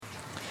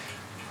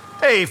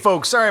Hey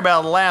folks, sorry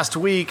about last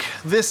week.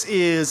 This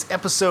is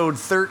episode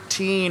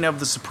 13 of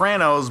The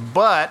Sopranos,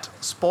 but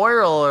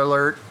spoiler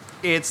alert,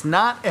 it's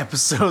not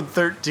episode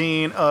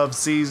 13 of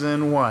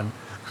season 1.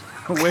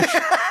 Which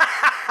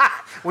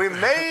we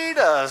made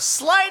a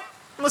slight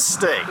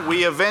mistake.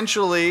 We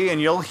eventually, and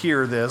you'll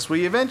hear this,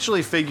 we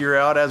eventually figure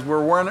out as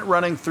we're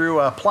running through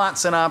a plot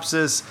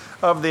synopsis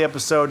of the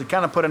episode to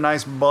kind of put a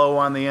nice bow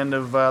on the end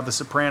of The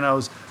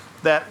Sopranos,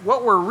 that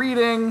what we're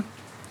reading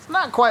is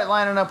not quite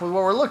lining up with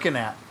what we're looking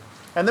at.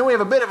 And then we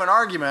have a bit of an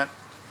argument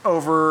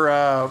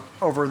over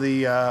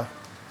the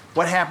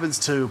what happens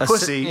to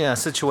Pussy.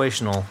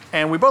 Situational.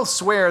 And we both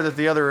swear that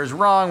the other is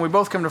wrong. We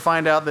both come to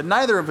find out that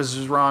neither of us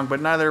is wrong,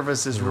 but neither of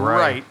us is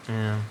right.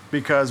 Yeah.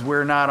 Because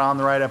we're not on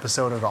the right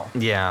episode at all.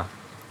 Yeah.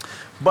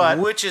 But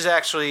which is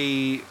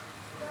actually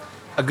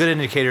a good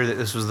indicator that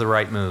this was the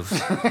right move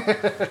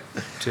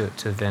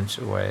to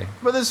venture away.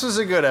 But this was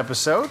a good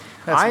episode.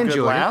 Had I some enjoyed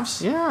good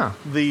laughs. it. Yeah.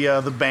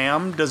 The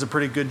BAM does a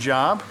pretty good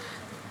job.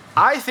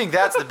 I think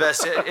that's the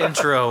best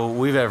intro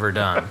we've ever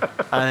done.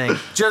 I think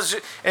just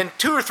in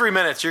 2 or 3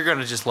 minutes, you're going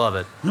to just love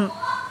it.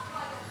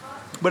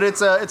 But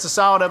it's a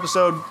solid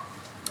episode.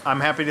 I'm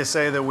happy to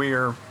say that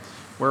we're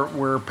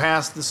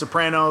past The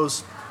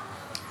Sopranos.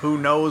 Who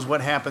knows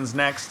what happens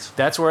next?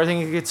 That's where I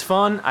think it gets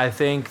fun. I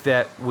think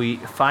that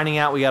finding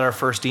out we got our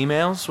first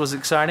emails was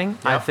exciting.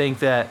 Yep. I think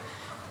that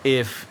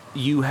if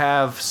you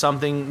have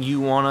something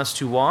you want us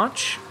to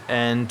watch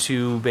and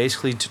to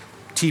basically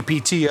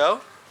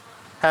TPTO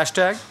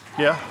hashtag.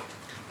 Yeah.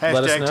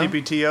 Let us Hashtag know.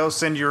 TPTO.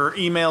 Send your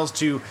emails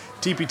to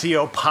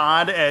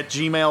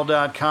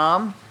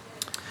tptopod@gmail.com.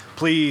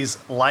 Please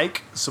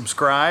like,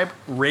 subscribe,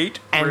 rate,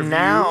 And review.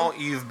 now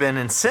you've been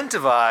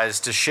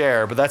incentivized to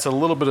share, but that's a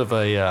little bit of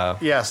a...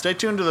 Yeah, stay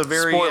tuned to the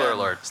very Spoiler end.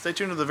 alert. Stay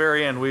tuned to the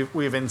very end. We've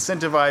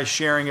incentivized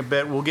sharing a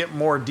bit. We'll get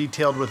more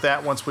detailed with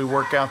that once we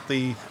work out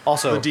the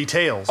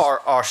details. Our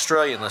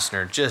Australian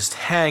listener, just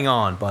hang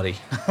on, buddy.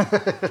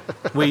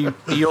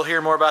 You'll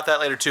hear more about that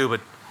later too, but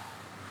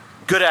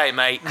good day,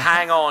 mate.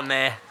 Hang on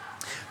there.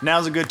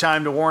 Now's a good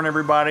time to warn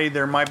everybody.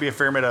 There might be a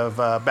fair bit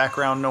of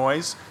background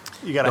noise.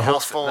 You got a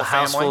house full of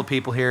family. house full of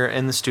people here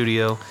in the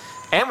studio,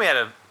 and we had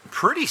a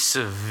pretty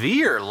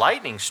severe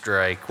lightning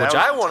strike, which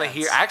That I was want to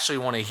intense. hear. Actually,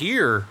 want to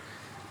hear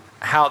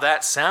how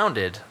that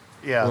sounded.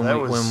 Yeah,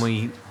 when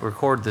we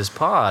record this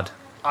pod.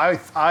 I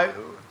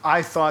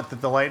thought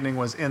that the lightning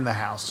was in the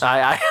house.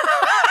 I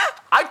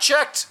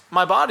checked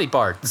my body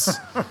parts.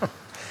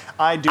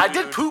 I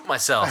did poop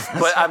myself,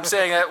 but I'm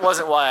saying that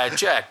wasn't why I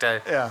checked.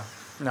 Yeah.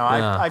 No,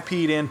 I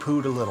peed and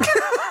pooed a little.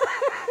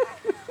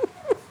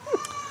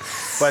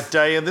 But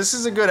this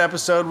is a good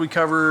episode. We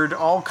covered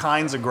all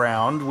kinds of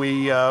ground.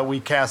 We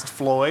cast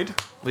Floyd.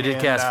 We did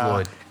cast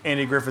Floyd.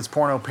 Andy Griffith's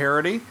porno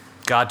parody.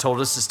 God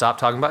told us to stop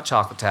talking about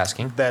chocolate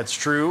tasking. That's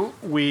true.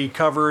 We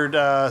covered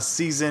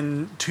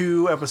season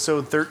 2,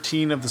 episode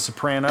 13 of The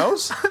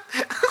Sopranos.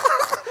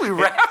 We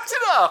wrapped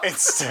it up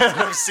Instead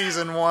of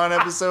season 1,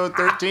 episode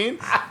 13.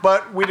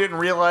 But we didn't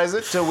realize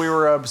it till we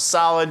were a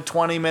solid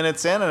 20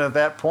 minutes in, and at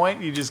that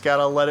point, you just got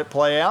to let it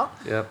play out.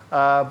 Yep.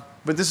 But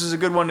this is a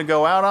good one to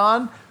go out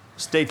on.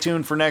 Stay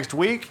tuned for next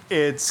week.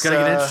 It's gonna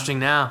get interesting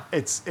now.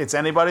 It's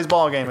anybody's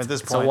ball game at this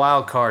It's point. a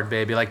wild card,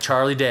 baby, like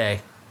Charlie Day.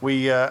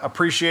 We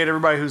appreciate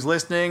everybody who's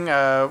listening.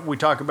 We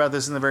talked about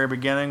this in the very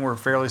beginning. We're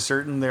fairly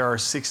certain there are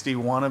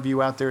 61 of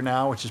you out there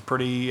now, which is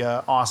pretty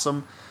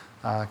awesome.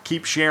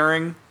 Keep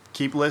sharing,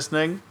 keep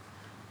listening,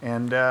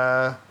 and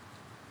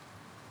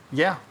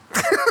yeah.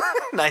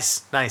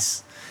 Nice.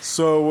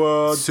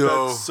 So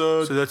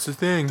that's the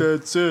thing.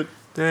 that's it.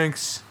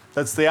 Thanks.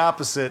 That's the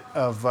opposite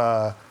of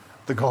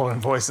the golden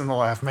voice and the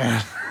laugh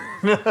man.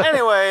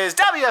 Anyways,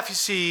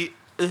 WFUC.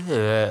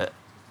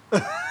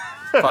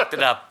 Fucked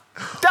it up.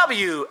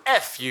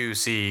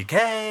 WFUCK.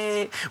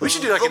 We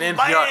should do like an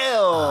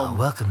NPR.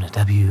 Welcome to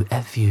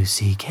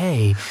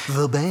WFUCK.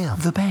 The BAM.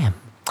 The BAM.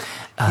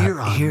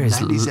 Here on here is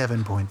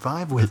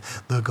 97.5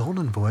 with the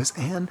golden voice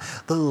and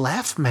the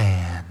laugh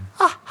man.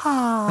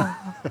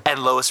 And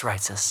Lois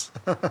writes us.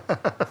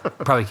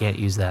 Probably can't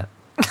use that.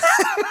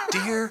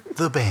 Dear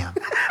the BAM,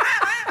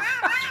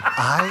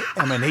 I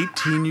am an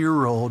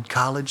 18-year-old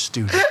college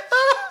student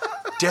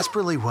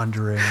desperately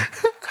wondering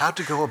how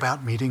to go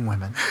about meeting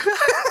women.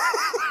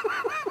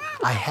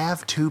 I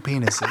have 2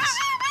 penises,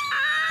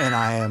 and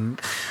I am...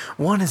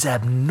 One is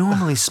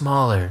abnormally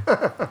smaller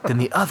than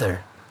the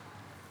other.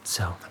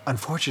 So,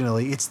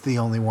 Unfortunately, it's the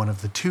only one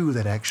of the 2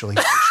 that actually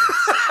functions.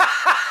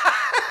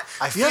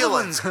 I the other feel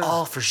like one's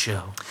all for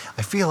show.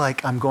 I feel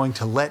like I'm going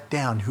to let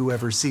down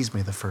whoever sees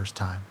me the first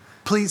time.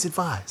 Please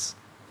advise.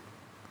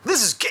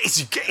 This is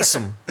Casey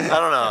Kasem. I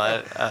don't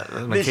know.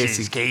 This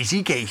is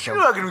Casey Kasem.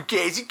 Welcome to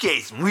Casey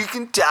Kasem. We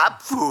can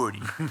top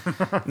 40.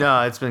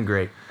 No, it's been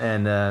great.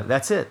 And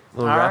that's it.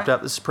 We wrapped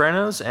up The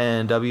Sopranos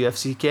and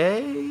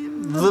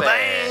WFCK. The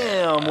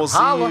BAM! We'll see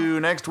Holla. you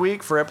next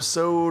week for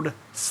episode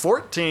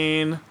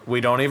 14. We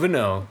don't even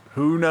know.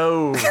 Who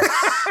knows?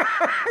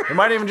 We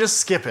might even just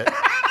skip it.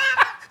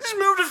 Just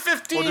move to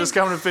 15. We'll just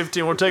come to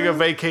 15. We'll take a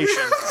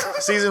vacation.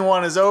 Season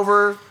 1 is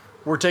over.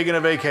 We're taking a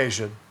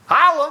vacation.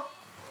 Holla.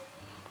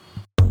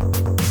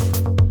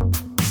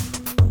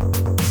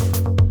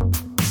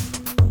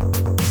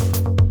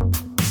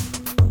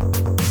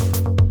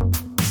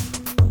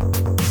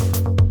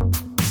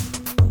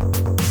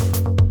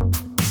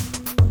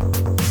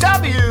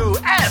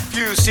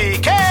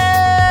 WCK.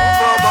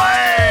 Bam!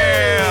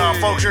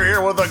 Folks, you're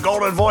here with the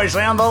Golden Voice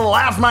and the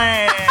Laugh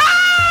Man.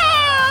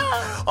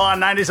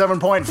 On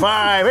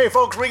 97.5. Hey,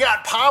 folks, we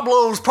got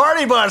Pablo's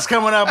Party Bus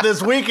coming up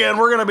this weekend.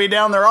 We're going to be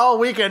down there all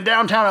weekend,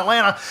 downtown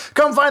Atlanta.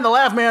 Come find the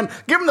Laugh Man,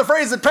 give him the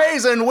phrase that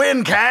pays, and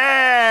win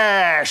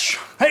cash.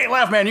 Hey,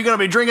 Laugh Man, you going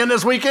to be drinking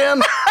this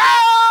weekend?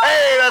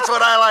 Hey, that's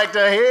what I like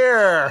to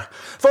hear.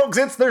 Folks,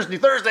 it's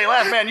Thursday.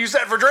 Laugh Man, you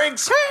set for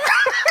drinks?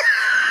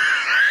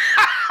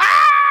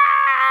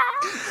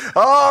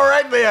 All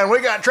right, then.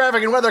 We got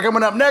traffic and weather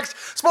coming up next.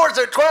 Sports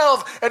at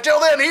 12. Until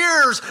then,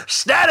 here's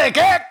Static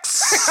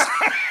X.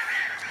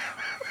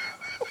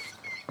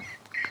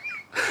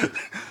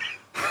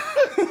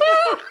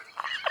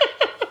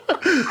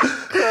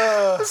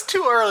 It's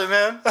too early,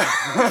 man.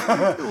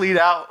 Lead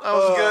out. That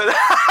was good.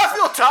 I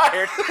feel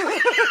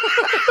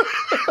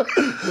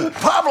tired.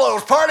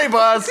 Pablo's Party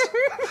Bus.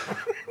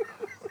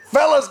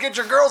 Fellas, get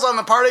your girls on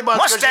the party bus.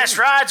 Mustache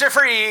rides are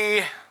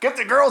free. Get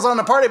the girls on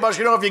the party bus.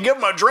 You know, if you give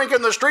them a drink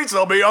in the streets,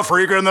 they'll be a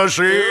freak in the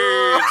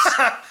sheets.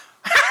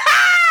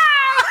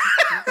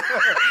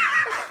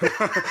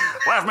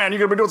 Laugh Man, you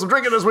going to be doing some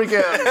drinking this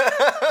weekend.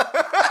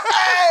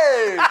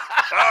 Hey!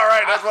 All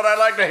right, that's what I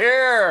like to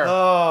hear.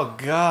 Oh,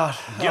 God.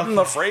 Give them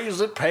the phrase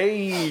that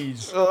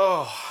pays.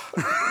 Oh.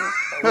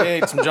 We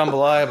ate some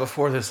jambalaya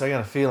before this. I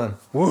got a feeling.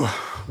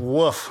 Woof.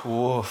 Woof.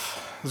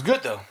 Woof. It was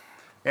good, though.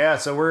 Yeah,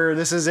 so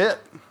this is it.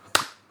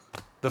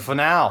 The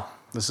finale.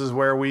 This is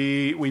where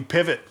we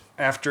pivot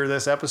after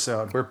this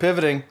episode. We're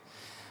pivoting,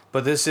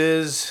 but this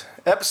is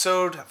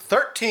episode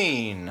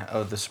 13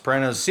 of The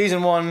Sopranos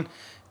Season 1,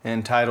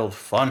 entitled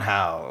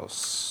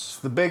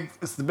Funhouse.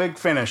 It's the big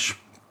finish.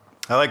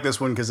 I like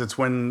this one because it's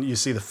when you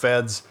see the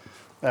feds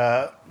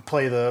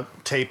play the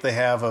tape they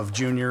have of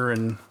Junior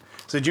and...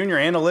 Is it Junior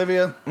and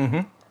Olivia?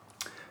 Mm-hmm.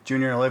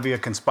 Junior and Olivia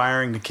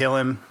conspiring to kill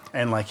him,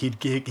 and like he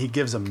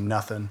gives them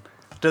nothing.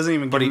 Doesn't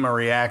even give him a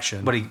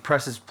reaction. But he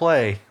presses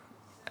play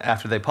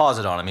after they pause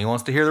it on him. He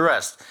wants to hear the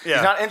rest. Yeah.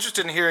 He's not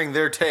interested in hearing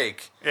their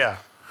take. Yeah.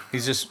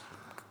 He's just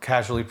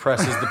casually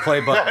presses the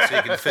play button so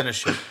he can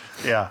finish it.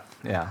 Yeah.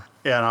 Yeah.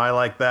 Yeah, no, I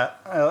like that.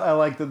 I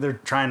like that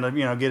they're trying to,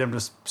 get him to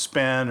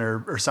spin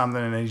or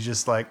something, and he's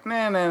just like,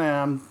 nah,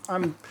 I'm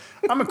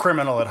a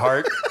criminal at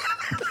heart.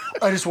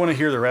 I just want to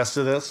hear the rest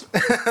of this.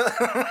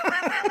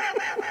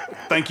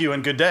 Thank you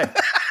and good day.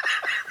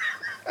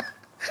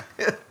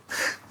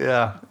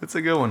 Yeah, it's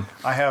a good one.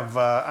 I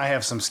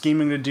have some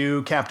scheming to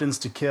do, captains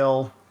to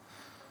kill,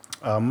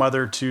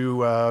 mother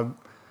to.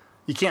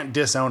 You can't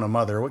disown a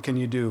mother. What can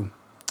you do?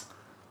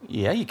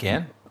 Yeah, you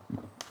can.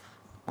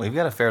 We've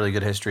got a fairly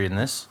good history in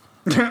this.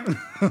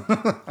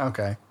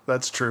 Okay,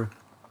 that's true.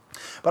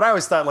 But I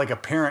always thought like a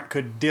parent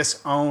could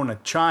disown a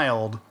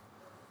child.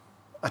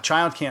 A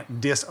child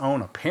can't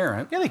disown a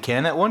parent. Yeah, they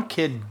can. That one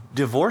kid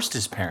divorced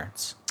his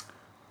parents.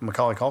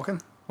 Macaulay Culkin?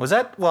 Was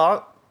that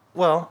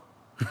well?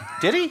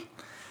 Did he?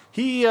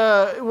 He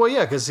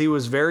yeah, because he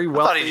was very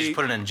wealthy. I thought he just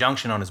put an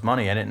injunction on his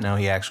money. I didn't know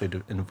he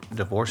actually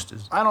divorced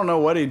his. I don't know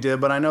what he did,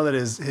 but I know that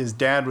his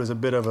dad was a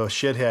bit of a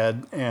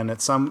shithead, and at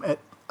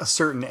a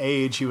certain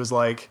age, he was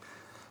like,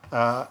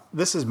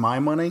 "This is my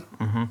money.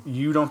 Mm-hmm.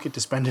 You don't get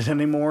to spend it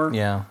anymore."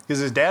 Yeah, because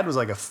his dad was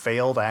like a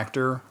failed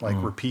actor, like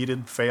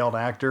repeated failed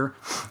actor,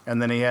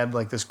 and then he had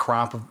like this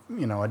crop of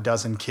a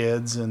dozen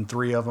kids, and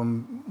 3 of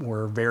them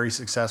were very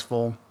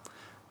successful.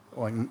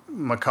 Like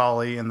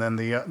Macaulay, and then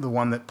the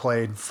one that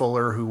played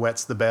Fuller, who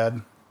wets the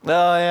bed.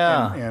 Oh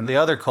yeah, and the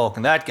other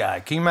Culkin, that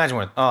guy. Can you imagine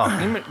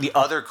the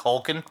other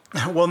Culkin?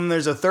 Well, then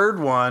there's a third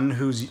one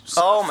who's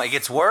it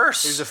gets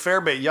worse. He's a fair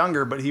bit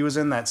younger, but he was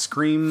in that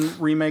Scream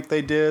remake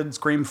they did,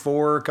 Scream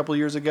 4, a couple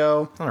years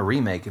ago. It's not a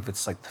remake if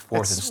it's like the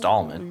 4th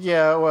installment.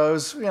 Yeah, well, it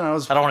was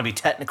I don't want to be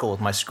technical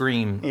with my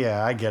Scream.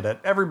 Yeah, I get it.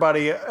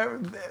 Everybody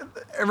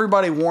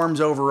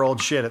warms over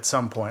old shit at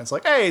some point. It's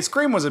like, hey,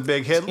 Scream was a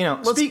big hit.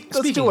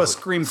 Let's do a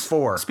Scream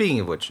 4.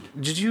 Speaking of which,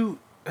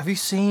 have you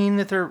seen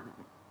that they're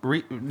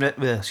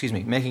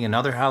making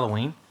another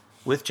Halloween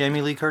with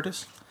Jamie Lee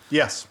Curtis?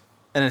 Yes.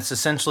 And it's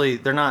essentially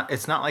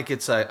it's not like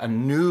it's a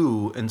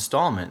new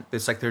installment.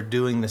 It's like they're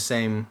doing the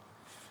same.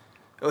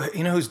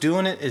 You know who's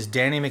doing it is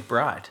Danny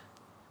McBride.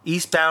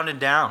 Eastbound and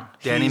Down.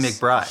 Danny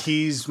McBride.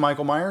 He's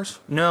Michael Myers?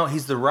 No,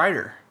 he's the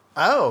writer.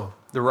 Oh.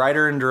 The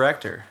writer and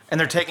director. And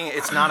they're taking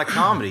it's not a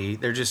comedy.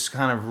 They're just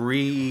kind of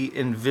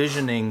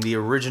re-envisioning the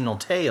original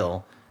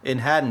tale in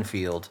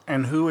Haddonfield.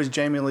 And who is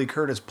Jamie Lee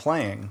Curtis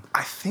playing?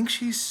 I think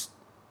she's...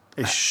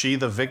 Is she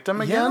the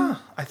victim again? Yeah,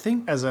 I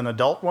think... As an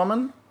adult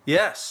woman?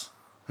 Yes.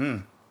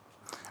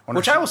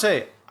 Which I will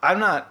say, I'm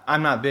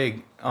not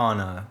big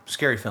on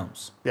scary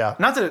films. Yeah.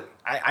 Not that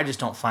I just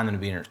don't find them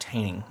to be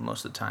entertaining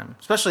most of the time.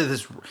 Especially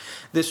this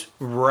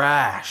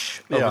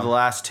rash over the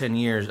last 10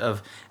 years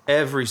of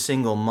every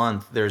single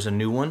month there's a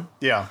new one.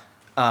 Yeah.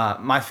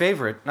 My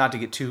favorite, not to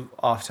get too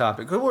off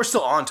topic, we're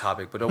still on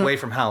topic, but away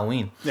from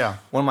Halloween. Yeah.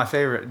 One of my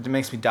favorite, it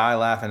makes me die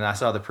laughing, and I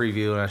saw the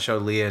preview and I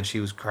showed Leah and she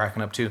was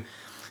cracking up too.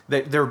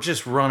 they're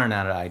just running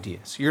out of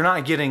ideas. You're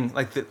not getting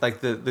like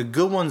the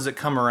good ones that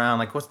come around.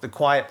 Like what's The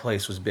Quiet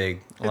Place was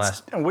big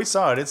last. And we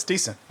saw it. It's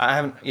decent. I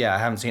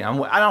haven't seen.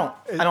 I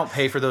don't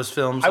pay for those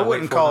films. I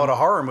wouldn't call it a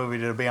horror movie,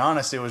 to be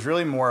honest. It was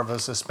really more of a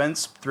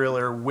suspense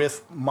thriller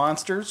with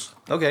monsters.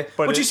 Okay,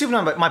 but you see what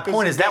I'm. But my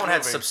point is that one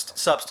had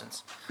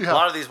substance. Yeah. A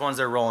lot of these ones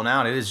they're rolling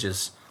out, it is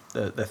just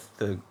the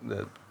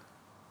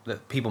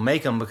people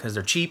make them because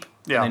they're cheap.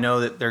 Yeah. And they know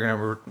that they're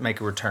gonna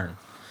make a return.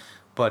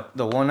 But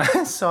the one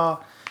I saw,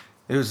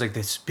 it was like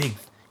this big.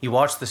 You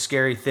watch the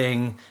scary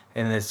thing,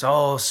 and it's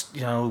all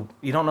you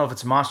don't know if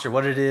it's a monster,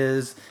 what it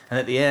is, and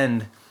at the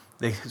end,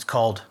 it's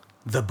called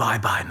The Bye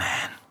Bye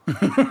Man.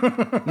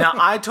 Now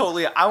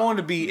I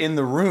wanted to be in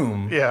the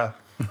room. Yeah.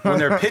 When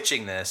they're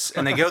pitching this,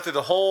 and they go through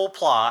the whole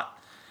plot,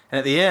 and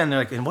at the end they're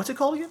like, "And what's it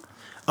called again?"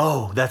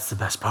 Oh, that's the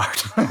best part.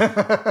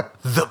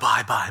 The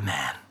Bye Bye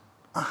Man.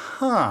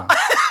 Huh.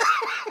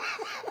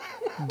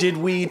 Did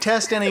we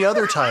test any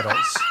other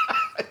titles?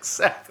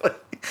 Exactly.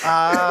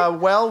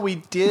 Well, we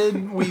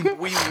did. We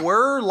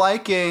were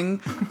liking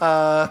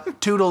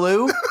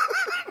Toodaloo,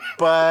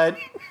 but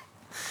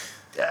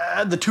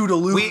the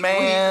Toodaloo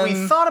Man.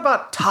 We thought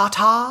about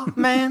Ta-Ta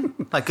Man,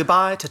 like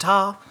goodbye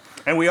Ta-Ta.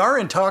 And we are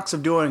in talks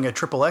of doing a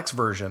XXX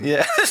version.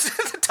 Yeah,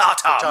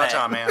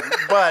 Ta-Ta Man.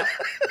 But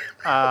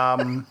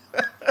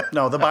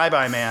no, the Bye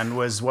Bye Man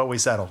was what we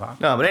settled on.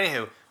 No, but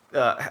anywho,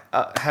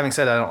 having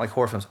said I don't like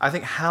horror films, I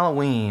think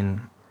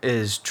Halloween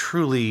is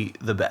truly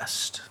the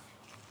best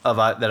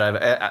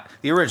the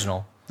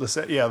original. The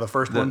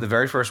first one. The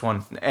very first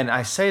one. And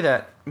I say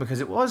that because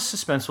it was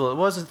suspenseful. It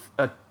was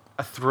a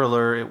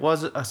thriller. It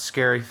was a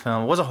scary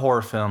film. It was a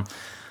horror film.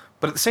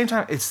 But at the same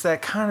time, it's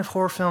that kind of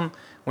horror film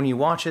when you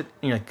watch it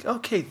and you're like,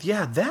 okay,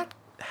 yeah, that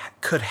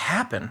could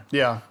happen.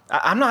 Yeah.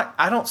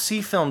 I don't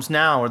see films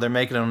now where they're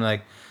making them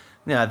like,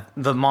 yeah,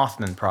 the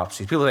Mothman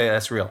prophecy. People say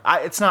that's real.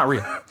 It's not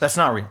real. That's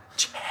not real.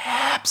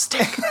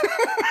 Chapstick.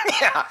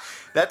 Yeah.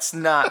 That's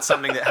not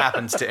something that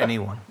happens to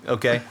anyone,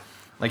 okay?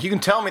 Like, you can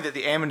tell me that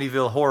the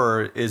Amityville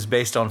Horror is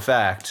based on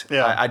fact.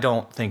 Yeah. I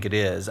don't think it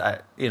is.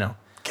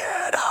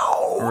 Get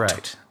out.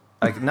 Right.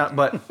 Like, not,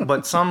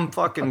 but some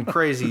fucking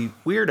crazy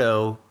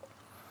weirdo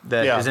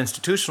that is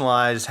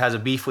institutionalized, has a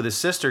beef with his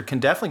sister, can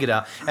definitely get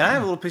out. And I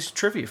have a little piece of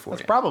trivia for you.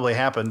 It's probably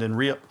happened in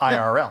real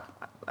IRL.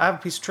 I have a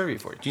piece of trivia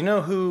for you. Do you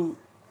know who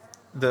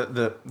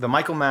the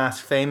Michael Myers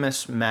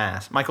famous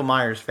mask?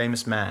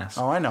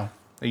 Oh, I know.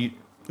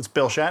 It's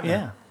Bill Shatner.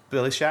 Yeah.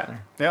 Billy Shatner.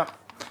 Yeah.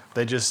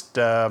 They just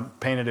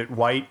painted it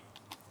white,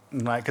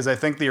 because I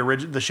think the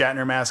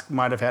Shatner mask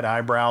might have had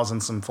eyebrows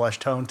and some flesh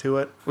tone to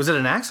it. Was it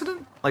an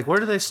accident? Like, where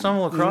did they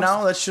stumble across?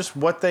 No, that's just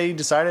what they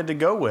decided to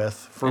go with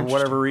for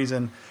whatever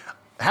reason.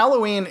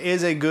 Halloween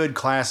is a good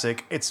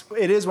classic. It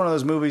is one of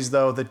those movies,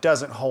 though, that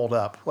doesn't hold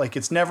up. Like,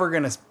 it's never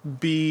going to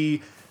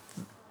be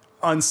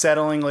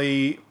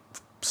unsettlingly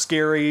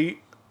scary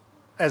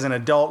as an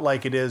adult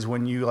like it is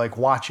when you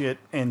watch it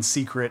in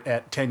secret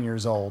at 10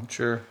 years old.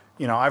 Sure.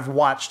 I've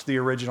watched the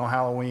original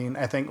Halloween,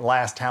 I think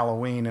last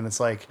Halloween, and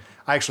it's like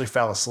I actually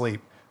fell asleep.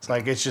 It's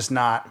like it's just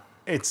not.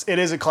 It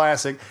is a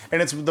classic,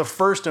 and it's the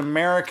first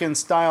American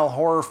style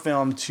horror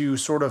film to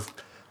sort of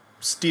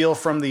steal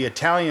from the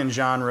Italian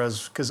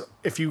genres. Because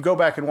if you go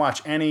back and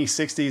watch any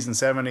 60s and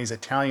 70s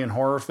Italian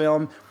horror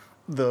film,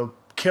 the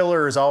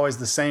killer is always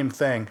the same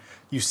thing.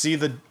 You see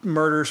the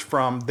murders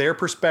from their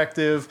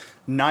perspective,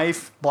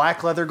 knife,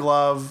 black leather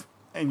glove,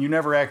 and you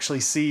never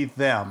actually see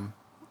them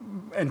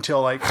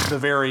until the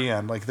very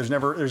end.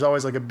 There's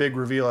always a big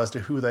reveal as to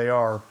who they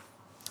are.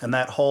 And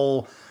that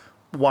whole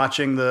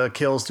watching the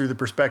kills through the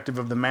perspective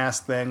of the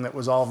mask thing, that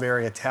was all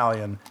very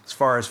Italian as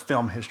far as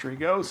film history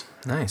goes.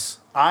 Nice.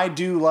 I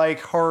do like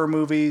horror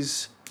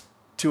movies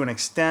to an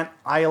extent.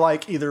 I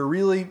like either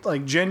really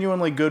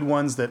genuinely good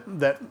ones that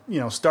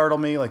startle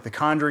me, like the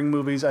Conjuring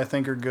movies I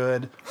think are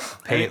good.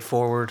 Pay It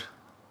Forward.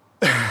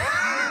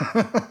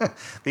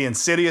 The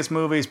Insidious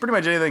movies, pretty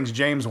much anything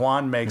James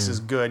Wan makes is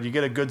good. You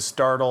get a good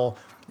startle,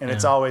 and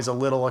it's always a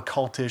little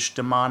occultish,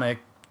 demonic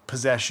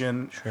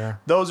possession. Sure.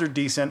 Those are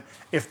decent.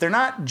 If they're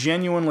not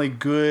genuinely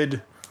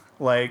good,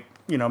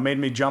 made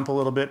me jump a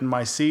little bit in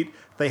my seat,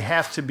 they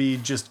have to be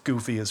just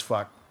goofy as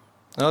fuck.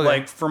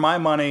 Okay. For my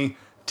money,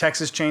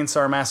 Texas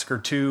Chainsaw Massacre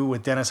 2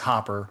 with Dennis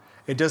Hopper.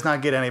 It does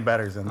not get any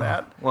better than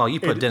that. Well, you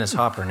put Dennis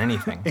Hopper in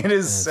anything. It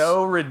is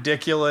so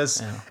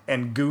ridiculous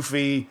and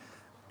goofy.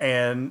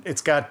 And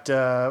it's got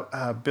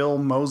Bill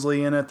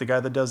Moseley in it, the guy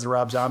that does the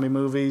Rob Zombie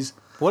movies.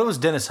 What was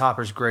Dennis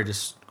Hopper's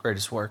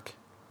greatest work?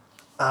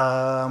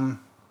 I'm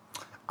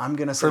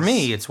gonna say for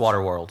me, it's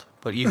Waterworld.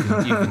 But you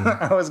can.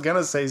 I was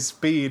gonna say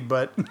Speed,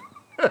 but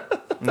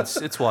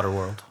it's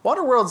Waterworld.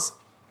 Waterworld's.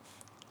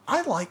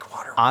 I like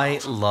Waterworld.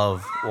 I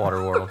love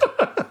Waterworld.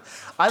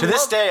 To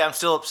this day, I'm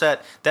still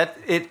upset that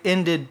it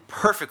ended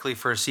perfectly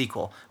for a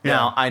sequel. Yeah.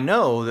 Now I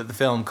know that the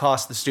film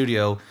cost the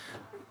studio,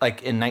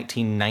 in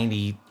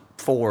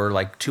 1994,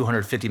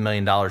 $250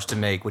 million to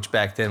make, which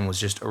back then was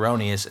just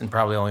erroneous and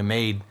probably only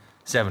made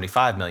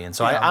 $75 million.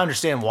 So I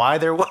understand why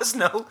there was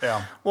no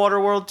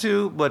Waterworld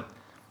 2, but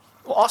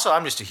also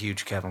I'm just a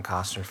huge Kevin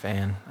Costner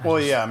fan.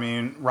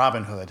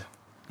 Robin Hood.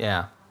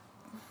 Yeah.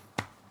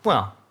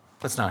 Well,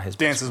 that's not his.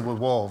 Dances with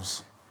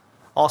Wolves.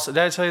 Also,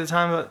 did I tell you the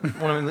time about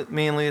one of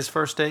me and Leah's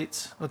first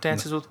dates with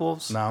Dances with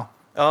Wolves? No.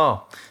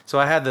 Oh, so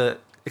I had the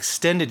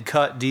extended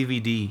cut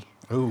DVD.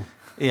 Ooh.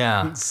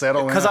 Yeah.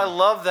 Settle in. Because I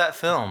love that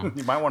film.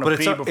 You might want to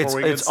pee before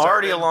we get It's started.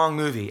 already a long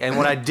movie. And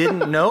what I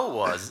didn't know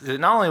was, that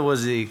not only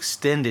was the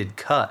extended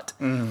cut,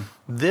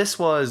 this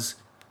was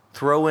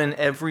throw in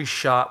every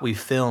shot we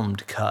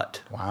filmed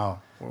cut.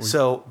 Wow.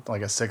 So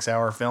like a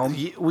 6-hour film?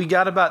 we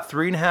got about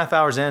 3.5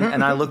 hours in,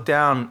 and I looked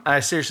down. I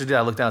seriously did.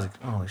 I looked down. I was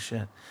like, holy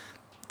shit,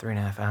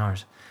 3.5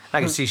 hours.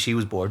 I could see she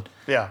was bored.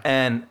 Yeah.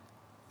 And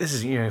this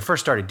is, you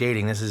first started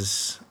dating. This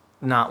is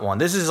not one.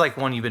 This is like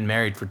one you've been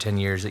married for 10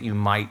 years that you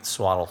might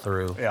swaddle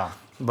through. Yeah.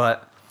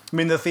 But I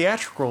mean, the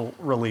theatrical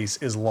release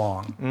is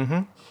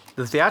long.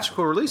 the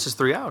theatrical release is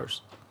 3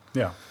 hours.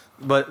 Yeah.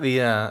 But I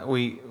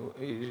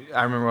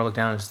remember I looked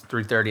down, it's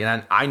 3:30,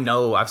 and I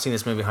know, I've seen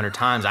this movie 100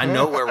 times. I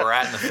know where we're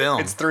at in the film.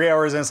 It's 3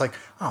 hours and it's like,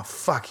 oh,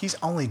 fuck, he's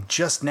only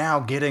just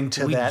now getting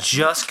to We that.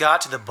 just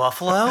got to the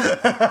Buffalo?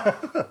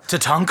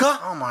 Tatanka?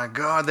 Oh my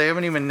God, they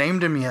haven't even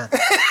named him yet.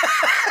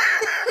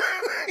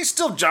 He's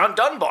still John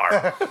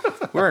Dunbar.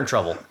 We're in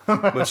trouble.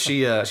 But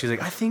she's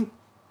like,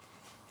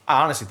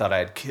 I honestly thought I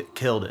had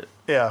killed it.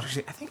 Yeah. She's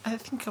like, I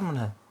think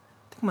I'm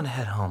gonna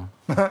head home.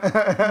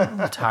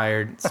 I'm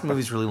tired. This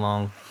movie's really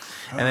long.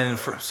 And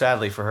then,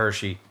 sadly for her,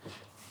 she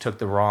took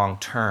the wrong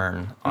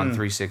turn on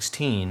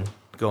 316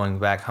 going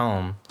back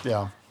home.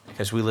 Yeah.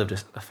 Because we lived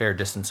a fair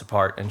distance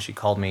apart, and she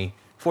called me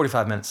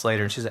 45 minutes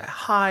later, and she's like,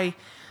 "Hi,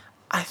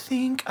 I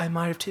think I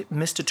might have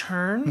missed a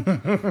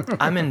turn.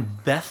 I'm in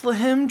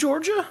Bethlehem,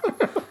 Georgia."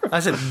 I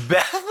said,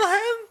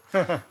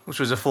 "Bethlehem?" Which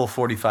was a full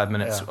 45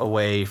 minutes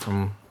away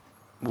from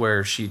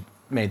where she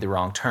made the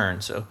wrong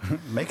turn. So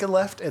Make a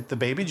left at the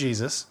baby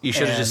Jesus. you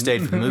should have just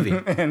stayed for the movie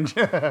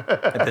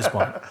at this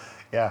point.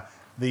 Yeah.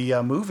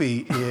 The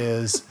movie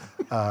is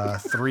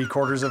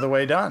 3/4 of the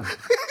way done.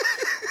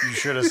 You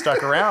should have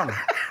stuck around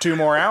 2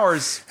 more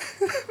hours.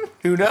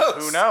 Who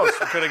knows? Who knows?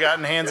 You could have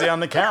gotten handsy on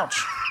the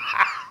couch.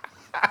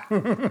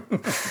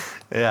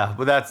 Yeah,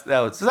 but that's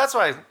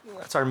why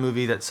that's our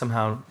movie that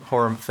somehow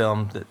horror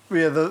film that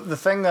Yeah, the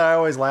thing that I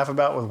always laugh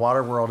about with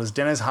Waterworld is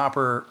Dennis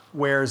Hopper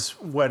wears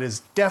what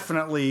is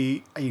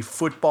definitely a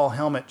football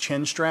helmet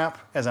chin strap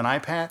as an eye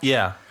patch.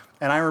 yeah.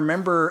 And I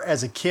remember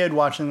as a kid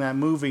watching that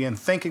movie and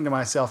thinking to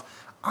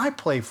myself, I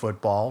play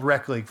football,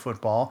 rec league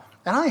football,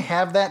 and I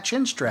have that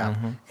chin strap,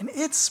 and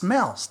it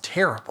smells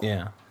terrible.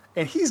 Yeah.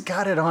 And he's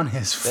got it on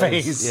his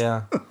face.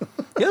 Yeah.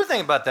 The other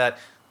thing about that,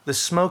 the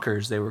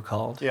smokers, they were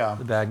called. Yeah.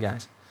 The bad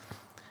guys.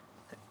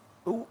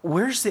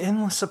 Where's the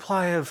endless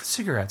supply of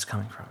cigarettes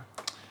coming from?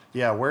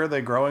 Yeah, where are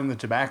they growing the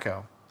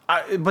tobacco?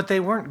 But they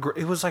weren't.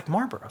 It was like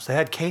Marlboros. They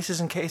had cases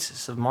and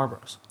cases of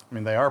Marlboros. I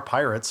mean, they are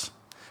pirates.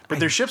 But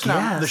their ship's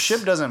not. The guess.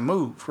 ship doesn't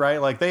move, right?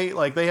 Like they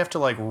have to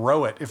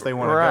row it if they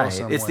want to go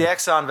somewhere. It's the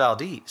Exxon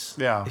Valdez.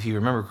 Yeah. If you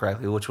remember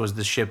correctly, which was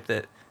the ship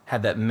that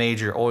had that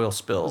major oil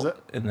spill it?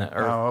 in the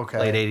okay.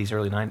 late 80s,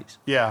 early 90s.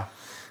 Yeah.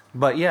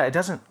 But yeah, it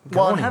doesn't go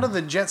Well, and how do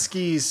anywhere. the jet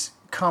skis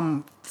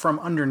come from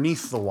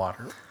underneath the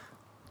water?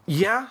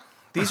 Yeah.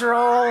 These are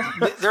all...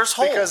 There's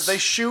holes. Because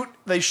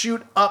they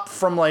shoot up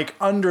from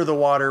under the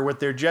water with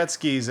their jet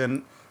skis,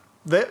 and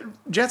the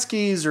jet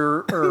skis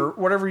or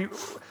whatever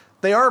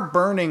they are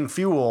burning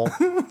fuel.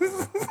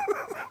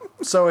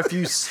 So if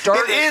you start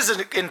It is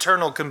an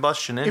internal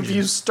combustion engine. if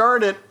you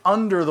start it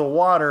under the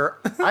water,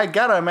 I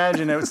gotta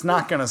imagine it's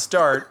not gonna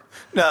start.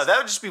 No, that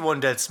would just be one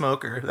dead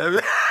smoker.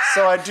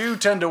 So I do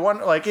tend to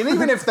wonder, and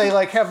even if they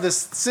have this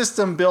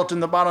system built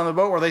in the bottom of the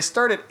boat where they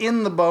start it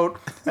in the boat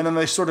and then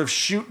they sort of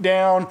shoot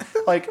down,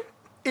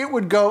 it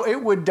would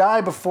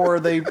die before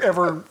they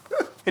ever.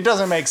 It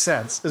doesn't make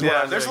sense. Is what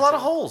Yeah, I'm there's a getting lot to.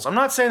 of holes. I'm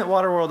not saying that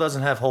Waterworld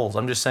doesn't have holes.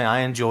 I'm just saying I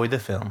enjoy the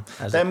film.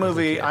 That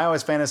movie, I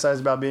always fantasize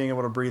about being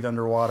able to breathe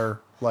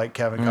underwater like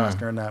Kevin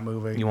Costner in that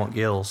movie. You want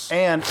gills.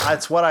 And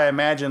that's what I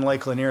imagine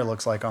Lake Lanier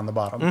looks like on the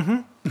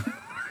bottom.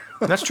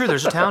 That's true.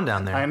 There's a town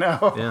down there. I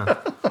know.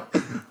 Yeah.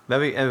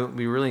 It would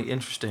be really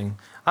interesting.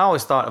 I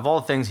always thought of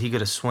all the things he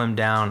could have swum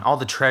down, all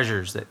the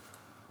treasures that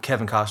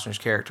Kevin Costner's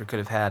character could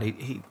have had.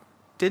 He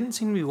didn't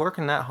seem to be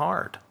working that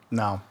hard.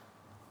 No.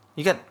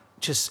 You got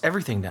just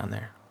everything down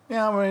there.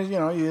 Yeah, I mean,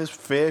 you just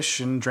fish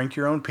and drink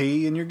your own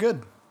pee and you're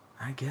good.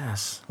 I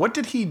guess. What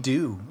did he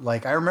do?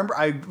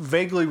 I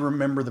vaguely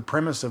remember the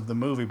premise of the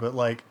movie, but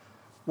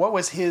what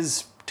was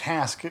his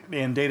task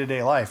in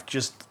day-to-day life?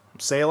 Just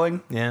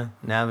sailing Yeah,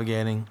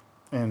 navigating.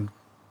 and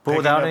But picking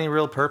without up- any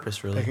real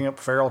purpose, really. picking up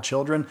feral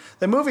children.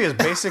 The movie is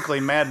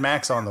basically Mad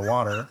Max on the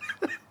water.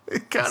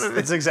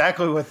 It's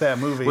exactly what that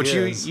movie Which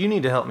is. you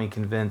need to help me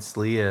convince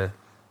Leah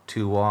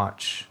to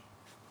watch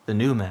the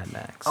new Mad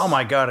Max. Oh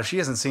my God, if she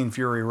hasn't seen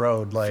Fury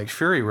Road,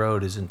 Fury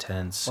Road is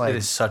intense. It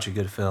is such a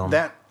good film.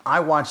 that I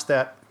watch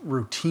that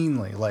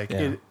routinely.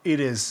 Yeah. It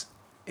is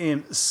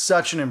in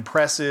such an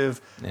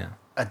impressive. Yeah.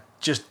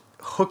 Just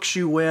hooks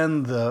you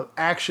in, the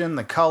action,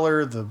 the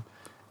color,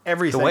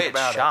 everything. The way it's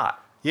about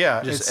shot. It.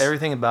 Yeah, Just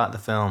everything about the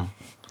film.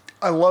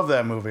 I love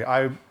that movie.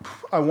 I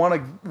want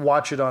to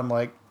watch it on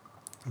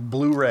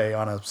Blu-ray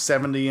on a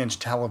 70-inch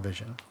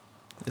television.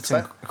 It's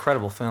an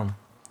incredible film.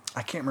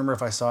 I can't remember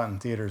if I saw it in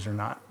theaters or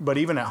not, but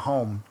even at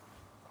home,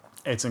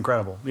 it's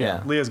incredible.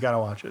 Yeah. Leah's got to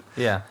watch it.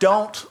 Yeah.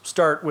 Don't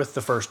start with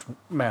the first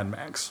Mad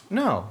Max.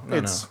 No.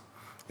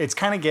 It's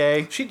kind of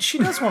gay. She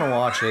does want to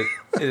watch it.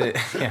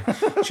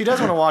 Yeah. She does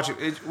want to watch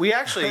it. We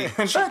actually...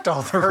 In fact,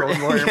 all the Road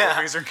Warrior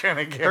movies are kind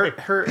of gay.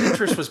 Her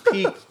interest was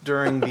piqued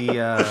during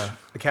the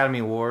Academy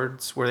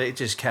Awards, where they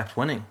just kept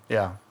winning.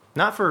 Yeah.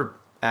 Not for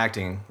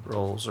acting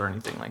roles or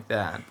anything like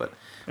that, but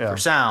for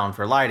sound,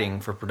 for lighting,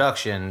 for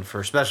production,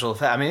 for special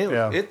effects. I mean,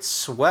 it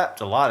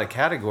swept a lot of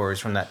categories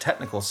from that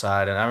technical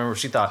side, and I remember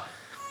she thought,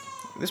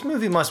 this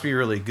movie must be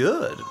really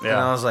good. Yeah. And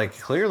I was like,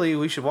 clearly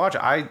we should watch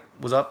it. I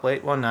was up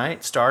late one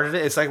night, started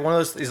it. It's like one of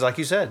those, it's like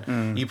you said,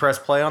 you press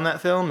play on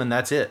that film and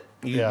that's it.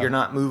 You're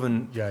not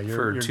moving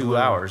for 2 glued.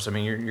 hours. I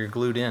mean, you're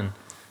glued in.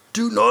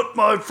 Do not,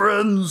 my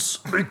friends,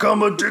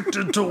 become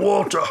addicted to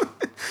water.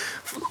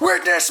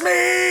 Witness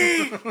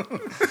me!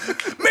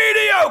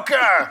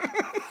 Mediocre!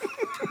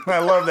 I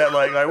love that.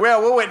 Like,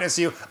 well, we'll witness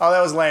you. Oh,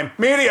 that was lame.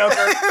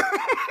 Mediocre.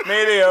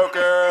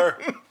 Mediocre.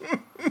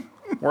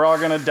 We're all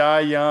going to die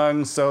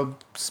young, so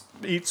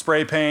eat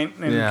spray paint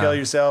and kill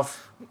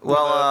yourself.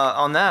 Well,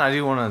 on that, I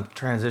do want to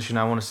transition.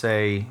 I want to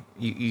say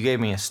you gave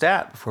me a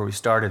stat before we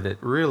started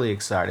that really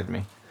excited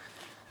me.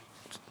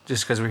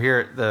 Just because we're here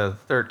at the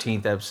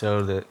 13th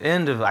episode, the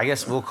end of, I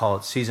guess we'll call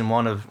it season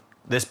 1 of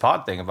this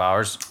pod thing of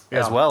ours,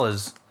 as well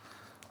as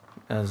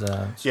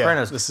Sopranos.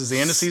 Yeah, this is the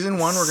end of season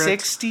 1. We're going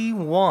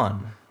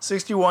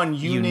 61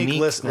 unique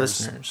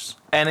listeners.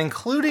 And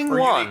including or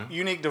one.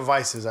 Unique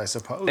devices, I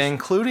suppose.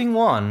 Including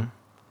one.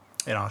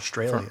 In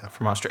Australia.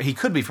 From Australia. He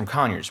could be from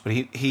Conyers, but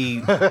he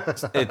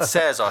it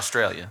says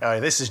Australia.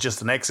 This is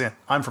just an accent.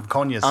 I'm from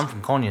Conyers. I'm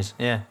from Conyers,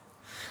 yeah.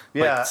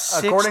 Yeah,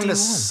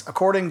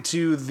 according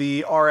to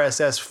the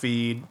RSS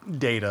feed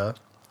data,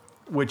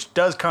 which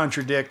does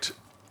contradict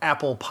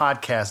Apple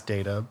podcast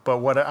data, but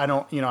what I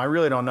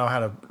really don't know how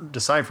to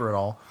decipher it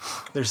all.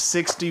 There's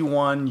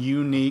 61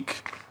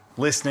 unique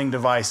listening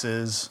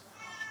devices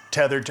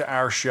tethered to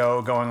our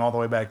show going all the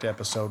way back to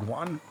episode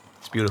 1.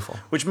 It's beautiful.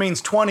 Which means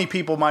 20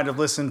 people might have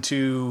listened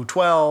to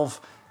 12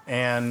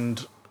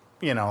 and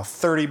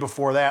 30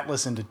 before that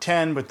listened to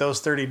 10, but those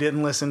 30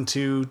 didn't listen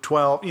to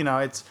 12.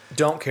 It's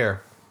don't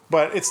care.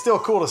 But it's still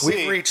cool to see.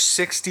 We've reached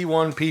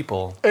 61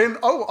 people. And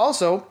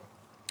also,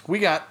 we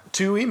got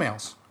 2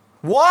 emails.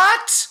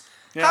 What?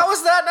 Yeah. How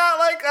is that not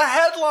like a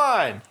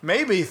headline?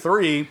 Maybe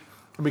 3,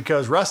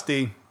 because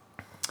Rusty,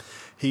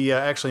 he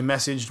actually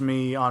messaged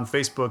me on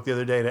Facebook the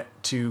other day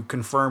to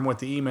confirm what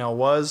the email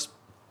was,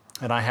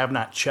 and I have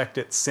not checked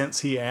it since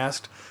he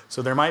asked.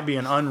 So there might be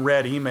an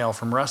unread email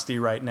from Rusty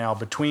right now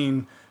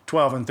between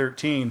 12 and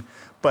 13.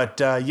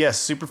 But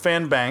yes,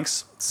 Superfan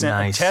Banks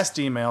sent a test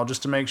email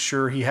just to make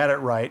sure he had it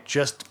right.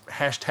 Just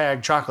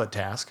hashtag Chocolate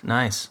Task.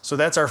 Nice. So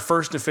that's our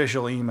first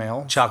official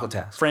email. Chocolate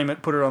Task. Frame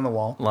it, put it on the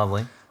wall.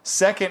 Lovely.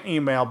 Second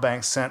email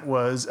Banks sent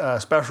was a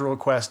special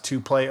request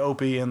to play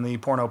Opie in the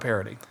porno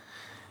parody.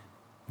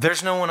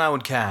 There's no one I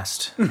would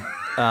cast,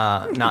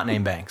 not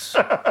named Banks,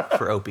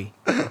 for Opie.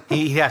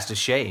 He has to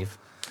shave.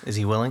 Is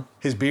he willing?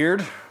 His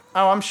beard?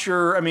 Oh, I'm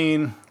sure. I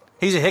mean...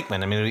 He's a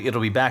Hickman. I mean, it'll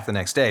be back the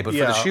next day. But for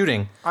the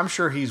shooting... I'm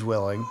sure he's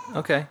willing.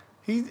 Okay.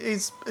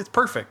 It's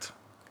perfect.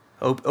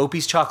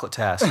 Opie's Chocolate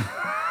Task.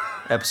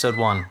 Episode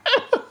 1.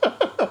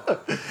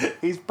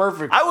 He's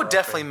perfect. I would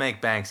definitely make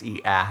Banks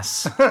eat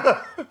ass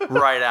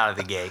right out of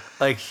the gate.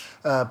 Like,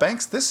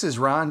 Banks, this is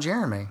Ron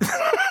Jeremy.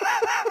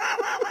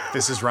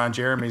 This is Ron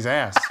Jeremy's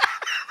ass.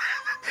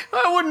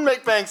 I wouldn't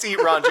make Banks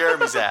eat Ron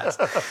Jeremy's ass,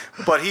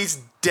 but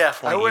he's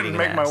definitely. I wouldn't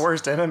make my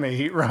worst enemy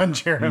eat Ron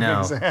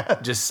Jeremy's ass.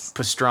 Just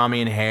pastrami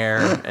and hair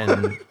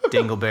and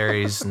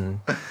dingleberries, and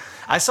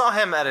I saw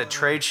him at a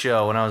trade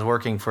show when I was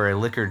working for a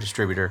liquor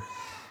distributor.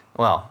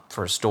 Well,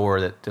 for a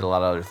store that did a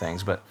lot of other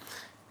things, but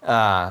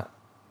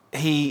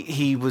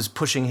he was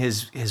pushing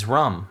his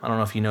rum. I don't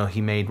know if you know.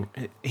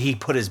 He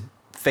put his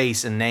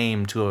face and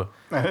name to a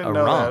rum.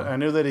 That. I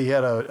knew that he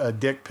had a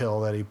dick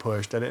pill that he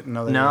pushed. I didn't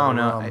know that.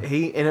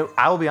 No.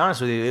 I will be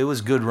honest with you, it was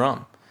good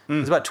rum. It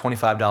was about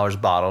 $25 a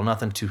bottle.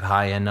 Nothing too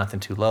high end, nothing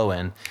too low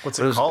end. What's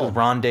it called? It was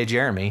Ron De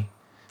Jeremy.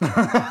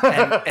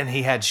 and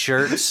he had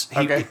shirts.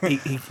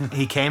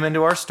 He came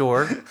into our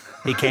store.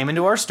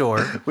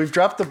 We've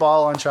dropped the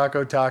ball on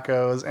Choco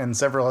Tacos and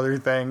several other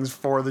things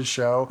for the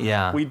show.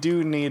 Yeah. We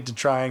do need to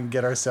try and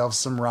get ourselves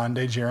some Ron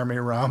De Jeremy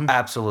rum.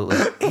 Absolutely.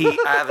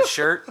 I have a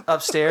shirt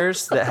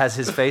upstairs that has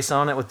his face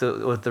on it with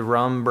the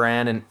rum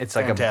brand, and it's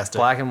like fantastic. A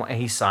black and white.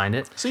 And he signed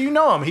it. So you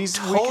know him. He's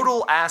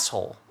total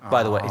asshole,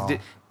 by the way.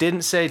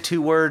 Didn't say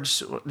 2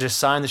 words, just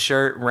signed the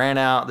shirt, ran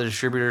out. The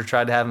distributor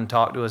tried to have him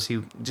talk to us.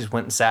 He just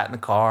went and sat in the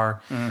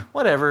car.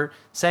 Whatever.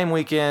 Same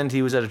weekend,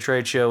 he was at a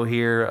trade show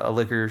here, a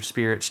liquor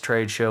spirits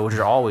trade show, which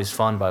are always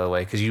fun, by the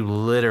way, because you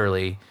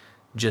literally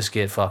just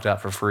get fucked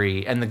up for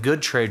free. And the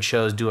good trade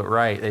shows do it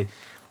right. They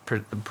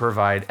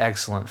provide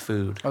excellent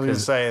food. I was going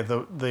to say,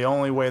 the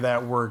only way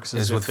that works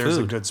is if there's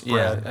food. A good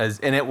spread. Yeah,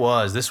 and it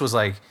was. This was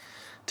like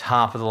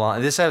top of the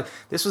line. This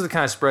was the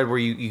kind of spread where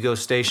you go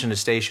station to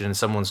station and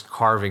someone's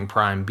carving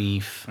prime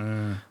beef,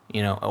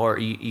 or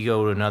you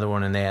go to another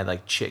one and they had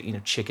like chicken,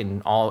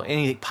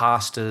 anything,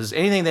 pastas,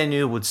 anything they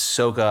knew would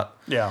soak up.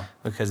 Yeah.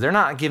 Because they're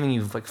not giving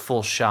you like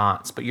full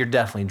shots, but you're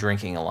definitely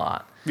drinking a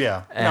lot.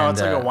 Yeah. And, no,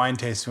 it's like a wine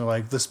tasting.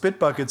 Like the spit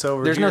bucket's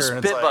over there's here. There's no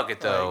spit bucket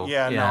though.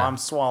 No, I'm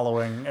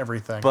swallowing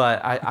everything.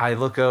 But I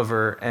look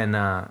over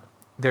and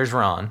there's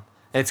Ron.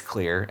 It's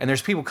clear. And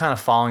there's people kind of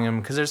following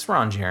him because there's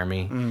Ron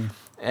Jeremy.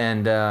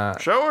 And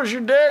show us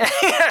your dick.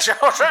 Yeah, show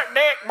us that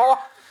dick, boy.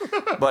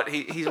 But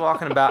he's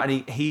walking about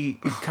and he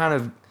kind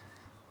of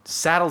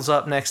saddles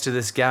up next to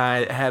this guy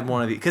that had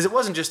one of these, because it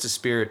wasn't just a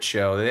spirit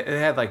show. They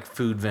had like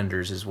food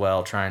vendors as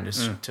well trying to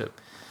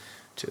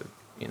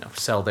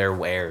sell their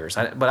wares.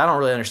 But I don't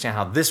really understand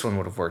how this one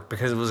would have worked,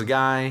 because it was a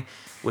guy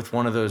with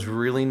one of those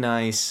really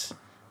nice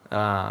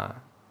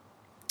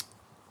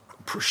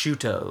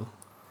prosciutto.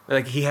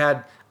 Like he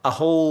had a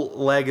whole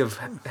leg of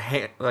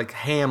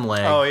ham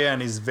leg. Oh yeah,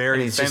 and he's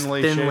very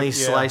thinly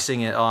shaped,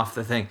 slicing it off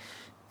the thing.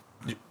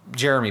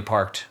 Jeremy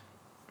parked.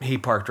 He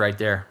parked right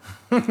there.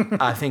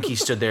 I think he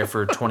stood there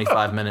for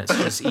 25 minutes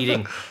just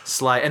eating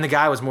slice. And the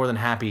guy was more than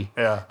happy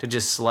to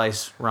just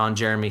slice Ron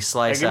Jeremy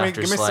slice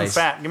after give me slice.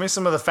 Some fat. Give me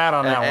some of the fat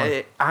on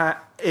that one.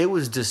 It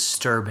was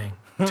disturbing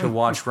to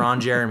watch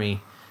Ron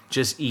Jeremy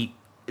just eat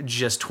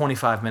just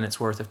 25 minutes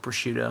worth of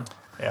prosciutto.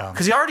 Yeah.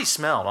 Because he already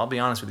smelled, I'll be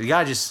honest with you. The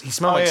guy he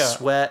smelled like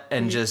sweat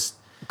and just...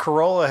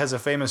 Carolla has a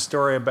famous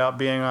story about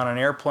being on an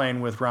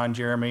airplane with Ron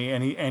Jeremy,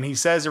 and he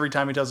says every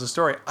time he tells the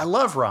story, I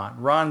love Ron.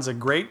 Ron's a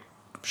great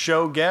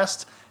show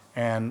guest,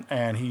 and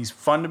he's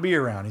fun to be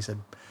around. He said,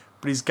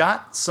 but he's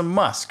got some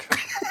musk.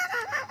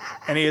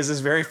 And he has this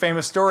very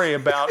famous story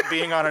about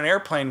being on an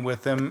airplane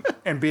with him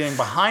and being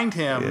behind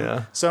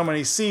him so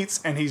many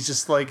seats, and he's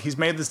just like, he's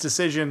made this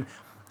decision,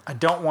 I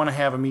don't want to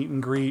have a meet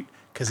and greet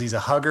because he's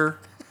a hugger.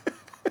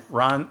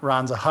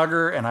 Ron's a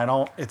hugger, and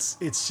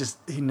it's just,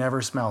 he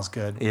never smells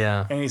good.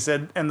 Yeah. And he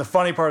said, and the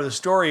funny part of the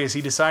story is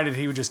he decided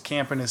he would just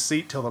camp in his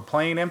seat till the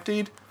plane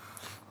emptied.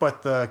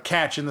 But the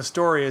catch in the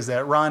story is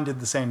that Ron did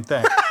the same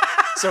thing.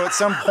 So at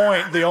some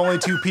point, the only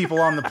two people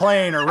on the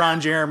plane are Ron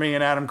Jeremy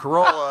and Adam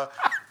Carolla.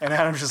 And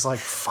Adam's just like,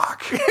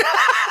 fuck.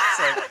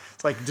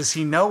 It's like, does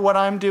he know what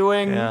I'm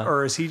doing? Yeah.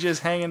 Or is he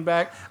just hanging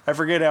back? I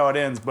forget how it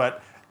ends,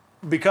 but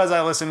because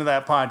I listened to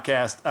that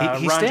podcast,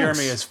 he Ron stinks.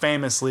 Jeremy is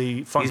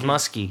famously funky. He's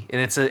musky, and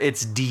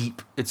it's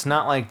deep. It's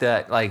not like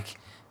that, like,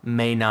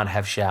 may not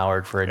have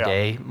showered for a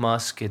day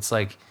musk. It's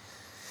like,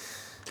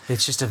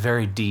 it's just a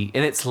very deep,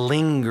 and it's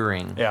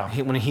lingering. Yeah.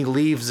 When he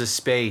leaves the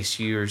space,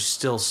 you're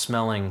still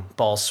smelling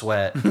ball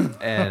sweat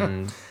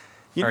and,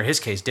 or in his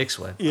case, dick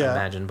sweat, I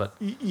imagine. But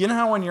you know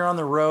how when you're on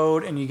the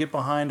road and you get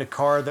behind a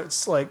car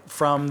that's like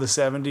from the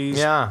 70s?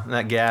 Yeah,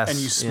 that gas. And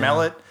you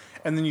smell it,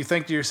 and then you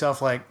think to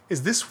yourself, like,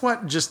 is this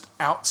what just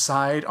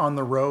outside on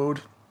the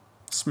road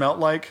smelled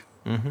like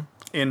in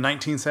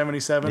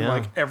 1977? Yeah.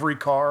 Like every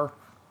car?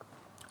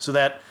 So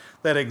that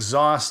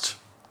exhaust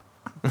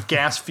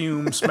gas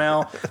fume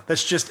smell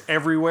that's just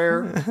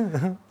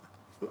everywhere.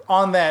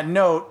 On that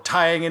note,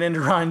 tying it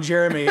into Ron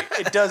Jeremy,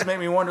 it does make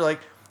me wonder,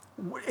 like,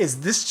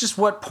 is this just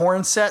what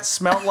porn sets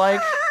smelled like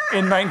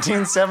in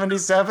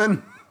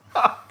 1977?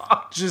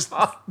 Just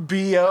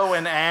BO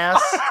and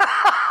ass?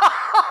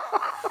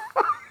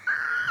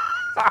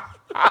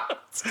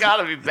 It's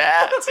gotta be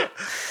bad.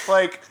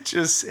 Like,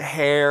 Just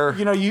hair.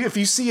 you know, if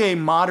you see a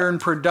modern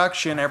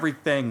production,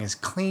 everything is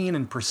clean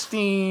and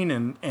pristine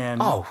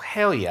and Oh,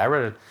 hell yeah. I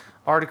read an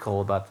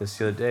article about this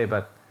the other day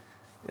about,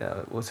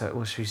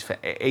 she's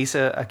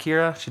Asa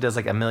Akira. She does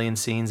like 1 million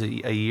scenes a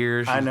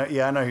year. I know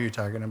who you're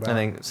talking about. I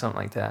think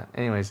something like that.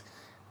 Anyways.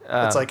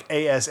 It's like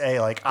ASA,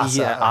 like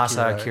Asa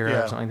Asa Akira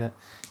yeah. or something like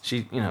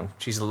that.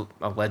 She's a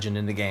legend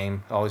in the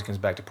game. Always comes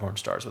back to porn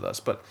stars with us.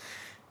 But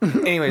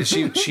anyways,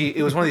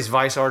 it was one of these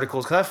Vice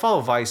articles, because I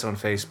follow Vice on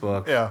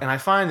Facebook, and I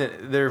find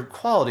that their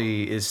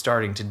quality is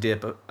starting to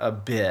dip a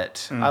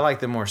bit. I like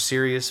the more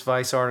serious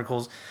Vice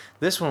articles.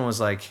 This one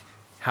was like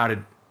how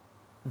to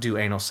do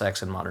anal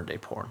sex in modern day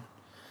porn.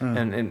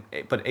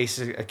 But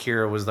Asa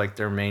Akira was like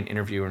their main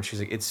interviewer, and she's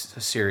like, it's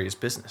a serious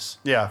business.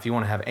 Yeah. If you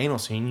want to have anal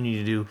scene,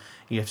 you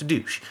have to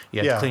douche.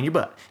 You have to clean your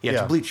butt. You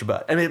have to bleach your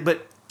butt. I mean,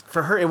 but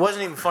for her, it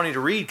wasn't even funny to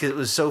read because it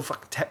was so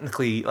fucking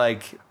technically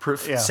like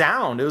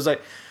sound. It was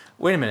like,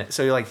 wait a minute.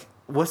 So you're like,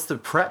 what's the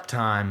prep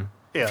time?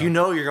 Yeah. If you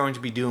know you're going to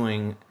be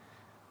doing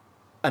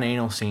an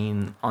anal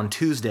scene on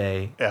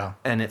Tuesday,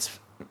 and it's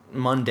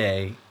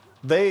Monday.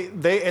 They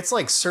it's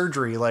like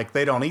surgery. Like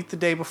they don't eat the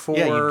day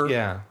before.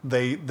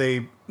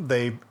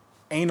 They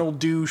anal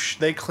douche.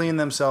 They clean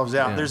themselves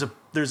out. Yeah.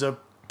 There's a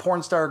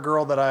porn star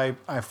girl that I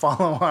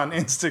follow on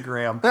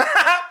Instagram,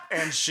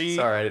 and she.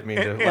 Sorry, I didn't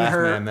mean to laugh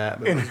man that.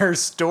 But in her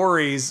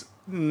stories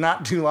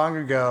not too long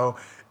ago,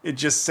 it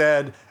just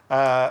said,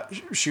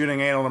 "Shooting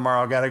anal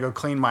tomorrow. Got to go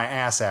clean my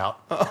ass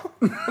out." Oh,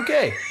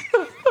 okay.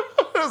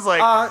 It's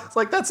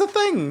like that's a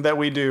thing that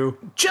we do.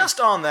 Just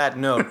on that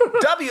note,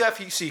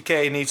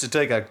 WFUCK needs to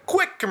take a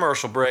quick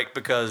commercial break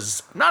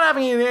because I'm not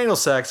having any anal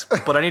sex,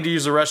 but I need to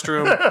use the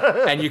restroom,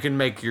 and you can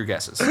make your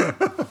guesses.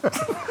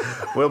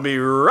 We'll be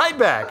right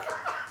back.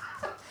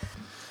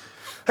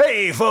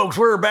 Hey, folks,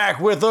 we're back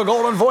with the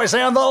Golden Voice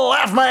and the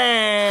Laugh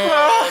Man.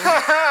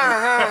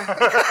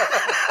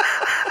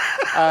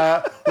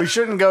 We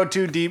shouldn't go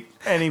too deep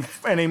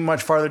any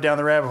much farther down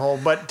the rabbit hole,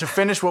 but to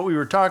finish what we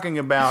were talking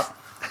about,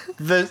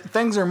 the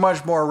things are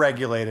much more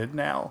regulated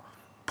now.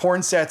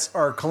 Porn sets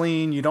are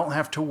clean. You don't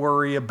have to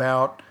worry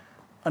about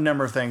a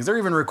number of things. They're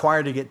even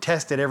required to get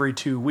tested every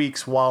 2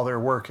 weeks while they're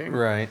working.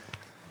 Right.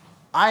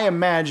 I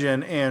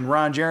imagine in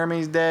Ron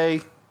Jeremy's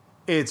day,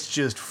 it's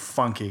just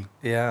funky.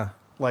 Yeah.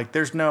 Like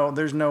there's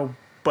no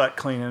butt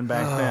cleaning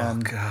back then.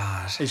 Oh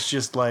gosh. It's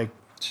just like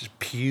Just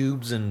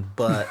pubes and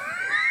butt.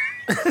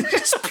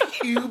 Just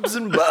pubes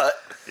and butt.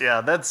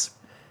 yeah, that's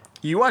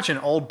you watch an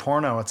old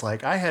porno, it's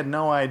like I had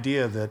no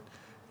idea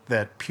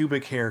that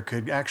pubic hair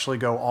could actually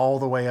go all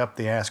the way up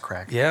the ass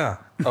crack. Yeah.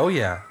 Oh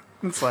yeah.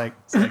 It's like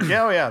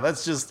yeah, oh yeah,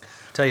 that's just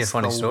Tell you a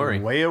funny story.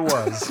 The way it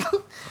was.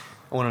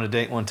 I went on a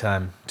date one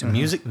time to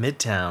Music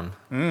Midtown.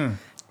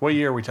 What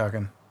year are we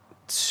talking?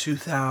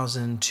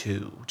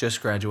 2002.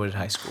 Just graduated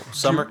high school.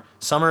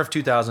 Summer of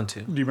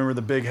 2002. Do you remember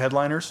the big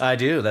headliners? I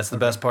do. That's the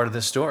best part of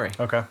this story.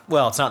 Okay.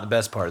 Well, it's not the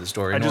best part of the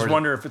story. I just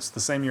wonder if it's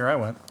the same year I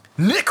went.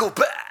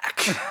 Nickelback.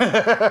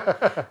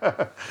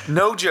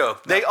 No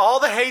joke. All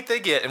the hate they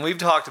get, and we've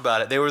talked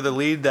about it. They were the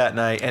lead that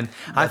night, and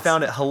I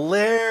found it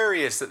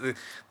hilarious that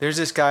there's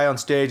this guy on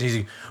stage. He's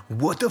like,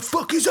 "What the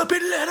fuck is up,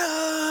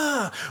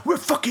 Atlanta? We're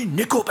fucking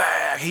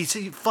Nickelback." He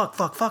said, "Fuck."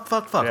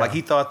 Yeah. Like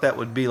he thought that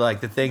would be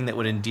like the thing that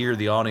would endear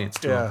the audience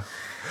to him.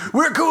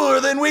 We're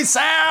cooler than we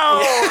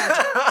sound.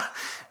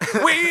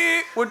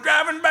 We're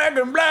driving back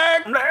in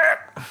black.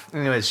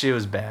 Anyways, she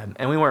was bad,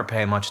 and we weren't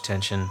paying much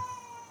attention.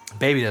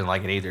 Baby didn't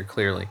like it either,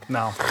 clearly.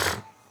 No.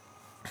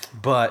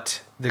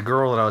 But the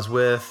girl that I was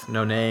with,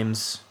 no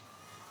names,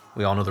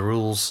 we all know the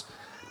rules.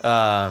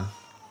 We'll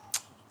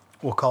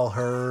call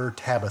her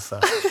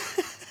Tabitha.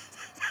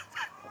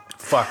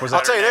 Fuck, was that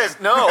I'll tell you her this.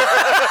 No.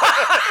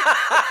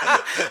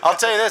 I'll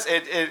tell you this.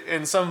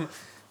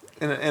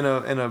 In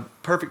a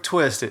perfect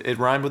twist, it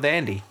rhymed with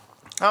Andy.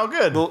 name? Oh,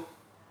 good.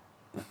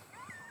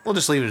 We'll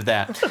just leave it at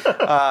that.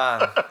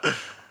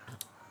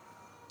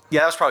 Yeah,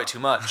 that was probably too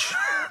much.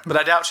 But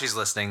I doubt she's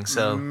listening,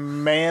 so.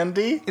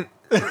 Mandy?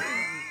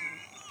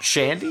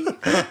 Shandy?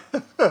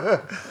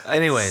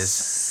 Anyways.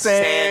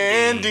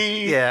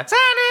 Sandy. Yeah.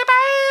 Sandy,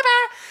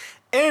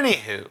 baby.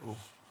 Anywho.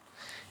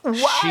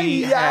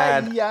 She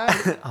had.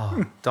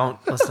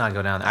 Let's not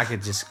go down there.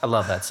 I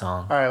love that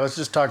song. All right, let's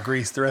just talk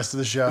Grease the rest of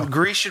the show.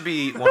 Grease should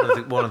be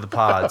one of the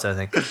pods, I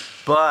think.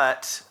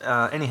 But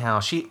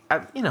anyhow, you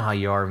know how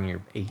you are when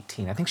you're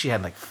 18. I think she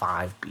had like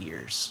 5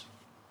 beers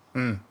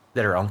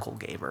that her uncle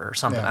gave her or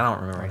something. Yeah. I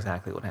don't remember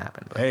exactly what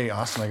happened. But. Hey,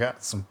 Austin, I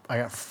got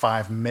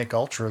 5 Mick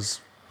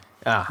Ultras.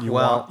 You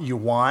want?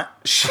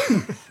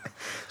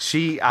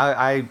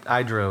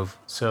 I drove,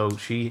 so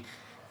she,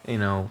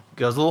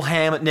 goes a little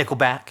ham at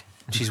Nickelback.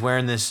 She's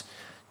wearing this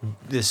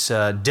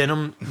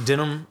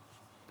denim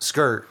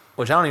skirt,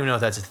 which I don't even know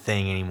if that's a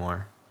thing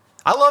anymore.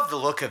 I love the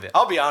look of it.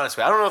 I'll be honest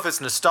with you. I don't know if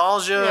it's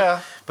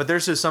nostalgia, but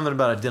there's just something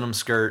about a denim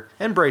skirt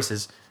and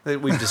braces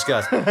that we've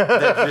discussed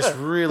that just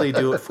really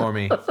do it for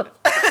me.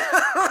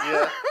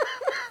 Yeah.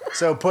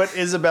 So put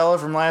Isabella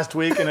from last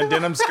week in a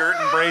denim skirt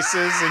and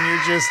braces, and you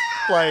just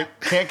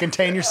can't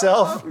contain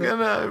yourself.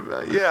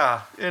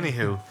 Yeah.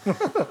 Anywho,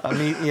 I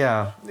mean,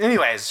 yeah.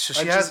 Anyways,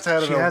 I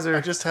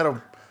just had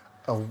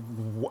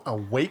a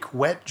wake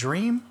wet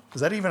dream.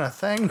 Is that even a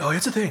thing? Oh,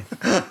 it's a thing.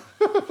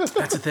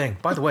 That's a thing.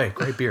 By the way,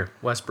 great beer,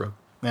 Westbrook,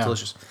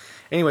 delicious.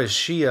 Anyways,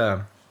 she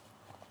had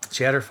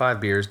her 5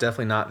 beers.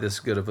 Definitely not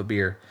this good of a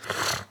beer.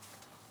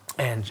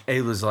 And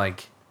it was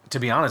like, to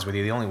be honest with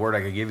you, the only word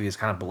I could give you is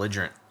kind of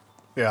belligerent.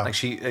 Yeah. Like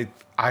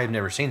I had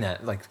never seen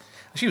that. Like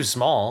she was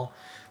small,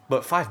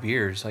 but 5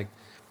 beers, like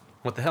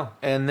what the hell?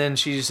 And then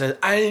she just said,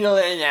 "I didn't know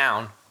that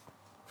down."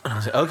 And I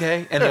was like,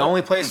 okay. And the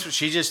only place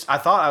I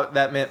thought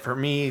that meant for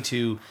me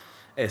to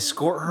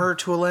escort her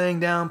to a laying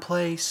down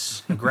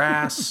place,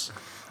 grass,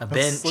 a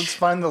bench. Let's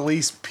find the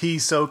least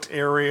pee-soaked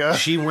area.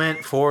 She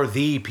went for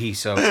the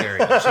pee-soaked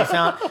area.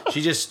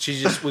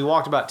 We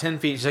walked about 10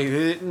 feet. She's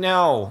like,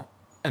 no.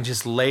 And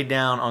just laid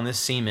down on this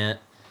cement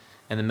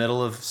in the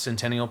middle of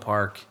Centennial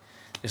Park.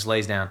 Just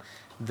lays down.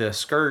 The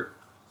skirt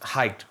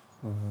hiked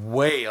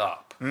way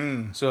up.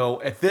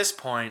 So at this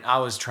point, I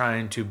was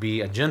trying to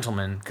be a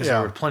gentleman because there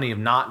were plenty of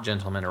not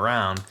gentlemen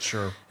around.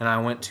 Sure. And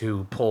I went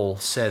to pull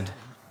said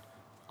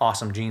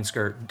awesome jean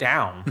skirt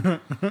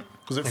down.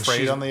 Was it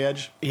frayed on the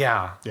edge?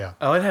 Yeah. Yeah.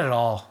 Oh, it had it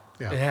all.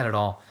 Yeah. It had it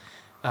all.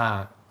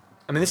 I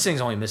mean, this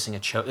thing's only missing a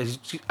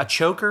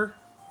choker,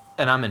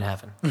 and I'm in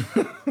heaven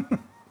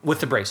with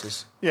the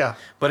braces. Yeah.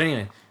 But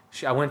anyway,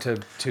 I went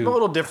to a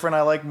little different.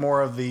 I like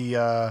more of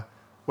the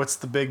what's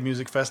the big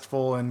music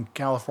festival in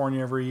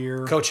California every year?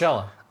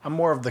 Coachella. I'm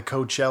more of the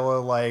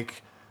Coachella,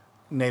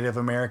 Native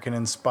American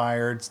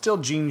inspired. Still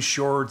jean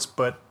shorts,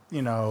 but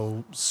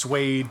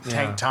suede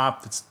tank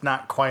top. That's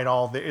not quite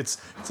all there.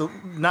 It's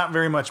not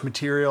very much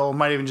material. It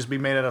might even just be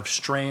made out of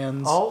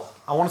strands. Oh,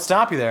 I want to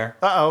stop you there.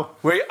 Uh-oh.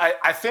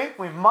 I think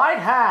we might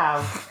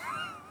have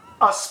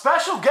a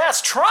special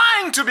guest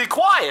trying to be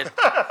quiet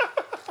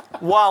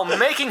while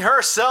making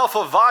herself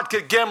a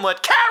vodka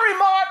gimlet. Carrie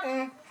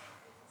Martin,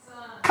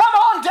 come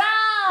on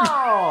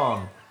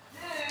down.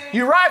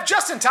 You arrived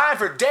just in time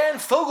for Dan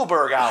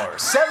Fogelberg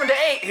hours, 7 to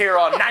 8 here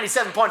on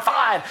 97.5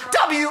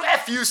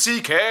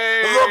 WFUCK.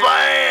 The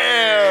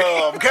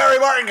Bam! Carrie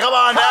Martin, come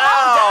on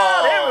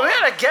down! Hey, we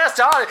had a guest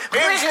on.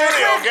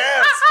 In-studio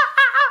guest.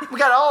 We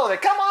got all of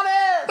it. Come on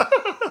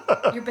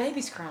in. Your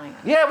baby's crying.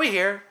 Yeah, we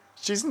here.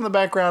 She's in the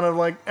background of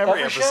like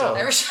every Every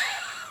episode. show.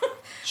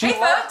 Hey,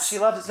 folks. She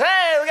loves it.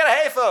 Hey, we got a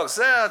hey, folks.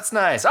 That's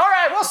nice. All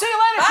right, we'll see you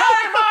later,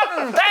 Carrie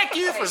Martin. Thank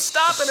you for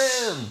stopping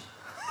in.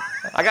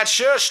 I got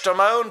shushed on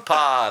my own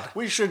pod.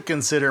 We should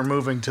consider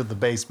moving to the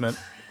basement.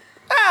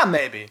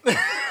 Maybe.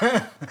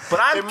 But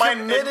I'm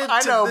committed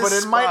I know, to but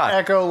this it might spot.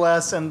 echo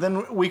less, and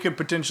then we could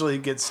potentially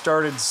get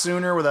started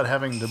sooner without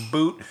having to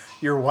boot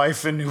your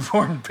wife and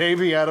newborn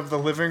baby out of the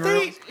living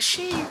room.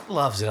 She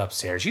loves it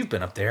upstairs. You've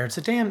been up there. It's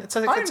a damn. It's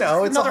a. I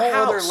know, it's a another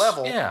whole other house.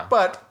 level. Yeah.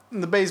 But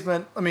in the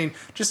basement, I mean,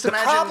 just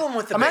imagine. problem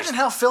with the imagine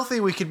how filthy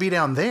we could be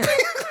down there.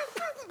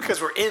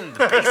 Because we're in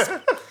the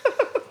basement.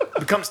 It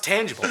becomes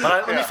tangible.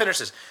 But let me finish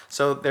this.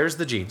 So there's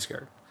the jean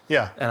skirt,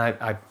 Yeah. and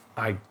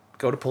I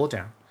go to pull it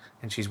down,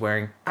 and she's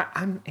wearing.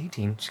 I'm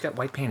 18. She's got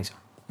white panties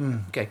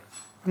on. Okay,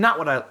 not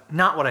what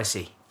I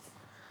see.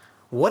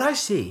 What I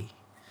see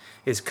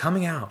is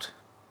coming out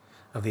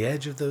of the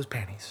edge of those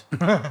panties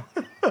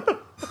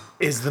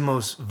is the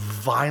most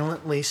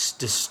violently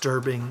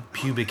disturbing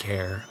pubic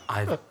hair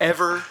I've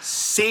ever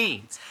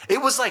seen.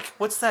 It was like,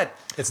 what's that?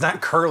 It's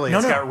not curly. No,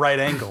 It's no. got right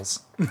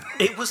angles.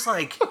 It was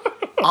like,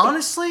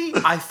 honestly,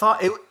 I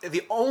thought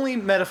the only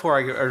metaphor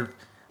I don't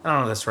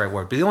know if that's the right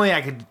word, but the only thing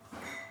I could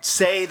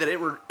say that it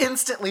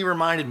instantly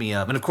reminded me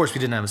of, and of course we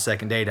didn't have a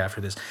second date after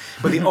this,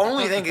 but the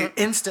only thing it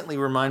instantly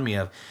reminded me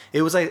of,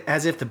 it was like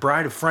as if the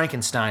Bride of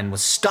Frankenstein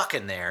was stuck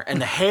in there,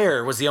 and the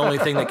hair was the only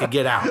thing that could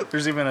get out.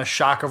 There's even a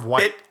shock of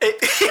white.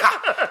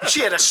 Yeah,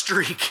 she had a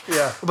streak.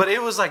 Yeah. But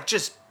it was like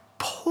just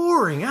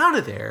pouring out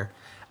of there,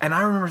 and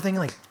I remember thinking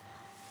like,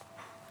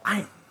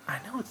 I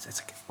know it's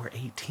like we're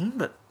 18,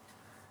 but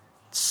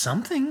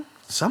some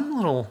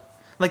little,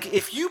 like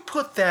if you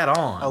put that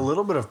on, a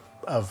little bit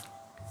of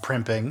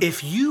primping.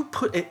 if you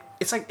put it,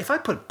 it's like if I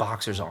put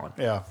boxers on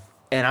Yeah.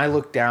 and I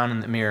look down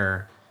in the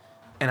mirror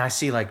and I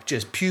see like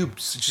just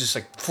pubes just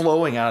like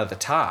flowing out of the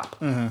top,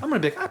 I'm gonna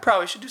be like, I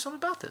probably should do something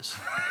about this.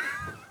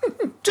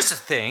 Just a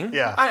thing.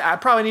 Yeah. I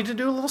probably need to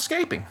do a little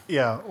scaping.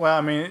 Yeah. Well,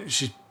 I mean,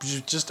 she's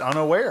just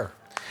unaware.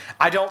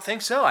 I don't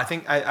think so. I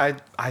think I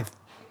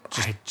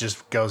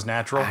Just goes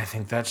natural.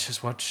 think that's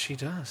just what she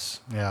does.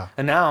 Yeah.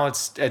 And now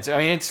it's I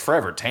mean it's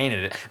forever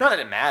tainted. Not that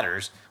it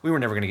matters. We were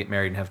never going to get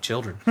married and have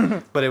children.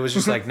 But it was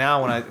just like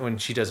now when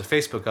she does a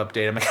Facebook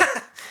update, I'm like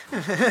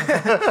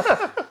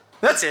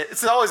that's it.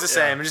 It's always the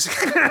same. I'm just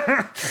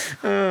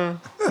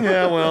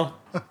yeah, well.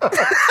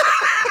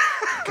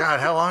 God,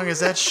 how long is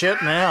that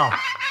shit now?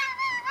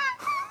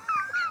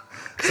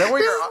 Is that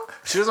where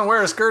she doesn't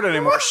wear a skirt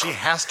anymore? She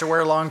has to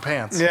wear long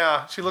pants.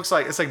 Yeah, she looks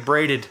like it's like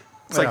braided.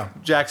 It's Yeah.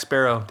 like Jack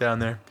Sparrow down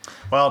there.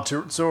 Well,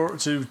 to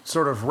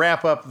sort of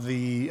wrap up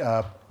the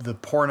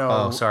porno.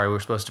 Oh, sorry, we were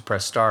supposed to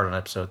press start on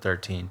episode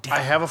 13. I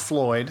have a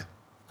Floyd,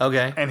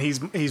 Okay. and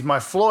he's my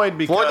Floyd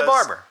because Floyd the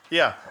barber.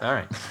 Yeah, All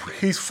right.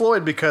 he's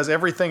Floyd because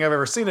everything I've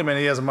ever seen him in,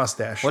 he has a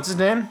mustache. What's his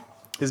name?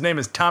 His name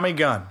is Tommy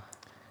Gunn.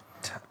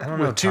 I don't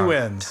With know. two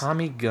N's.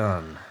 Tommy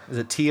Gunn. Is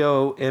it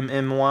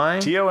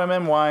Tommygunn?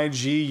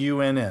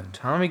 Tommygunn.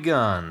 Tommy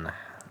Gunn.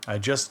 I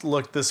just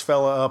looked this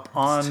fella up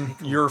on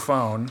your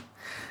phone.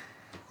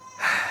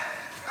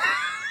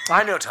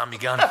 I know Tommy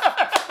Gunn.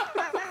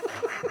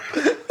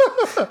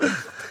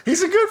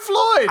 He's a good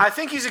Floyd. I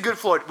think he's a good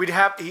Floyd. We'd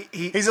have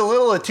He's a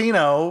little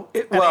Latino,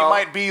 and he well,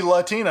 might be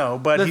Latino,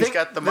 but he's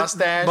got the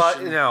mustache.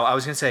 But no, I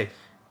was gonna say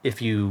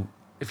if you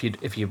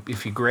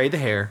grade the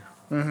hair,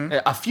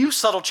 a few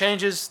subtle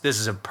changes, this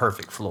is a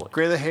perfect Floyd.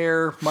 gray the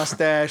hair,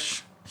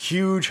 mustache,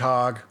 huge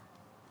hog.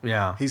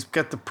 Yeah. He's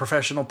got the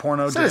professional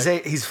porno So is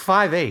dick. he's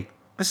 5'8".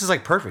 This is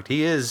like perfect.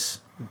 He is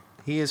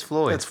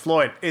Floyd. It's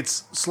Floyd.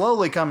 It's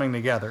slowly coming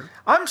together.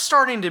 I'm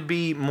starting to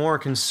be more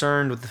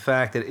concerned with the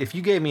fact that if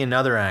you gave me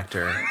another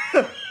actor,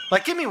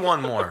 like give me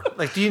one more.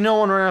 Like, do you know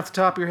one right off the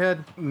top of your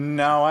head?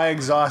 No, I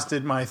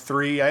exhausted my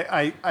three.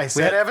 I We had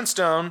said, Evan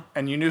Stone.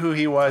 and you knew who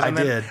he was. And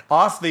I then did.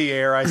 Off the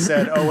air, I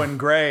said Owen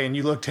Gray, and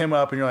you looked him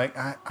up, and you're like,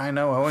 I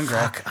know Owen Gray.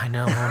 Fuck, I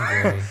know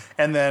I'm Gray.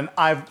 And then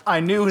I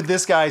knew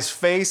this guy's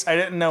face. I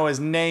didn't know his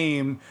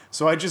name,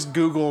 so I just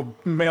Googled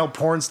male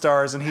porn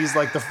stars, and he's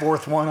like the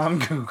fourth one on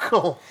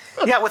Google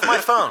Yeah, with my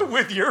phone.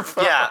 with your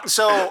phone. Yeah.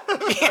 So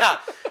yeah,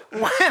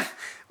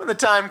 when the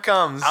time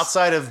comes.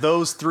 Outside of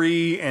those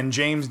three and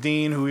James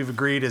Dean, who we've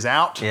agreed is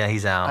out. Yeah,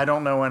 he's out. I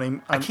don't know any.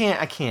 I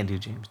can't do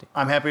James Dean.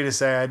 I'm happy to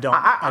say I don't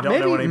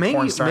know any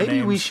porn star maybe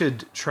names. we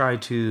should try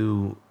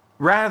to,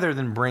 rather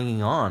than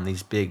bringing on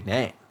these big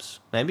names,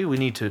 maybe we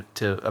need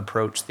to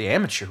approach the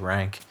amateur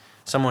rank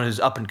someone who's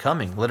up and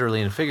coming,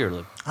 literally and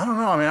figuratively. I don't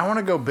know. I mean, I want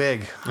to go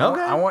big.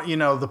 Okay. I want,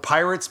 the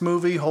Pirates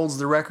movie holds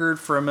the record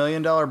for $1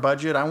 million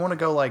budget. I want to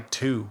go like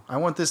 2. I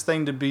want this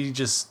thing to be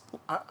just.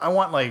 I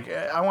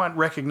want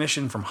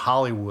recognition from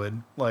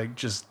Hollywood, like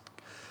just.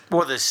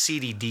 Or the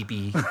seedy,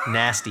 deepy,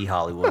 nasty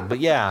Hollywood. But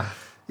yeah,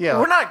 Yeah.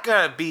 we're not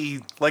gonna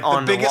be Like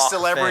on the biggest Walk of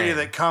celebrity Fame.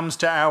 that comes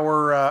to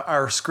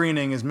our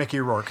screening is Mickey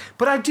Rourke.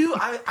 But I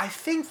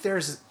think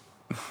there's.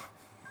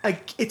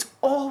 It's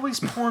always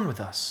porn with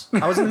us.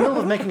 I was in the middle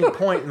of making a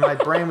point, and my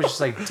brain was just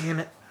like, "Damn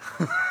it,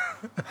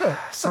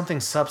 something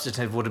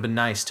substantive would have been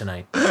nice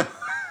tonight."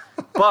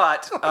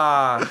 But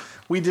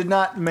We did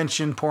not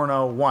mention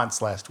porno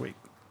once last week.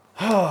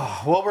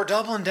 well, we're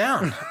doubling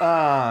down.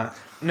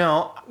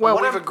 No, Well,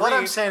 what we've what I'm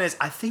agreed- saying is,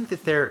 I think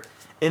that they're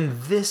in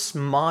this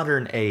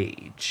modern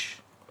age.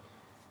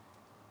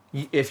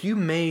 If you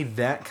made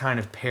that kind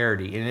of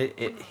parody and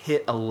it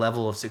hit a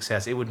level of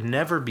success, it would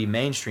never be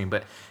mainstream.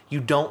 But you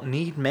don't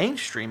need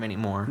mainstream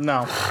anymore.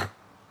 No.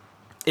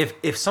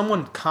 If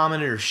someone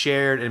commented or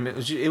shared, and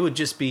it would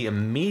just be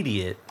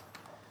immediate.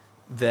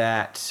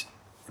 That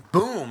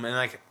boom, and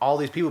like all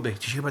these people would be,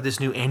 did you hear about this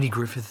new Andy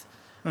Griffith?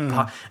 And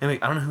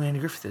like, I don't know who Andy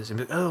Griffith is. And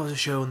be like, oh, it was a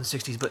show in the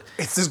 '60s, but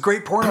It's this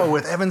great porno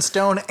with Evan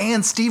Stone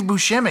and Steve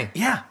Buscemi.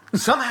 yeah,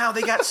 somehow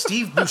they got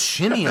Steve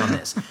Buscemi on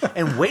this.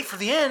 And wait for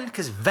the end,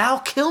 because Val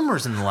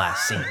Kilmer's in the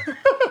last scene.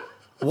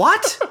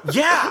 What?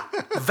 Yeah,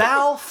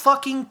 Val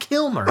fucking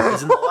Kilmer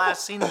is in the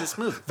last scene of this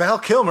movie. Val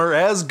Kilmer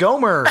as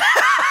Gomer.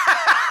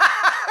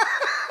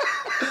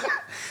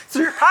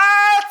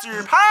 Surprise!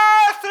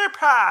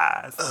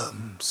 Surprise!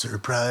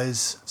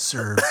 Surprise!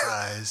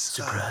 Surprise,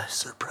 surprise,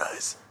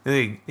 surprise.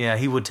 Yeah,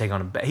 he would take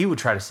on he would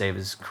try to save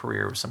his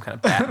career with some kind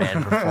of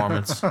Batman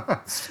performance.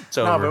 It's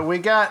No, over. but we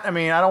got, I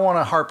mean, I don't want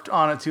to harp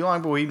on it too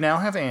long, but we now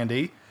have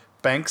Andy.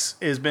 Banks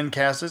has been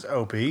cast as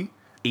Opie.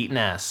 Eating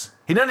ass.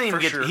 He doesn't even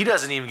For get. sure. He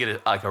doesn't even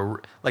get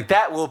like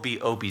that. Will be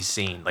Opie's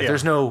scene. Like Yeah.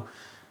 there's no.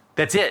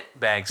 That's it,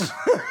 Banks.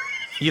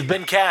 You've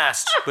been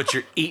cast, but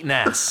you're eating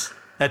ass.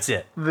 That's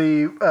it.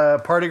 The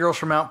Party Girls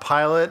from Mount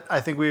Pilot,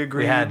 I think we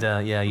agreed. We had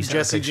you sent a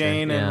Jesse picture.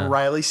 Jane Yeah. and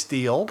Riley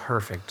Steele.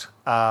 Perfect.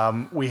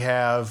 We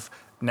have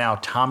now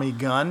Tommy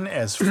Gunn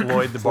as Floyd the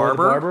Floyd the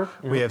Barber. Barber.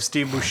 We have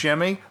Steve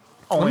Buscemi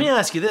Let me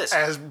ask you this: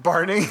 as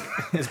Barney.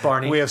 Is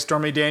Barney? We have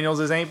Stormy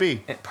Daniels as Aunt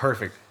B.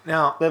 Perfect.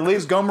 Now, That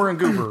leaves Gomer and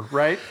Goober,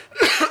 right?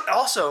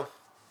 also,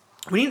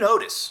 we need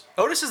Otis.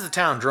 Otis is the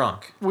town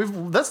drunk.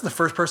 That's the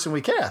first person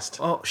we cast.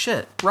 Oh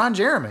shit. Ron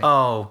Jeremy.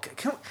 Oh,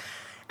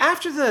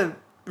 after the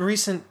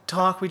recent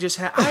talk we just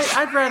had,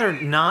 I'd rather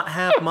not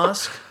have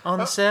Musk on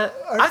the set.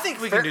 I think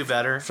we can do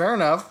better. Fair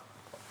enough.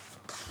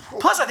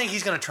 Plus, I think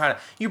he's going to try to.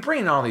 You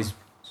bring in all these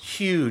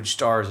huge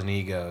stars and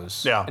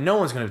egos. Yeah. And no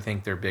one's going to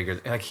think they're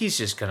bigger. Like, he's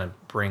just going to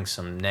bring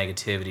some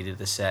negativity to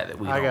the set that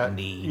we don't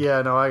need.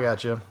 Yeah, no, I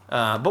got you.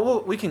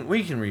 But we can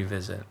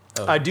revisit.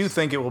 Oh, I do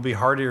think it will be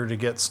harder to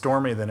get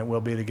Stormy than it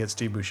will be to get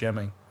Steve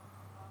Buscemi.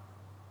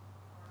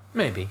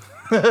 maybe.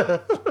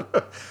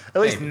 At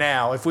least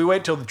now. If we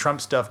wait till the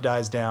Trump stuff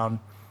dies down,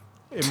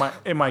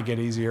 it might get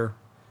easier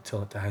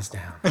Till it dies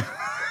down.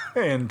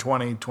 in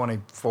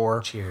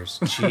 2024. Cheers.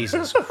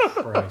 Jesus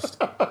Christ.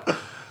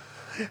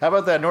 How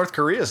about that North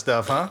Korea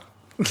stuff, huh?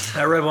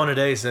 I read one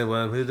today said,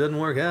 well, if it doesn't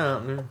work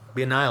out,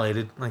 be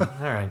annihilated. Like, all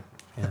right.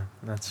 Yeah,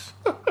 that's.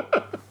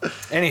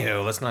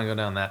 Anywho, let's not go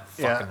down that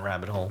fucking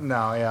rabbit hole.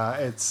 No, yeah,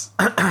 it's.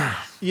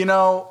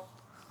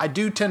 I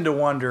do tend to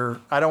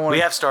wonder. I don't want. We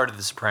have started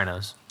The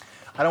Sopranos.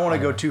 I don't want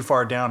to go too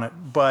far down it,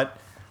 but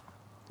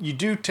you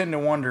do tend to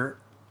wonder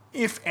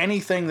if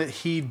anything that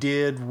he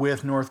did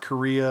with North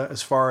Korea,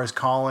 as far as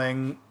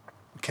calling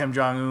Kim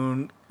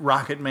Jong-un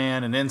Rocket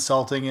Man and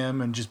insulting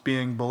him and just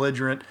being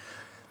belligerent,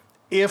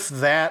 if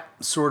that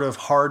sort of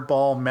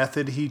hardball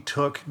method he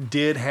took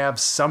did have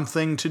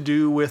something to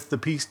do with the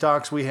peace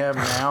talks we have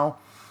now,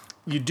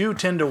 you do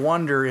tend to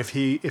wonder if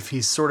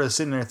he's sort of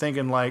sitting there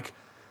thinking like,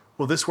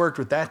 well, this worked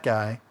with that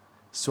guy,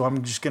 so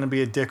I'm just going to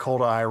be a dickhole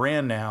to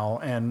Iran now,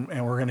 and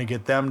we're going to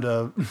get them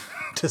to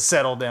to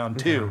settle down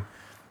too.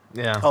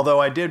 Yeah. Although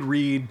I did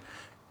read,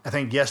 I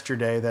think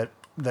yesterday,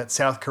 that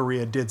South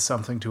Korea did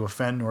something to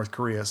offend North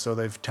Korea, so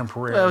they've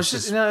temporarily. Well, it was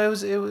just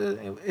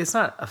it's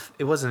not.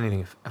 It wasn't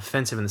anything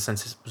offensive in the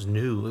sense it was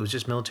new. It was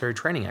just military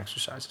training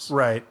exercises.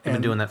 right. They've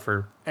been doing that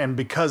for. And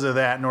because of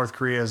that, North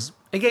Korea's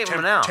It gave them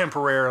an out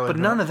temporarily. but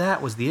none of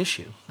that was the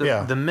issue.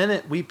 The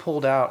minute we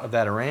pulled out of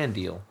that Iran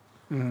deal,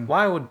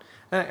 why would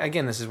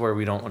again? This is where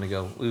we don't want to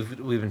go. We've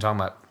been talking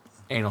about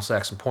anal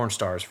sex and porn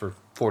stars for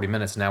 40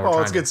 minutes, and now we're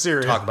let's trying get to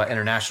serious. talk about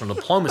international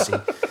diplomacy.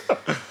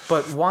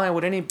 But why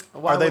would any?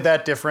 Why Are they would,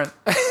 that different?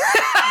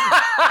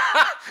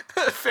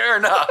 Fair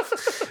enough.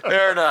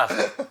 Fair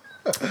enough.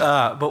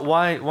 But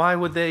why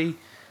would they?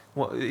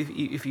 Well,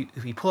 if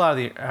you pull out of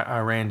the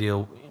Iran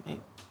deal,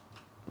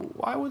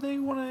 why would they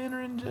want to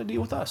enter into a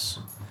deal with us?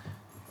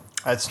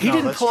 He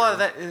didn't pull out of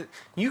that.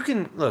 You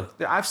can look.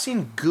 I've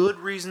seen good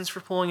reasons for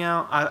pulling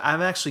out.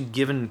 I've actually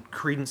given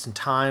credence and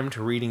time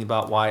to reading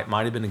about why it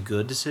might have been a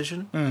good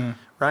decision,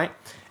 right?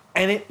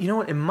 And it, you know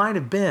what, it might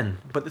have been.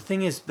 But the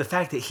thing is, the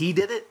fact that he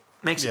did it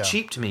makes Yeah. it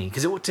cheap to me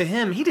because to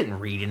him he didn't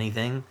read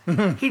anything.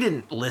 He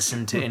didn't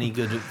listen to any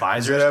good Does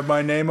advisors. it have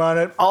my name on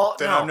it? All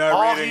I'm not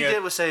all reading he it.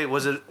 did was say,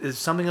 "Is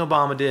something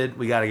Obama did?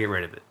 We got to get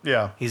rid of it."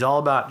 Yeah. He's all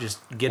about just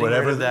getting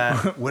rid of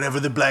that. Whatever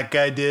the black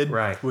guy did,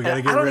 Right. we got to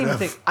And get I don't rid even of.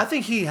 think. I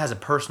think he has a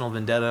personal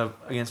vendetta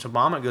against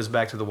Obama. It goes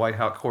back to the White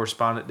House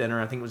correspondent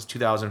dinner. I think it was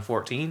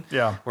 2014.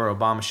 Yeah. Where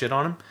Obama shit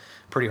on him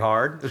pretty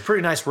hard. It was a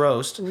pretty nice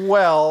roast.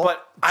 Well,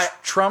 But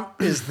Trump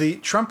is the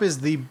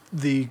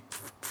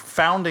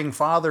founding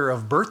father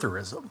of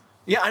birtherism.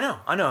 Yeah,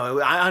 I know.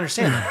 I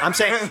understand that. I'm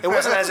saying it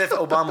wasn't as if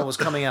Obama was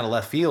coming out of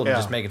left field and Yeah.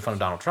 just making fun of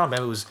Donald Trump.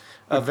 It was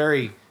a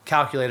very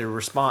calculated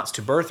response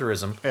to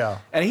birtherism. Yeah.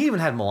 And he even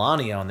had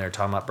Melania on there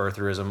talking about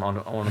birtherism on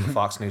one of the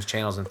Fox News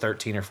channels in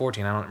 13 or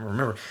 14. I don't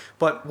remember.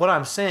 But what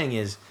I'm saying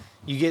is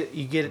you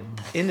get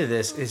into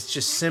this, it's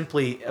just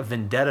simply a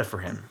vendetta for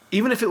him.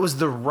 Even if it was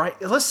the right,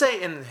 let's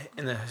say in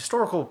the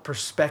historical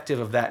perspective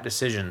of that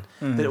decision,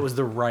 that it was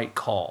the right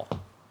call.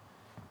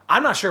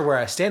 I'm not sure where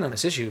I stand on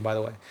this issue, by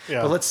the way.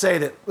 Yeah. But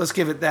let's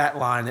give it that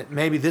line that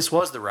maybe this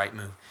was the right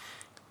move.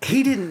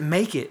 He didn't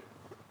make it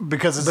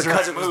Because it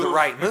was the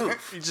right move.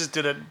 He just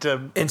did it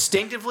to.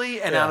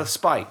 Instinctively and Yeah. out of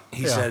spite.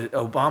 He Yeah. said,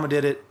 Obama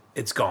did it,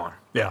 it's gone.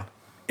 Yeah.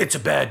 It's a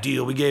bad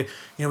deal. We gave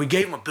him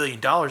 $1 billion.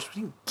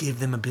 We didn't give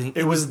them $1 billion.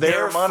 It was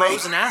their money.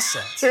 Frozen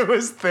assets. It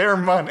was their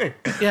money.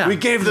 Yeah. We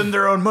gave them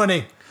their own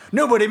money.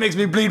 Nobody makes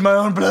me bleed my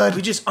own blood.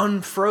 We just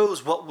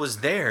unfroze what was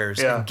theirs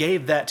Yeah. and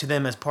gave that to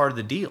them as part of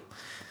the deal.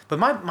 But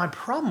my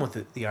problem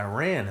with the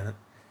Iran, and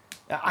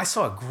I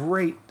saw a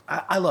great.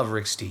 I love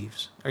Rick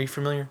Steves. Are you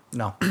familiar?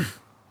 No.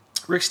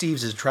 Rick Steves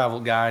is a travel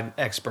guide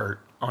expert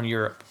on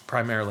Europe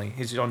primarily.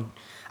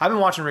 I've been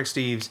watching Rick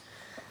Steves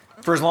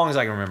for as long as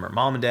I can remember.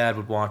 Mom and Dad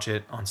would watch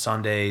it on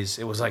Sundays.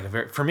 It was like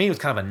for me, it was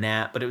kind of a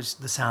nap, but it was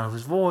the sound of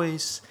his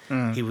voice.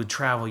 He would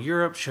travel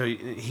Europe.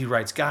 He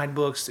writes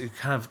guidebooks. It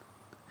kind of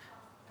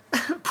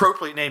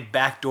appropriately named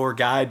Backdoor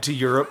Guide to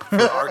Europe for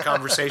our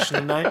conversation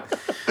tonight.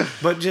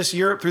 But just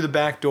Europe through the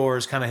back door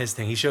is kind of his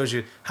thing. He shows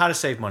you how to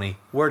save money,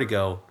 where to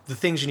go, the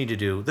things you need to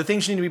do, the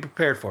things you need to be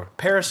prepared for.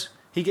 Paris,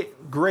 he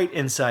get great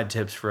inside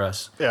tips for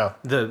us. Yeah.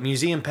 The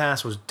museum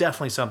pass was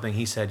definitely something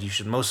he said you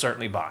should most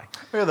certainly buy.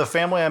 Yeah, the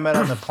family I met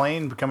on the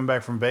plane coming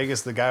back from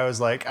Vegas, the guy was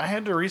like, I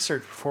had to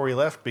research before we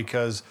left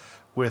because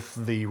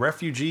with the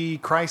refugee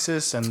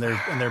crisis and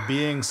there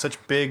being such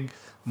big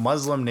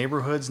Muslim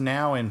neighborhoods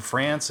now in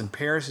France and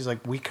Paris, he's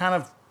like, we kind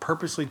of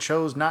purposely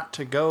chose not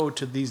to go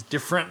to these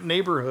different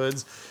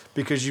neighborhoods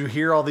because you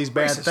hear all these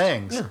bad Racist.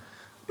 things. Yeah.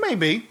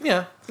 Maybe.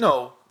 Yeah.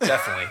 No,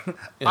 definitely.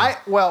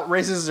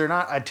 Racist or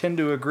not, I tend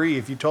to agree.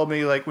 If you told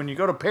me like when you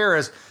go to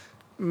Paris,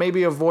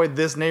 maybe avoid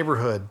this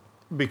neighborhood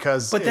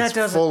because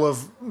it's full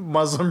of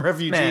Muslim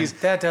refugees.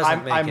 Man, that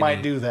doesn't make I might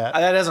any- do that.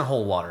 That doesn't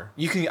hold water.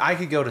 I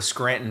could go to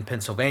Scranton,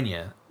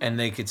 Pennsylvania, and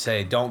they could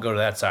say, don't go to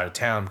that side of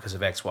town because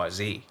of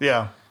XYZ.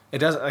 Yeah. It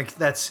doesn't like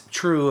that's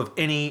true of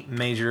any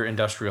major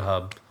industrial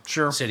hub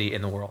Sure. city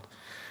in the world.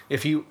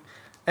 If you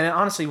and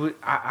honestly,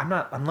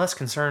 I'm less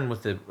concerned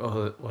with the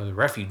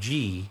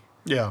refugee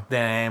Yeah.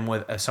 than I am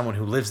with someone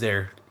who lives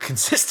there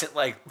consistent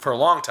like for a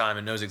long time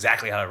and knows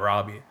exactly how to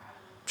rob you.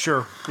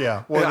 Sure.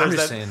 Yeah. Well, Yeah, I'm there's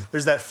just that, saying.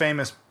 there's that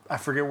famous, I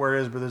forget where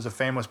it is, but there's a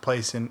famous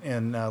place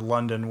in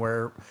London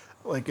where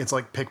like it's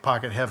like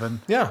pickpocket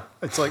heaven. Yeah.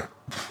 It's like,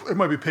 it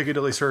might be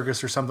Piccadilly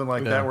Circus or something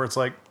like Yeah. that, where it's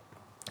like,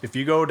 if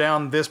you go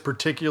down this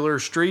particular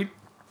street,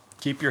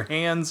 keep your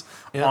hands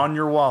Yeah. on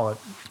your wallet.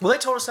 Well, they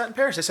told us that in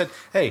Paris. They said,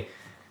 hey,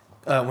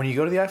 when you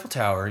go to the Eiffel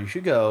Tower, you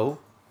should go.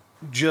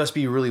 Just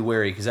be really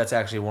wary because that's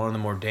actually one of the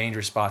more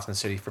dangerous spots in the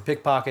city for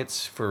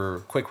pickpockets,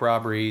 for quick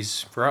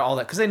robberies, for all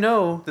that. Because they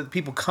know that the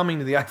people coming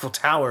to the Eiffel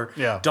Tower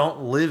Yeah.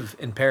 don't live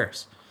in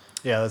Paris.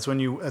 Yeah, that's when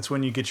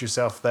you get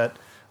yourself that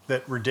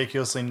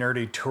ridiculously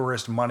nerdy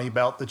tourist money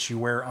belt that you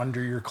wear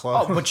under your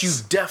clothes. Oh, but you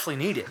definitely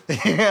need it.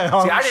 yeah,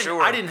 See,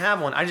 I didn't have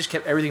one. I just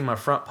kept everything in my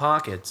front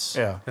pockets.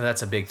 Yeah. And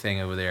that's a big thing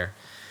over there.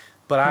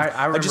 But I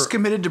remember, I just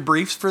committed to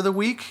briefs for the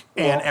week,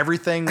 and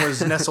everything was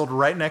nestled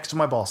right next to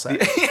my ball sack.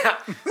 yeah.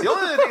 The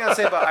only other thing I'd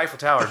say about Eiffel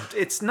Tower,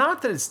 it's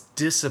not that it's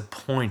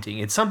disappointing.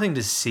 It's something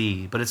to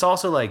see, but it's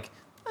also like,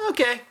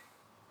 okay,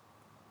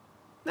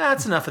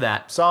 that's enough of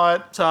that. Saw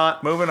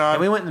it. Moving on.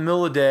 And we went in the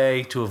middle of the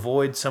day to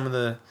avoid some of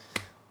the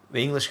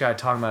English guy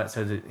talking about it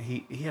said that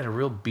he had a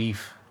real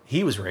beef.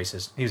 He was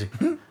racist. He was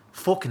like,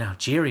 fucking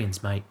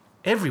Algerians, mate,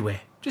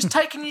 everywhere. Just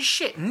taking your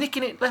shit and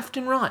nicking it left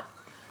and right.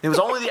 It was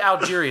only the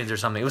Algerians or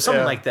something. It was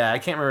something like that. I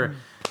can't remember.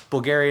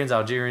 Bulgarians,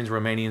 Algerians,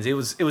 Romanians. It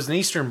was an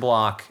Eastern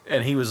Bloc,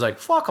 and he was like,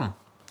 fuck them.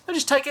 I'll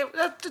just take it.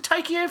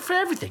 Take you for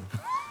everything. I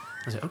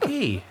was like,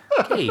 okay,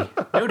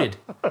 noted.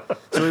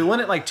 So we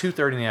went at like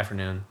 2:30 in the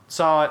afternoon.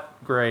 Saw it,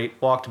 great.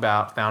 Walked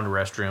about, found a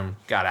restroom,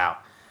 got out.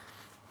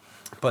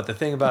 But the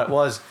thing about it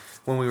was,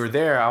 when we were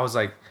there, I was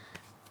like,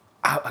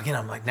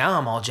 I'm like, now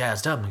I'm all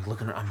jazzed up. I'm like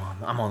looking,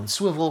 I'm on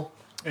swivel.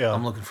 Yeah.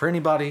 I'm looking for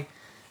anybody.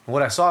 And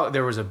what I saw,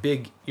 there was a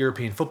big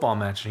European football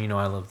match, and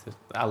I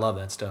love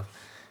that stuff.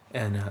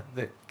 And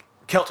the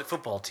Celtic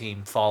football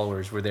team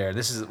followers were there.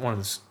 This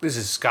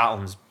is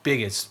Scotland's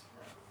biggest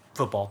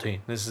football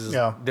team. This is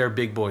Yeah. they're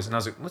big boys, and I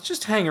was like, let's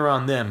just hang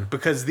around them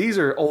because these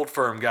are old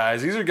firm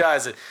guys. These are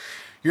guys that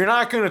you're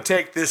not going to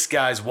take this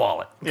guy's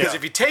wallet because Yeah.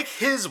 if you take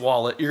his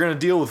wallet, you're going to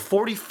deal with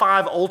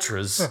 45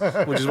 ultras,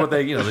 which is what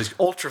they these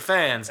ultra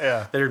fans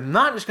that are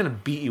not just going to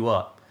beat you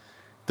up.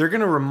 They're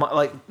going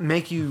to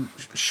make you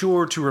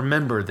sure to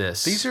remember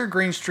this. These are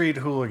Green Street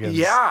hooligans.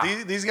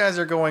 Yeah. These guys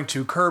are going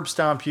to curb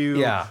stomp you,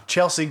 Yeah.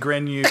 Chelsea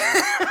grin you.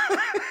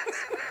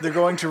 They're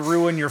going to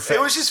ruin your face.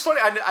 It was just funny.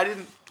 I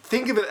didn't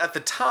think of it at the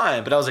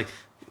time, but I was like,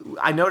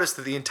 I noticed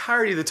that the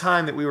entirety of the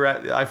time that we were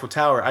at the Eiffel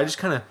Tower, I just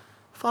kind of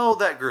followed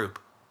that group.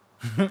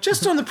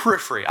 Just on the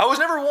periphery. I was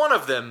never one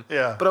of them,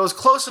 but I was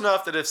close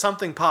enough that if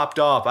something popped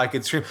off, I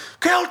could scream,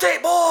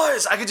 Celtic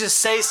boys! I could just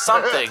say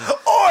something.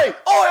 Oi! Oi,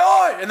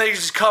 oi! And they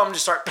just come and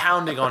just start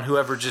pounding on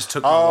whoever just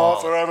took the I'll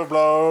wall. forever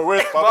blow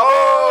with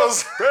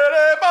bubbles.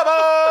 Pretty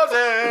bubbles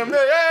in the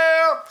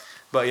air.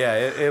 But yeah,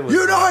 it was...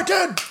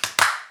 United!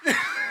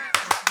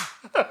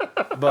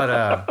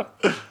 But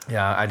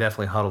yeah, I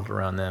definitely huddled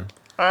around them.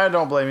 I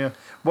don't blame you.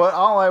 But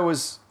all I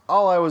was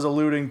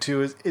alluding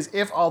to is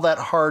if all that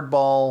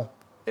hardball,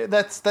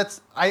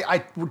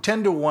 I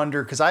tend to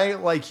wonder, because I,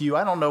 like you,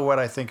 I don't know what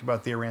I think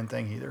about the Iran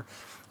thing either.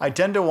 I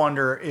tend to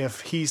wonder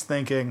if he's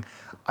thinking,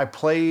 I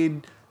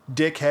played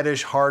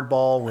dickheadish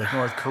hardball with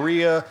North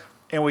Korea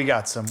and we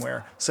got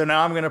somewhere. So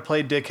now I'm going to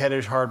play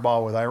dickheadish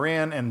hardball with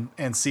Iran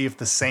and see if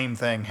the same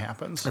thing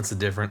happens. That's a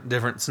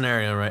different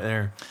scenario right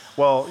there.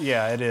 Well,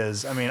 yeah, it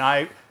is. I mean,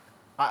 I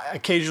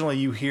occasionally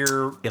you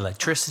hear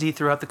Electricity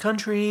throughout the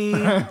country.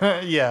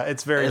 yeah,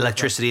 it's very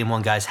Electricity in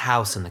one guy's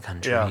house in the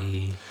country.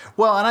 Yeah.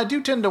 Well, and I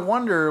do tend to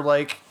wonder,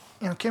 like,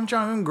 Kim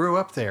Jong-un grew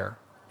up there,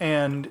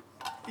 and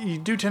you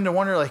do tend to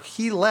wonder, like,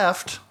 he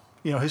left,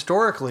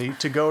 historically,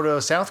 to go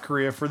to South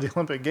Korea for the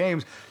Olympic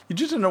Games. You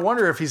just tend to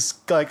wonder if he's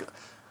like,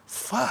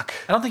 fuck,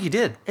 I don't think he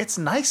did. it's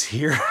nice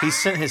here. He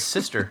sent his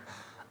sister.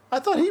 I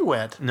thought he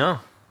went. No,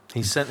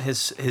 he sent his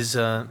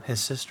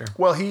sister.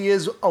 Well, he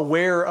is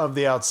aware of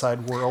the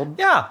outside world.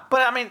 Yeah,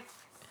 but I mean,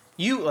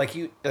 you're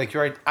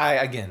right.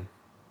 Again,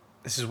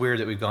 this is weird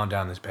that we've gone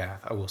down this path.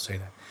 I will say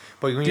that.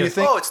 But when you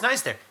think- it's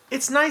nice there.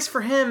 It's nice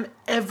for him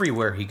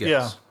everywhere he goes.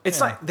 Yeah, It's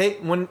yeah. like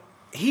when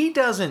he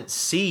doesn't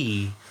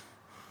see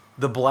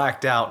the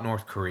blacked out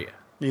North Korea.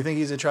 Do you think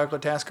he's a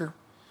chocolate tasker?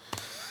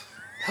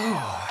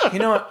 You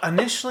know what?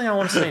 Initially, I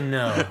want to say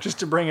no. Just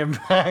to bring him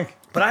back.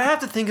 But I have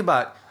to think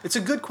about, it's a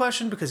good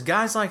question because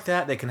guys like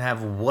that, they can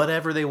have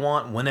whatever they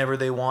want, whenever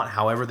they want,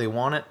 however they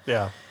want it.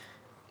 Yeah.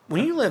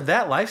 When you live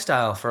that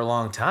lifestyle for a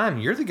long time,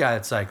 you're the guy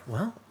that's like,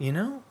 well,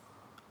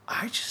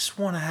 I just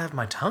want to have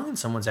my tongue in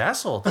someone's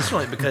asshole at this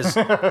point because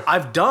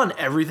I've done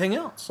everything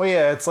else. Well,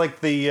 yeah, it's like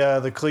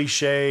the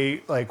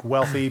cliche, like,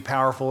 wealthy,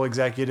 powerful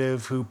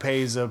executive who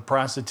pays a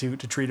prostitute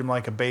to treat him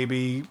like a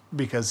baby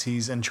because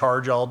he's in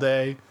charge all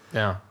day.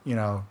 Yeah.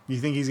 You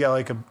think he's got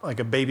like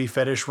a baby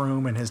fetish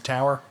room in his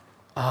tower?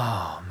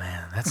 Oh,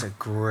 man, that's a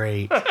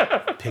great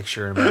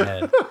picture in my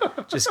head.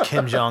 Just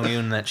Kim Jong-un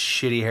in that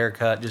shitty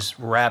haircut, just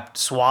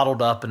swaddled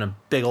up in a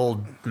big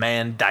old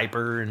man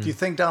diaper. And Do you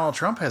think Donald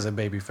Trump has a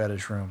baby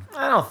fetish room?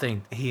 I don't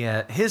think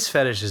his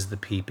fetish is the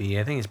pee-pee.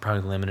 I think he's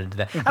probably limited to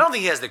that. I don't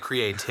think he has the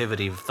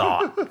creativity of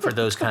thought for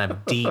those kind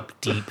of deep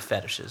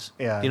fetishes.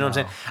 Yeah, You know what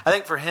I'm no. saying? I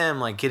think for him,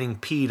 like, getting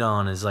peed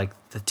on is like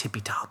the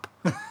tippy top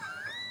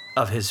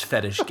of his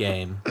fetish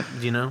game.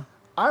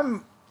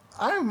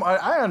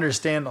 I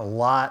understand a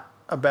lot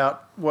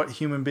about what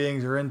human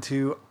beings are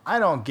into. I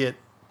don't get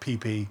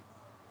pee-pee.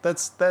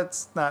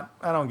 That's not,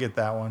 I don't get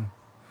that one.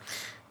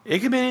 It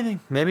could be anything.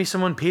 Maybe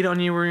someone peed on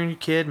you when you were a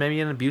kid. Maybe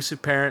an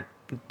abusive parent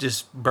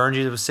just burned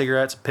you with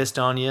cigarettes, pissed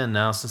on you, and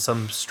now since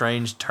some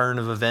strange turn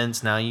of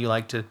events, now you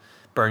like to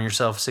burn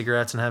yourself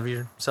cigarettes and have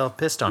yourself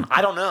pissed on.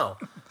 I don't know.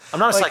 I'm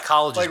not a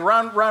psychologist.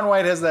 Like Ron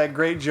White has that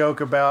great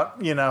joke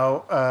about,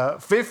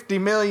 50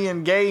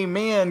 million gay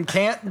men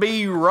can't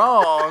be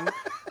wrong,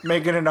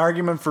 making an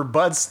argument for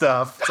butt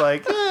stuff. It's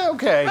like, yeah,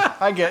 okay,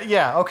 I get,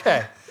 yeah,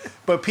 okay,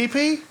 but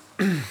pee-pee,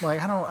 like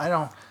I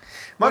don't.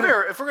 My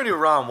favorite, if we're gonna do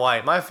Ron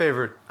White, my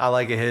favorite I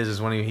like of his is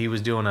when he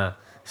was doing a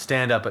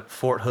stand up at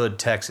Fort Hood,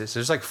 Texas.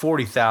 There's like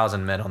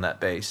 40,000 men on that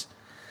base.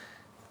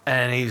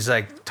 And he's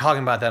like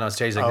talking about that on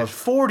stage. He's like, there's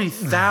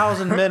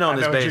 40,000 men on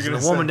this base. And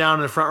the woman down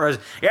in the front row is,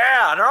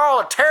 yeah, and they're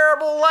all a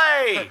terrible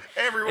lay.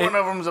 Every one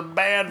of them's a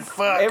bad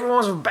fuck.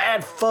 Everyone's a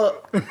bad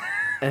fuck.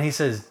 And he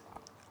says,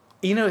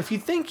 if you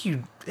think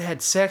you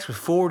had sex with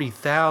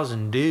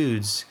 40,000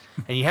 dudes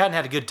and you hadn't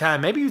had a good time,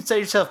 maybe you'd say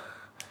to yourself,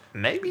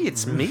 maybe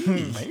it's me.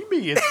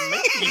 Maybe it's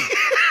me.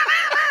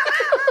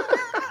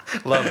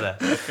 Love that.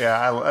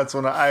 Yeah, that's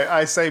when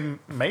I say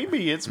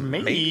maybe it's me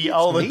Maybe it's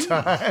all the me.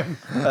 time.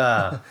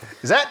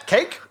 Is that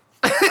cake?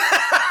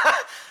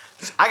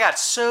 I got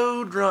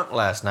so drunk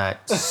last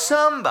night.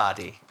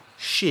 Somebody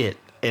shit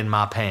in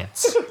my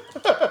pants.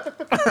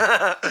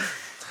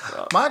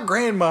 My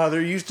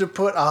grandmother used to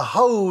put a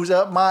hose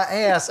up my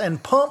ass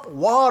and pump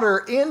water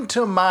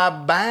into my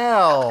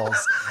bowels,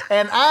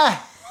 and I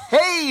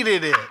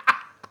hated it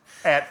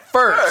at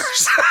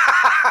first.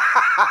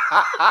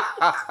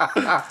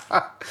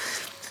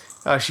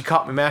 She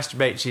caught me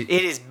masturbating.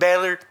 It is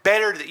better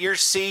that your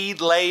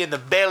seed lay in the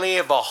belly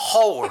of a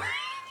whore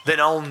than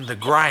on the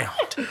ground.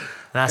 And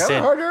I Kind said,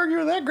 of hard to argue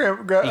with that,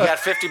 Grandma. you got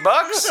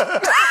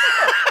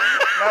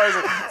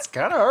 $50? It's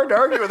kind of hard to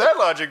argue with that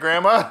logic,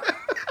 Grandma.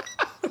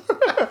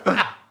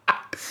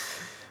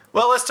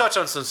 Well, let's touch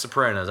on some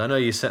Sopranos. I know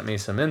you sent me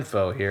some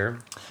info here.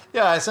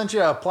 Yeah, I sent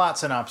you a plot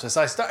synopsis.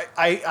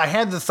 I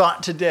had the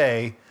thought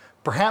today,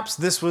 perhaps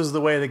this was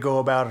the way to go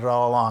about it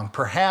all along.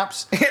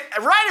 Perhaps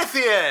Right at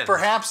the end.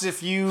 perhaps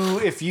if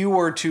you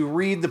were to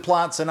read the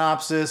plot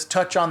synopsis,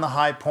 touch on the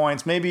high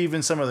points, maybe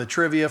even some of the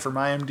trivia from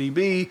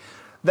IMDb,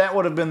 that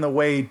would have been the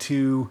way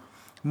to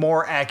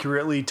more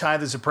accurately tie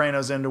the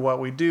Sopranos into what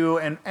we do.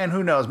 And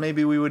who knows,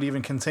 maybe we would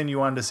even continue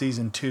on to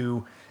season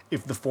 2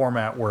 if the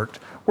format worked.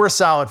 We're a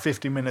solid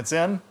 50 minutes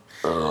in.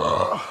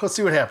 Let's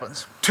see what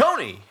happens.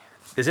 Tony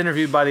is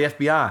interviewed by the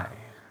FBI,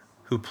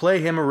 who play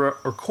him a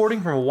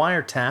recording from a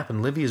wiretap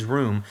in Livia's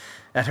room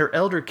at her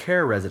elder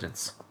care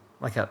residence.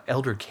 Like an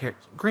elder care...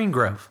 Green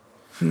Grove.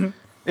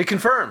 It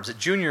confirms that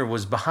Junior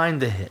was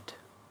behind the hit.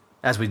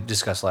 As we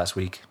discussed last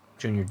week,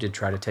 Junior did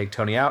try to take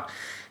Tony out.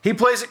 He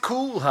plays it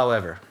cool,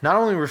 however, not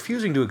only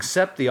refusing to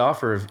accept the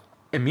offer of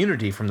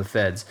immunity from the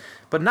feds,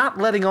 but not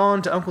letting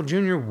on to Uncle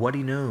Junior what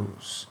he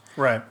knows.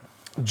 Right.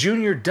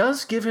 Junior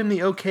does give him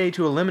the okay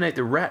to eliminate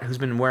the rat who's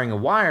been wearing a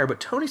wire, but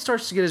Tony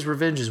starts to get his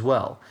revenge as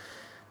well.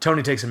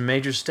 Tony takes a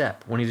major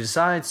step when he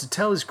decides to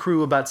tell his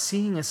crew about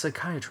seeing a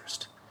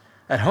psychiatrist.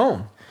 At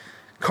home,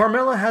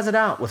 Carmela has it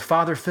out with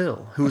Father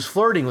Phil, who is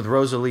flirting with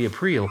Rosalie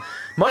April,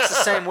 much the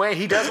same way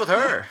he does with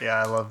her.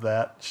 Yeah, I love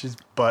that. She's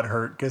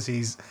butthurt because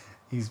he's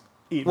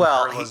eating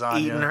Well, her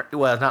lasagna.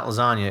 well, not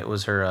lasagna, it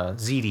was her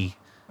ziti.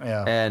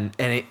 Yeah.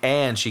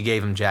 And she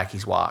gave him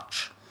Jackie's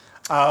watch.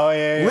 Oh,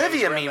 yeah.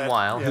 Livia,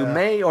 meanwhile, who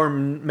may or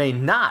may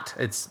not,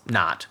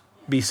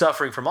 be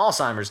suffering from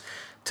Alzheimer's,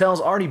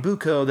 tells Artie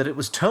Bucco that it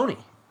was Tony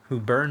who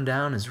burned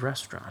down his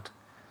restaurant.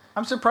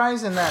 I'm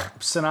surprised in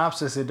that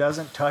synopsis it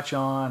doesn't touch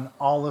on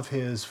all of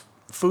his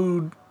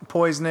food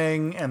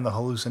poisoning and the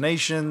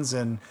hallucinations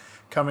and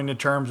coming to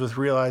terms with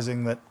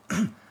realizing that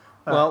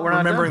Well, we're not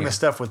remembering done the here.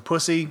 stuff with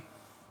Pussy.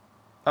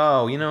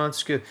 Oh,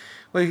 that's good.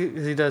 Well,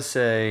 he does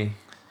say...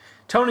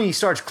 Tony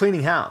starts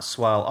cleaning house,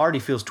 while Artie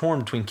feels torn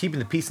between keeping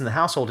the peace in the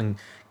household and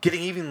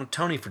getting even with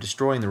Tony for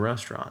destroying the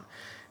restaurant.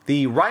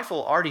 The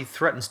rifle Artie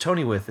threatens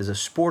Tony with is a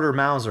Sporter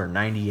Mauser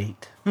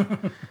 98.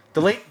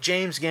 The late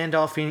James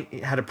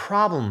Gandolfini had a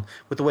problem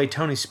with the way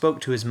Tony spoke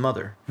to his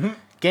mother.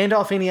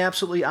 Gandolfini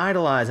absolutely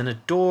idolized and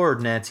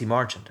adored Nancy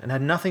Marchand and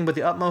had nothing but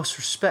the utmost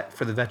respect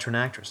for the veteran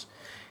actress.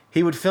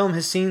 He would film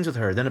his scenes with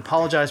her, then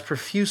apologize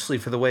profusely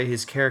for the way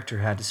his character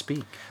had to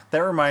speak. That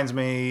reminds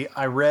me,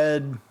 I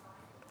read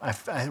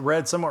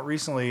somewhat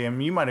recently,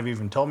 and you might have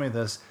even told me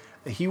this,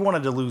 that he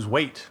wanted to lose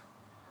weight.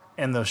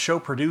 And the show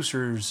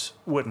producers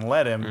wouldn't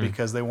let him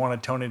because they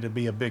wanted Tony to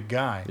be a big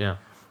guy. Yeah.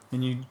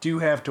 And you do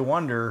have to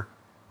wonder,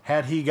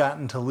 had he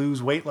gotten to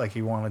lose weight like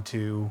he wanted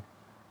to,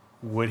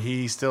 would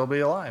he still be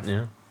alive?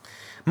 Yeah.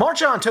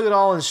 Marchand took it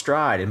all in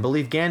stride and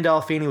believed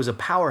Gandolfini was a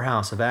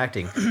powerhouse of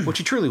acting, which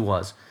he truly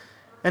was,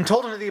 and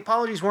told him that the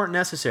apologies weren't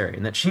necessary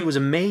and that she was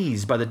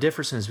amazed by the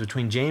differences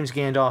between James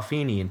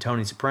Gandolfini and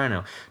Tony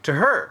Soprano. To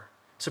her,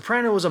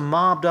 Soprano was a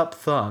mobbed-up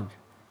thug,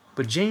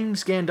 but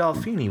James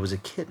Gandolfini was a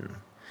kitten.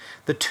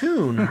 The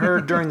tune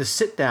heard during the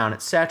sit-down at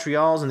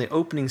Satriale's and the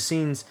opening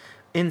scenes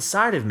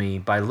Inside of Me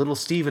by Little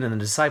Steven and the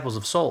Disciples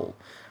of Soul.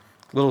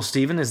 Little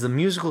Steven is the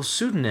musical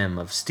pseudonym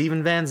of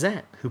Steven Van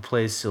Zandt, who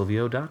plays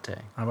Silvio Dante.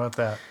 How about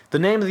that? The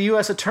name of the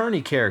U.S.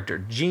 Attorney character,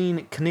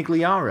 Gene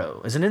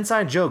Canigliaro, is an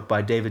inside joke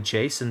by David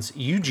Chase, since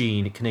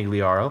Eugene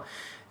Canigliaro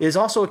is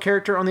also a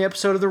character on the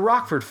episode of The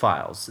Rockford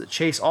Files that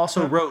Chase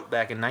also wrote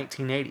back in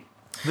 1980.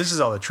 This is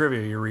all the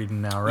trivia you're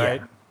reading now, right?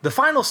 Yeah. The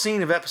final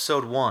scene of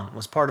episode 1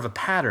 was part of a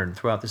pattern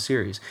throughout the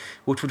series,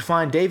 which would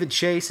find David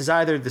Chase as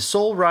either the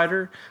sole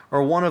writer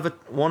or one of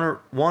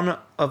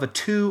a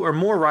two or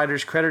more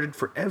writers credited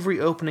for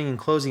every opening and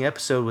closing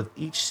episode with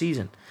each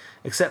season,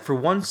 except for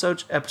one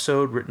such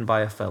episode written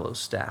by a fellow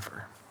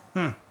staffer.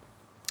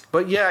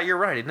 But yeah, you're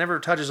right. It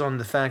never touches on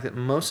the fact that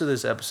most of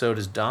this episode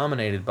is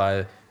dominated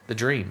by the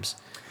dreams.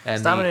 And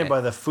It's dominated by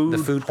the food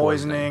poisoning.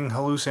 poisoning,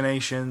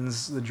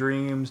 hallucinations, the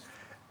dreams.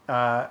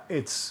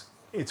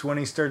 It's when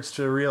he starts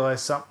to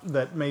realize something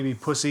that maybe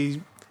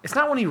Pussy. It's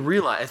not when he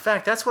realized. In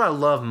fact, that's what I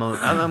love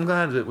most. I'm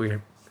glad that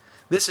we're.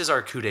 This is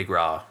our coup de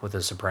grace with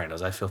The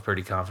Sopranos. I feel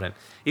pretty confident.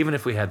 Even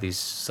if we had these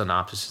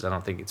synopses, I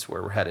don't think it's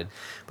where we're headed.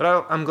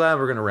 But I'm glad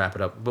we're going to wrap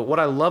it up. But what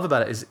I love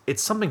about it is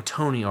it's something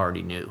Tony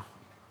already knew.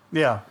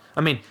 Yeah.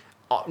 I mean,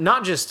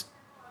 not just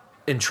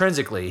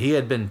intrinsically. He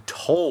had been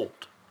told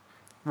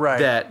Right.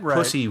 that right.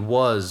 Pussy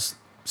was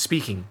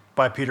speaking.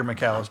 By Peter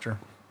McAllister.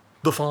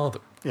 The father.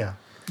 Yeah.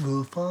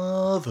 The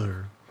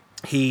father.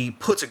 He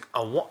puts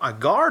a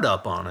guard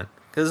up on it.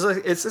 Because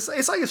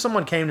it's like if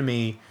someone came to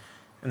me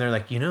and they're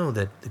like, you know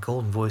that the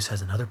Golden Voice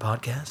has another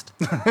podcast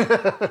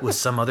with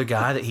some other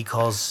guy that he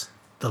calls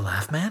the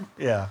Laugh Man?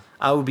 Yeah.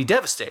 I would be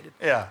devastated.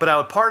 Yeah.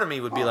 But part of me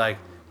would be like,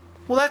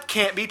 well, that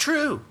can't be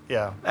true.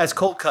 Yeah. As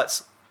Cold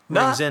Cuts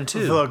Not brings in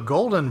too. the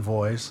Golden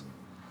Voice,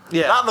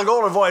 Yeah. Not the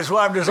golden voice, who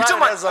I've decided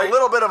talking has a about-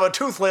 little bit of a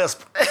tooth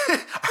lisp.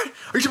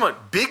 Are you talking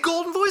about big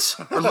golden voice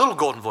or little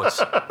golden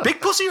voice?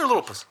 Big pussy or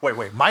little pussy?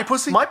 Wait, my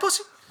pussy? My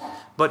pussy?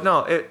 But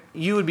no, I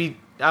would be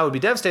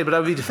devastated, but I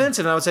would be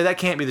defensive, and I would say that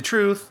can't be the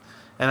truth.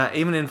 And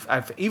even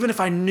if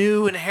I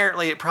knew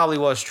inherently it probably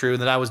was true,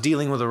 that I was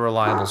dealing with a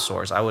reliable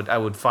source, I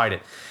would fight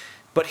it.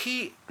 But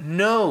he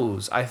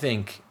knows, I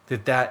think,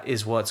 that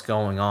is what's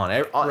going on.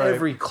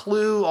 Every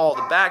clue, all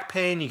the back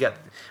pain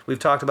we've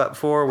talked about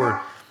before,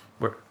 where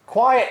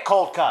quiet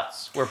cold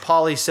cuts, where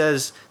Paulie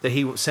says that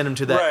he sent him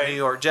to that New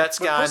York Jets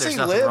guy. There's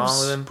nothing wrong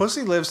with him.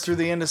 Pussy lives through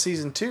the end of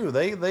season 2.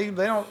 They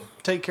don't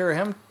take care of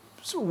him.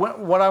 So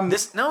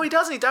No, he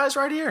doesn't. He dies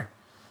right here.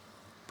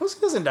 Pussy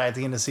doesn't die at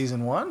the end of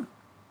season 1.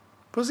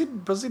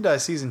 Pussy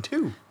dies season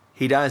 2.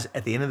 He dies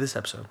at the end of this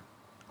episode.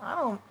 I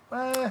don't.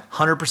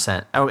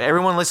 100%.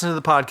 Everyone listening to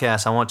the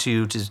podcast, I want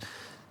you to,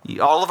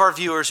 all of our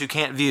viewers who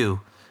can't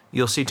view,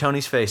 you'll see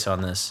Tony's face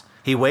on this.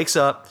 He wakes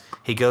up,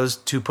 he goes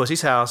to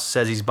Pussy's house,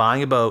 says he's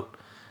buying a boat.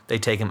 They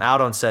take him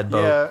out on said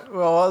boat. Yeah,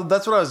 well,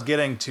 that's what I was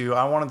getting to.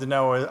 I wanted to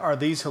know, are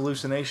these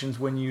hallucinations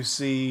when you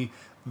see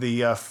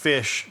the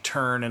fish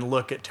turn and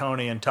look at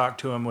Tony and talk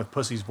to him with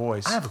Pussy's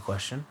voice? I have a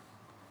question.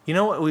 You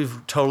know what?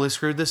 We've totally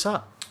screwed this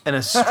up. In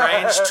a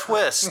strange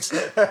twist.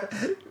 You're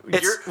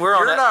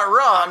not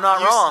wrong. I'm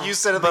not wrong. You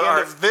said at the end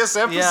of this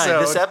episode. Yeah,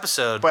 this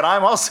episode. But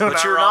I'm also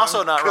not you're wrong.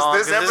 also not wrong.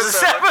 This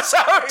is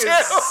episode too.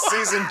 is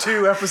season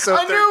 2, episode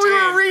 13. I knew we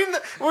were reading.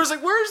 We was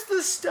like, "Where's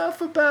the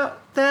stuff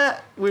about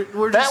that?" We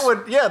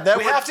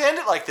have to end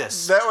it like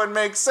this. That would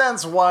make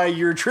sense. Why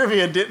your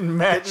trivia didn't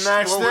match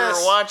what we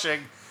were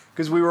watching.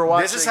 Because we were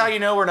watching. This is how you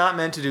know we're not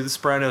meant to do The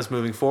Sopranos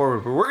moving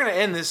forward. But we're going to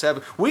end this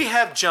episode. We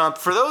have jumped.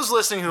 For those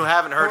listening who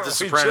haven't heard The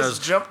Sopranos, we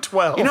just jumped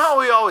 12. You know how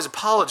we always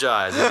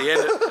apologize at the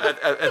end,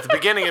 at the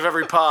beginning of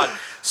every pod.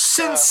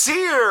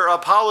 Sincere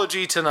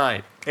apology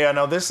tonight. Yeah,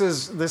 no. This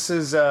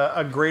is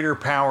a greater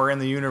power in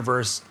the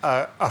universe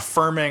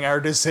affirming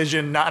our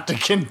decision not to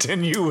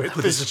continue with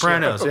The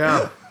Sopranos.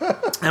 show. Yeah,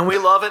 and we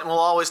love it, and we'll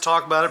always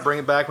talk about it, bring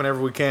it back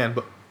whenever we can.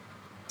 But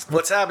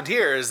what's happened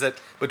here is that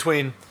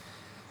between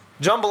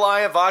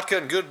jambalaya, vodka,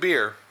 and good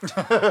beer,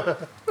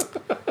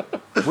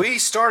 we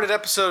started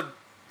episode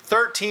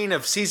 13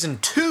 of season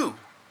 2.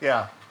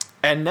 Yeah.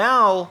 And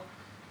now,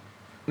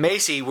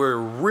 Macy, we're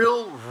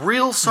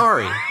real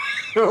sorry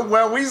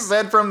Well, we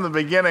said from the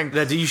beginning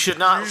that you should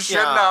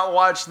not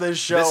watch this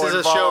show. This is and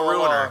a show follow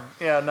ruiner. along.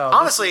 Yeah, no.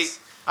 Honestly,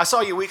 I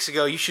saw you weeks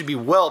ago. You should be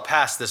well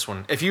past this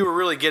one. If you were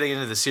really getting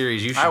into the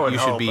series, you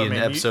should be in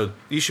episode.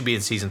 You should be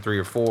in season 3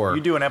 or 4.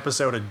 You do an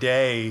episode a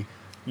day.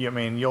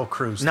 You'll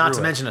cruise. Not through to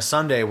it. mention a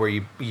Sunday where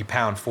you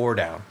pound 4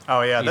 down.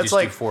 Oh yeah, You that's just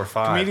like do 4 or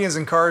 5. comedians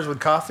in cars with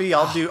coffee.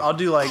 I'll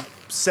do like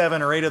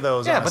 7 or 8 of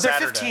those. Yeah, on a but they're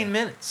Saturday. 15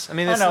 minutes. I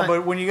mean, I it's know, not,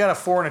 but when you got a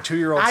 4 and a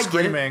 2-year-old I get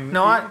screaming, it.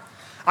 No,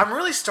 I'm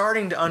really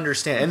starting to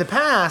understand. In the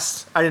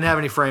past, I didn't have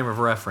any frame of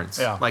reference.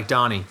 Yeah. Like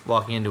Donnie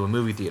walking into a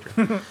movie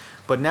theater.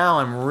 But now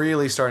I'm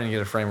really starting to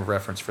get a frame of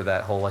reference for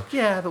that whole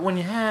but when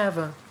you have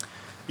a...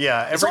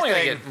 yeah, It's only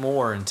going to everything get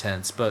more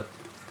intense, but...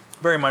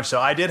 very much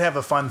so. I did have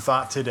a fun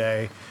thought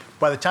today.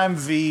 By the time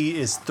V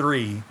is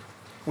 3,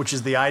 which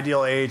is the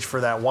ideal age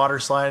for that water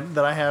slide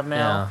that I have now,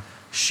 Yeah.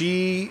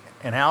 she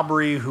and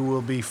Albrie, who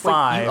will be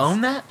 5. Wait, you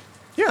own that?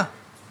 Yeah.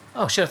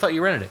 Oh, shit, I thought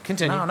you rented it.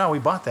 Continue. No, we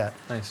bought that.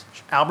 Nice.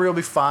 Albrie will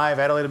be 5,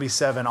 Adelaide will be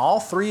 7. All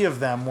 3 of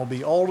them will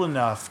be old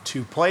enough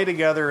to play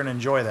together and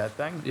enjoy that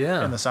thing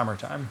in the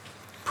summertime,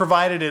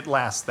 provided it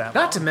lasts that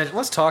long. Not to mention,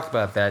 let's talk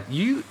about that.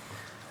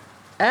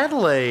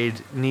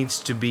 Adelaide needs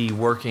to be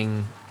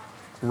working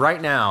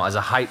right now as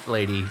a hype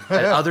lady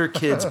at other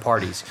kids'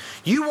 parties.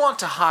 You want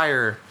to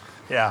hire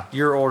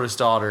your oldest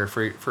daughter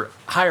for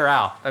hire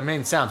out. I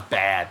mean, it sounds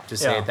bad to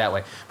say it that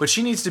way, but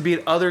she needs to be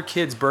at other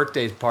kids'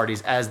 birthday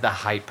parties as the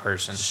hype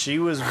person. She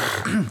was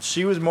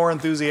she was more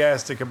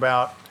enthusiastic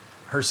about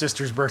her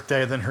sister's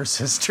birthday than her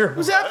sister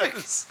was. It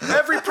was epic.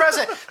 Every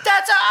present.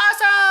 That's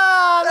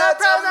awesome.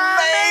 That's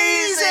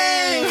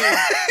amazing.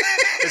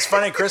 It's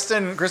funny.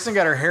 Kristen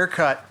got her hair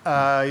cut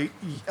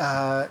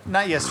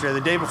not yesterday,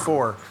 the day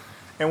before.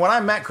 And when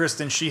I met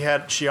Kristen,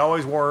 she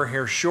always wore her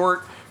hair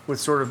short with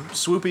sort of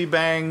swoopy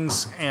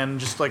bangs and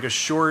just like a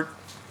short.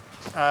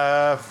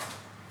 I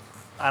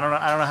don't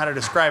know how to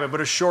describe it, but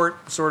a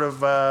short sort of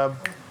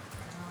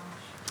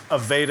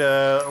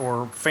Aveda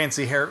or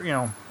fancy hair. I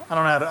don't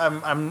know how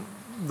to.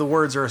 The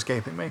words are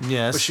escaping me.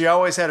 Yes. But she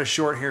always had a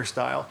short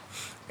hairstyle,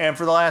 and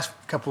for the last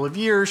couple of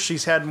years,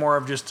 she's had more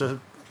of just a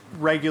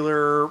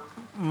regular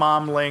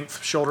mom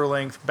length, shoulder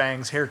length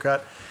bangs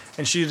haircut,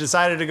 and she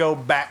decided to go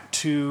back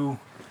to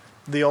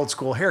the old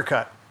school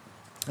haircut.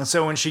 And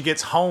so when she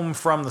gets home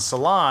from the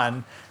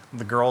salon,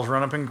 the girls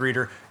run up and greet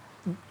her.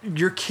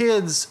 Your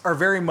kids are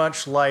very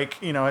much like,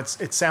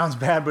 it sounds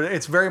bad, but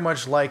it's very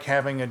much like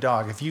having a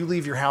dog. If you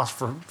leave your house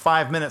for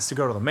 5 minutes to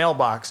go to the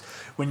mailbox,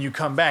 when you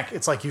come back,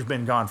 it's like you've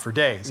been gone for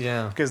days.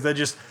 Yeah. Because they're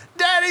just,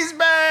 Daddy's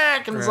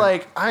back! And it's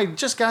like, I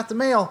just got the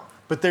mail.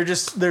 But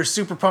they're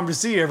super pumped to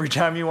see you every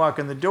time you walk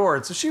in the door.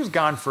 And so she was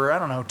gone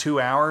for, 2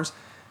 hours.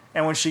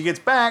 And when she gets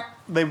back,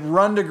 they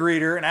run to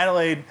greet her, and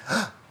Adelaide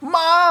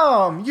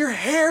Mom, your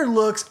hair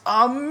looks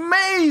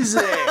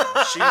amazing.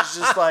 She's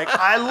just like,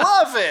 I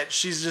love it.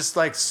 She's just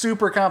like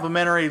super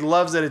complimentary,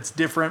 loves that it's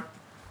different.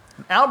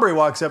 Albrecht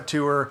walks up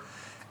to her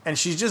and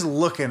she's just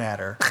looking at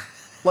her.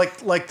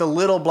 Like the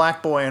little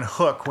black boy in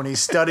Hook when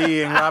he's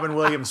studying Robin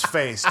Williams'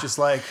 face. Just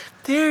like,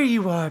 there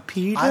you are,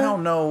 Peter. I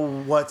don't know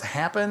what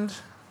happened,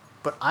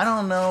 but I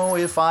don't know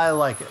if I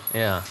like it.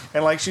 Yeah.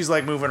 And like she's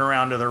like moving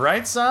around to the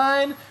right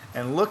side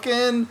and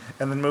looking,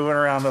 and then moving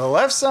around to the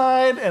left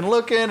side and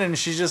looking, and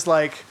she's just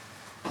like,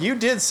 you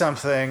did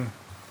something,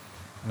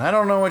 and I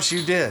don't know what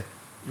you did.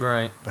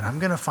 Right. But I'm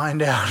going to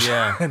find out.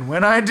 Yeah. And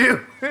when I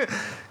do,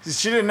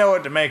 she didn't know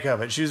what to make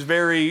of it. She was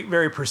very,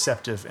 very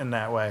perceptive in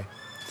that way.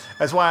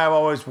 That's why I've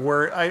always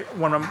worried.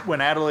 When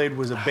Adelaide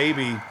was a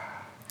baby,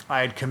 I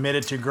had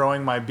committed to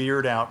growing my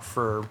beard out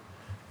for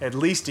at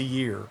least a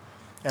year.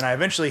 And I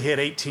eventually hit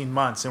 18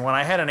 months. And when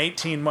I had an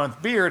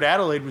 18-month beard,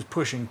 Adelaide was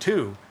pushing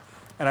 2.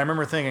 And I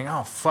remember thinking,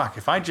 oh, fuck,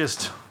 if I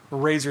just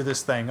razor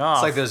this thing off.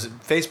 It's like those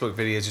Facebook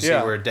videos you see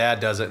where a dad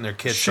does it and their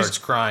kid starts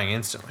crying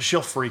instantly.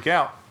 She'll freak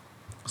out.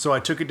 So I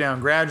took it down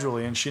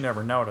gradually, and she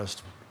never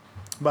noticed.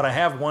 But I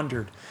have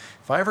wondered,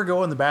 if I ever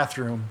go in the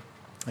bathroom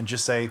and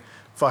just say,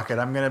 fuck it,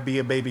 I'm going to be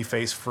a baby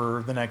face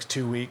for the next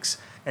 2 weeks,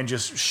 and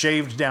just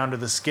shaved down to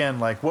the skin,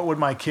 like, what would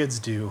my kids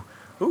do?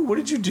 Ooh, what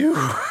did you do?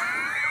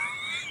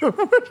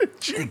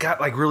 It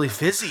got like really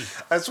fizzy.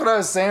 That's what I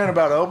was saying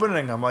about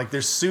opening them. Like,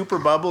 they're super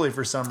bubbly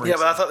for some reason. Yeah,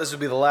 but I thought this would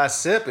be the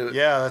last sip.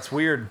 Yeah, that's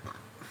weird.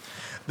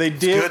 They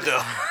did. It's good,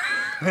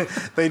 though.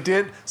 They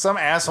did. Some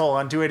asshole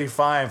on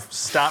 285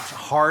 stopped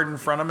hard in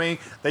front of me.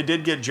 They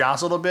did get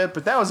jostled a bit,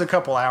 but that was a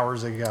couple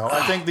hours ago.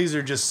 I think these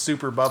are just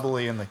super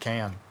bubbly in the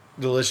can.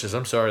 Delicious.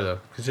 I'm sorry, though.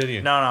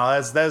 Continue. No,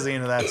 that's the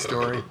end of that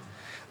story.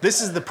 This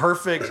is the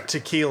perfect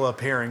tequila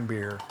pairing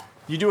beer.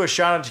 You do a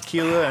shot of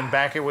tequila and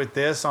back it with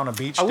this on a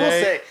beach day. I will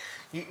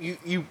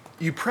say,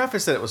 you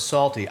prefaced that it was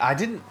salty. I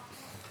didn't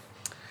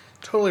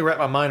totally wrap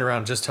my mind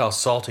around just how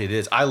salty it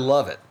is. I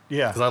love it.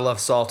 Yeah. Because I love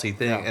salty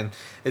things. Yeah. And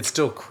it's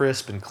still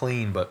crisp and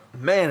clean, but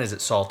man, is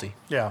it salty.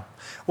 Yeah.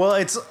 Well,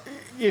 it's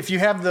if you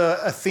have the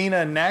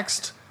Athena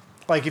next,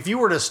 like if you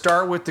were to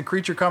start with the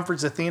Creature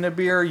Comforts Athena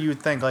beer, you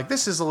would think like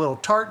this is a little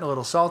tart and a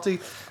little salty.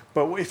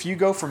 But if you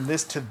go from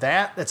this to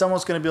that, it's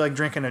almost going to be like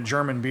drinking a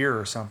German beer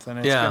or something.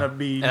 It's going to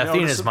be and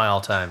Athena's my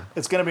all-time.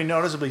 It's going to be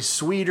noticeably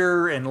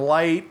sweeter and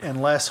light and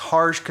less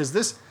harsh because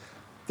this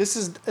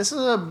is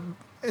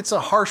a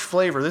harsh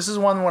flavor. This is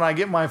one when I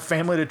get my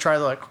family to try,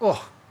 they're like,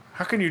 oh,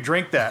 how can you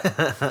drink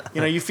that?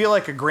 You feel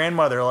like a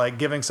grandmother like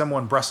giving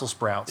someone Brussels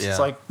sprouts. Yeah. It's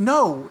like,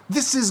 no,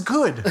 this is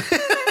good.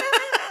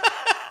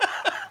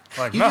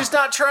 Like, You're just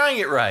not trying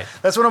it right.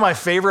 That's one of my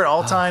favorite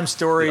all-time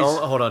stories.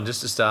 Hold on, just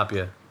to stop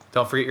you.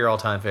 Don't forget your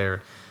all-time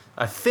favorite.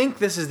 I think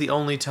this is the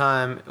only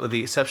time, with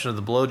the exception of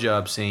the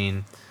blowjob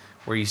scene,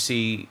 where you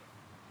see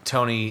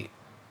Tony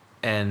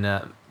and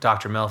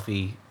Dr.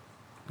 Melfi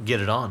get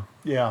it on.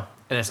 Yeah.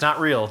 And it's not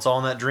real. It's all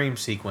in that dream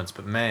sequence.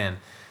 But man,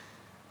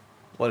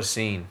 what a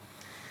scene.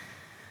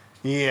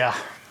 Yeah.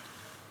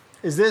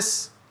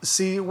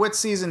 What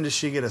season does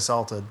she get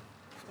assaulted?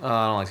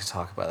 I don't like to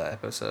talk about that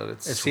episode.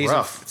 It's season,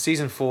 rough.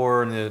 Season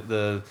 4, and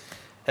the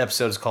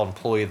episode is called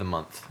Employee of the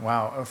Month.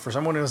 Wow. For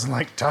someone who doesn't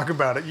like to talk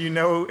about it, you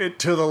know it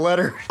to the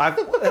letter.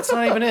 That's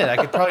not even it. I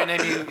could probably name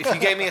you, if you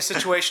gave me a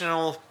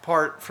situational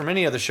part from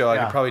any other show, I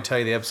Yeah. could probably tell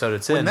you the episode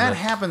it's in. When that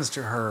happens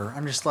to her,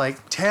 I'm just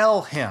like,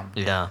 tell him.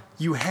 Yeah.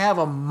 You have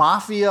a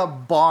mafia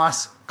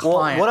boss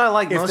client. What I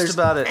like if most there's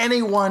about it-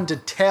 anyone to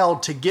tell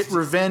to get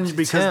revenge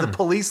because him. the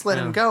police let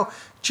him Yeah. go,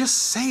 just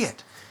say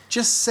it.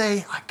 Just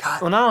say, I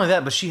got Well, not only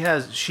that, but she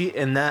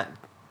in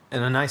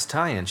a nice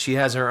tie-in, she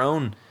has her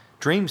own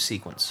dream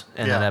sequence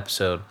in that Yeah.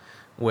 episode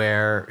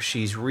where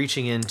she's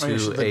reaching into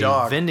she's the a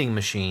dog. vending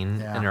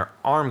machine Yeah. and her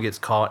arm gets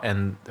caught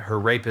and her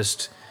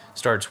rapist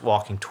starts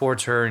walking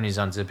towards her and he's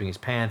unzipping his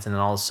pants and then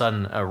all of a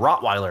sudden a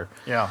Rottweiler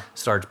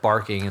starts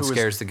barking and Who is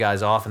scares the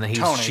guys off and then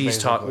Tony, she's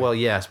talking. basically. Well,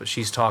 yes, but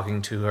she's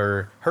talking to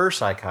her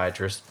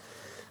psychiatrist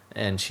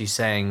and she's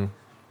saying,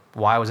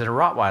 why was it a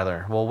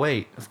Rottweiler? Well,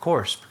 wait, of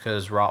course,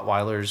 because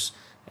Rottweilers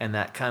and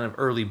that kind of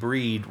early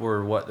breed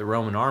were what the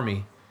Roman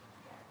army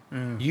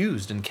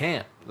used in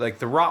camp. Like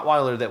the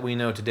Rottweiler that we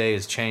know today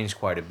has changed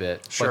quite a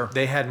bit. Sure. But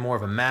they had more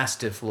of a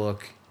Mastiff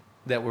look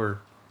that were...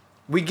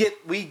 We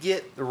get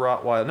the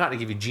Rottweiler, not to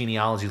give you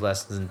genealogy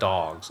lessons in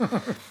dogs,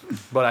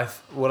 but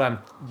what I'm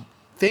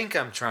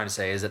trying to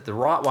say is that the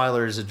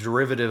Rottweiler is a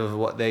derivative of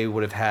what they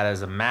would have had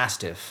as a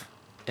Mastiff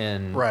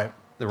in Right.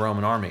 the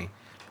Roman army.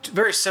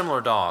 Very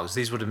similar dogs.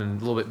 These would have been a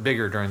little bit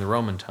bigger during the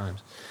Roman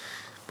times.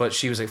 But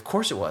she was like, of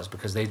course it was,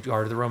 because they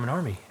guarded the Roman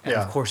army. And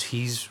Yeah. of course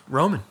he's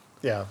Roman.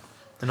 Yeah.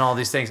 And all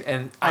these things.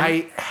 And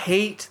I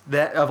hate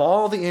that of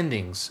all the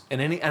endings,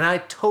 and I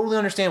totally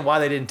understand why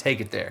they didn't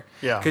take it there.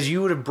 Yeah. Because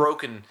you would have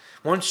broken,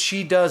 once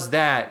she does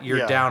that, you're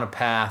Yeah. down a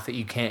path that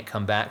you can't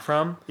come back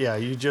from. Yeah,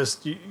 you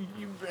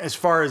as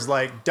far as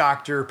like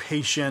doctor,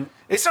 patient.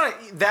 It's not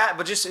that,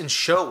 but just in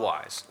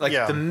show-wise. Like,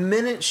 Yeah. the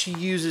minute she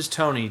uses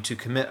Tony to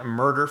commit a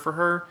murder for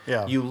her,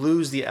 Yeah. you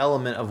lose the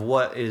element of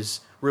what is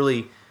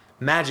really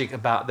magic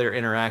about their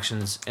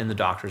interactions in the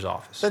doctor's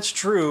office. That's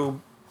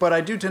true, but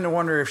I do tend to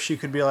wonder if she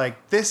could be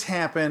like, this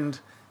happened,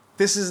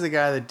 this is the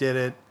guy that did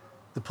it,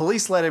 the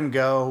police let him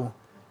go,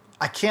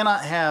 I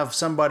cannot have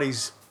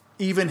somebody's,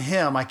 even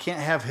him, I can't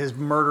have his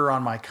murder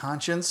on my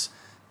conscience.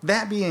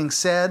 That being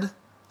said,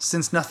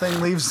 since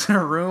nothing leaves the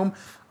room,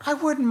 I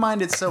wouldn't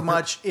mind it so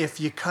much if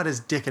you cut his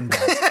dick in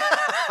both.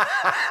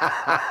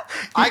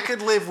 I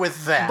could live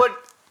with that. But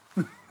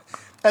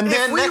and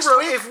then next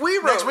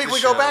week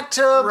we go back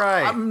to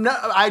right.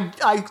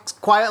 I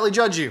quietly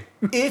judge you.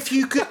 If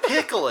you could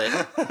pickle it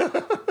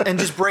and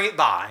just bring it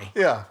by,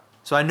 Yeah.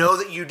 so I know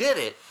that you did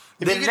it.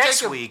 If Then you could next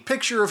take a week,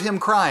 picture of him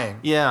crying.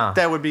 Yeah.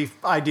 That would be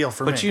ideal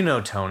for me. but you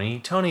know Tony.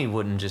 Tony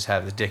wouldn't just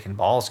have his dick and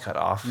balls cut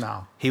off.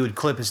 No. He would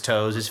clip his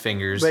toes, his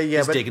fingers, But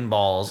his dick and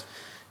balls.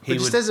 He But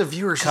just would as a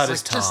viewer, cut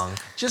she's his like, tongue.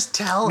 Just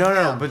tell No, him.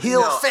 no, but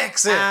he'll no,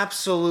 fix it.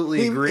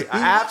 Absolutely agree. He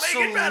I will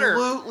make it better.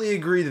 absolutely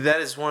agree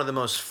that is one of the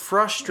most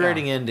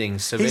frustrating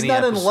endings of He's any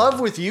not episode. in love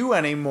with you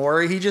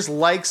anymore. He just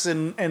likes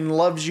and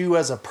loves you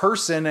as a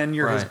person, and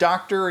you're his Right.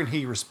 doctor, and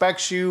he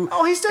respects you.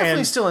 Oh, he's definitely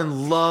And, still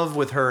in love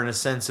with her in a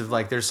sense of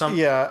like there's some.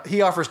 Yeah,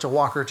 he offers to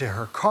walk her to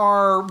her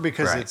car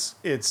because Right.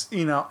 it's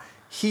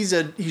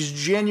he's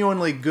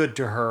genuinely good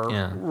to her,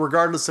 Yeah.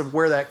 regardless of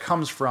where that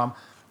comes from.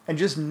 And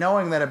just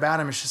knowing that about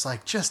him is just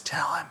like, just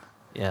tell him.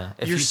 Yeah.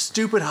 If Your you,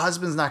 stupid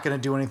husband's not going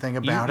to do anything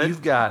about it.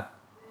 You've got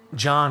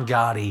John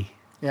Gotti.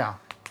 Yeah.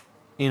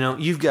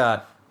 You've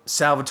got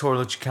Salvatore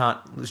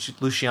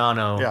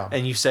Luciano. Yeah.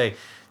 And you say,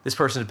 this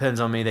person depends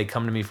on me. They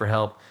come to me for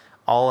help.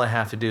 All I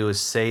have to do is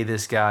say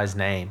this guy's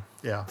name.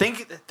 Yeah.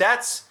 Think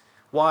that's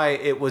why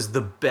it was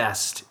the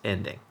best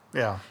ending.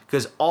 Yeah.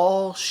 Because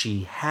all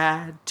she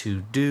had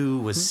to do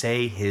was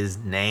say his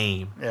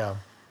name. Yeah.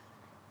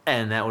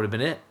 And that would have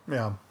been it.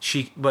 Yeah.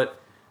 But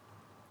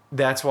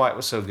that's why it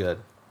was so good.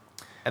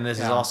 And this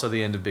is Yeah. also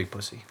the end of Big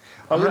Pussy.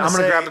 I was I'm gonna going to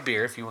say- grab a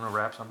beer if you want to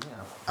wrap something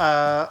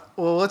up.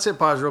 Well, let's hit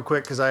pause real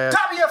quick because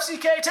Tommy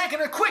FCK taking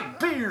a quick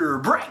beer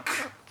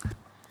break.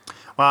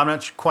 well, I'm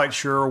not quite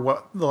sure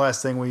what the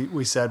last thing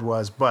we said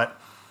was, but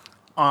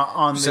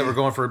on So the we're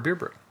going for a beer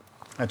break.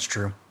 That's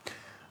true.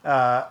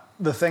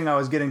 The thing I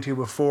was getting to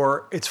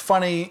before, it's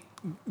funny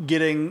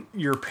getting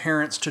your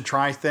parents to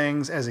try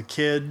things as a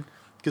kid,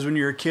 because when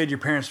you're a kid, your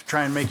parents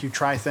try and make you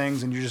try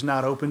things and you're just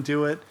not open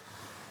to it.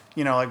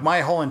 Like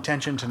my whole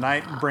intention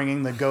tonight,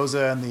 bringing the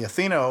Goza and the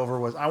Athena over,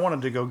 was I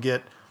wanted to go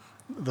get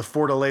the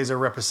Fortaleza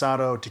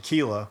Reposado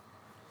tequila,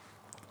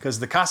 because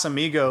the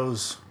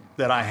Casamigos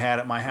that I had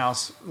at my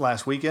house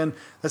last weekend,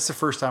 that's the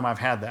first time I've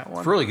had that one.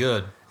 It's really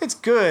good. It's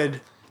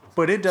good,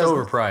 but it doesn't.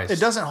 overpriced. It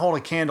doesn't hold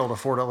a candle to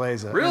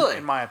Fortaleza. Really?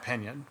 in my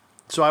opinion.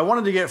 So I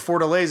wanted to get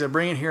Fortaleza,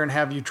 bring it here, and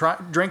have you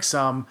drink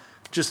some.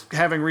 Just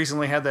having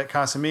recently had that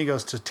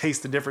Casamigos to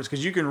taste the difference,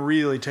 because you can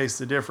really taste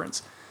the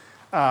difference.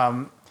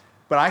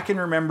 But I can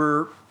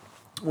remember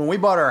when we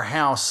bought our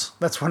house.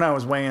 That's when I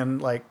was weighing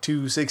like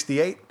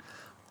 268,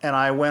 and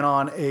I went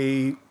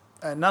on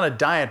not a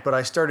diet, but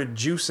I started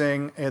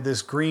juicing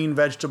this green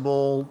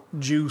vegetable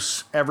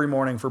juice every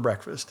morning for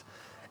breakfast.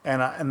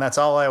 And that's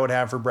all I would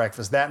have for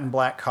breakfast, that and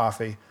black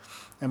coffee.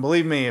 And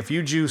believe me, if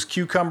you juice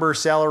cucumber,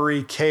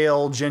 celery,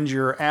 kale,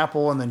 ginger,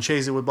 apple, and then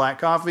chase it with black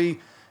coffee,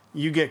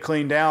 you get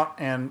cleaned out.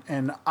 And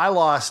I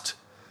went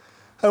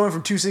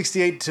from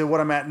 268 to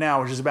what I'm at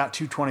now, which is about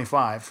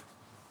 225.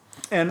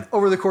 And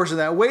over the course of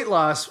that weight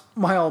loss,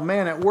 my old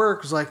man at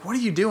work was like, what are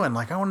you doing?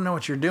 Like, I want to know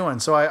what you're doing.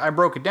 So I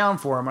broke it down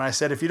for him. And I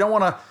said, if you don't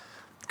want to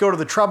go to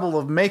the trouble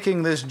of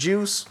making this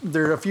juice,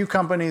 there are a few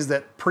companies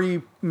that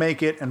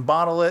pre-make it and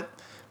bottle it.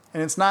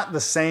 And it's not the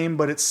same,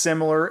 but it's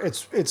similar.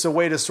 It's a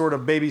way to sort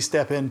of baby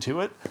step into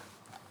it.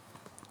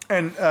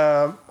 And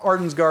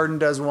Arden's Garden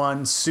does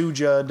one.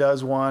 Suja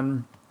does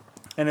one.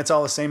 And it's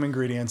all the same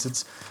ingredients.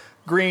 It's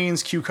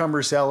greens,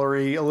 cucumber,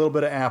 celery, a little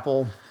bit of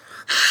apple,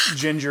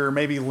 ginger,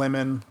 maybe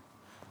lemon,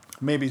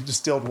 maybe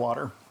distilled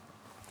water.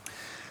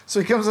 So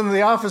he comes into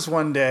the office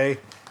one day,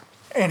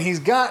 and he's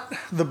got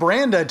the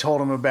brand I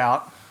told him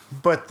about,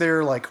 but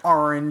they're like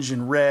orange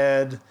and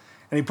red.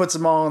 And he puts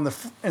them all in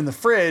the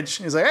fridge.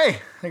 He's like, hey,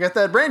 I got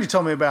that brand you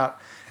told me about.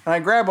 And I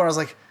grabbed one. I was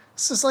like,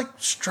 this is like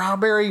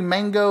strawberry,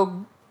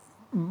 mango,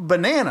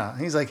 banana.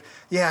 He's like,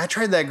 yeah, I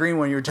tried that green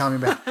one you were telling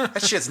me about.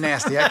 That shit's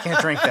nasty. I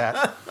can't drink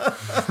that.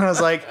 And I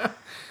was like,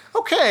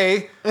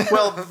 okay,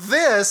 well,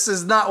 this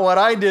is not what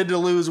I did to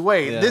lose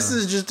weight. Yeah. This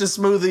is just a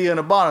smoothie in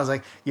a bottle. I was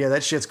like, yeah,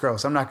 that shit's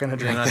gross. I'm not going to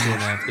drink not that. doing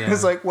that, yeah.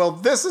 It's like, well,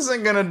 this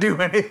isn't going to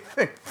do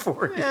anything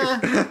for you.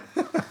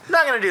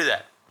 Not going to do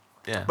that.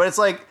 Yeah. But it's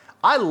like,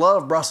 I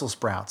love Brussels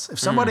sprouts. If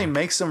somebody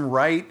makes them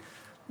right,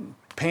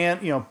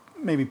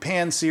 maybe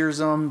pan sears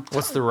them.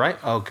 What's the right?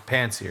 Oh,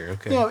 pan sear.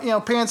 Okay.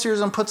 Pan sears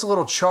them, puts a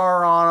little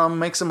char on them,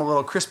 makes them a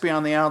little crispy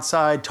on the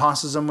outside,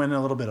 tosses them in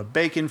a little bit of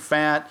bacon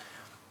fat,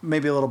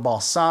 maybe a little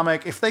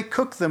balsamic. If they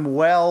cook them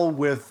well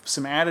with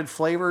some added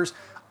flavors,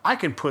 I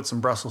can put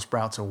some Brussels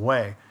sprouts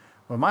away.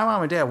 But my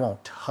mom and dad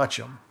won't touch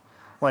them.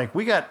 Like,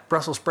 we got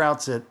Brussels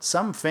sprouts at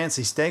some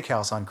fancy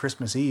steakhouse on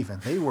Christmas Eve,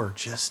 and they were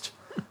just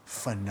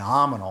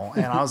phenomenal.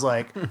 And I was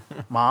like,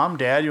 Mom,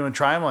 Dad, you want to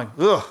try them? Like,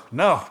 ugh,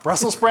 no.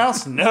 Brussels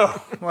sprouts?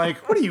 No. I'm like,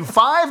 what are you,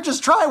 5?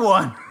 Just try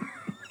one.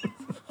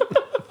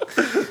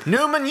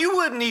 Newman, you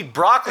wouldn't eat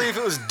broccoli if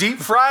it was deep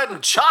fried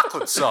in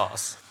chocolate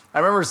sauce. I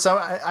remember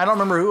I don't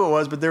remember who it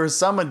was, but there was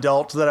some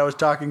adult that I was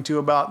talking to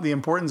about the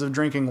importance of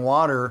drinking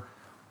water.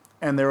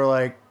 And they were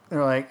like,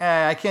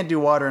 I can't do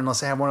water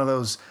unless I have one of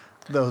those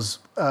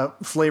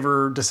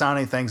flavor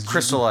Dasani things.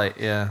 Crystal Light,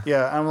 yeah.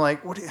 Yeah, I'm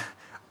like, what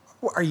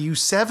are you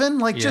 7?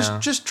 Like,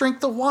 just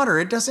drink the water.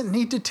 It doesn't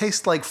need to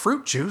taste like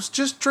fruit juice.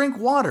 Just drink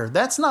water.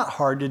 That's not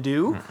hard to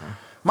do.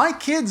 My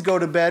kids go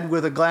to bed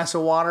with a glass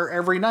of water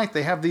every night.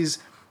 They have these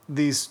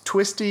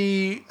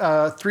twisty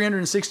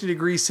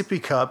 360-degree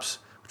sippy cups,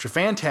 which are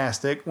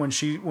fantastic. When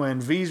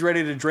V's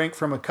ready to drink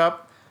from a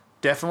cup,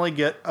 definitely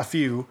get a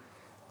few.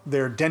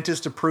 They're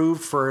dentist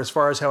approved for as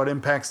far as how it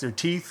impacts their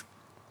teeth.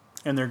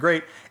 And they're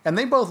great. And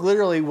they both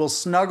literally will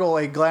snuggle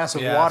a glass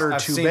of water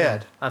to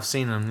bed. I've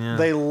seen them, yeah.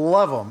 They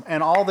love them.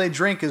 And all they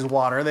drink is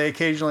water. They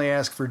occasionally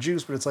ask for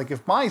juice. But it's like,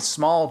 if my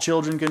small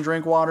children can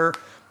drink water,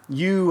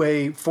 you,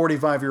 a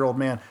 45-year-old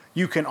man,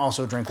 you can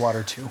also drink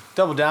water too.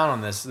 Double down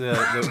on this.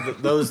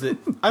 Those that,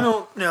 I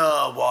don't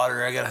know,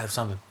 water, I got to have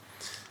something.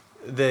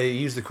 They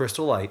use the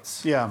Crystal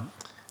Lights. Yeah.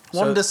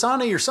 Well,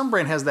 Dasani or some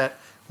brand has that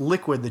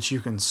liquid that you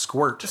can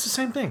squirt. It's the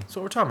same thing. That's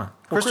what we're talking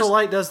about. Crystal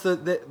Light does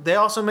they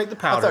also make the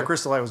powder. I thought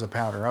Crystal Light was a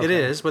powder. Okay. It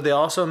is, but they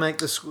also make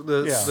the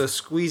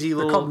squeezy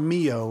little... They're called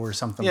Mio or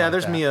something like that. Yeah,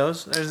 there's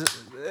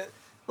Mios.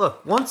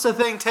 Look, once the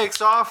thing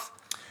takes off,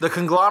 the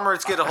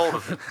conglomerates get a hold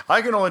of it.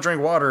 I can only drink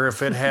water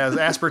if it has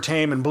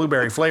aspartame and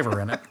blueberry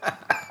flavor in it.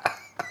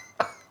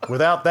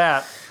 Without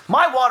that...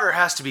 My water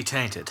has to be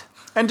tainted.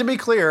 And to be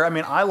clear, I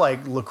mean, I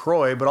like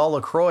LaCroix, but all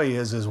LaCroix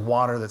is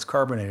water that's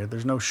carbonated.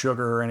 There's no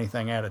sugar or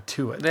anything added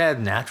to it. They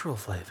add natural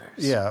flavors.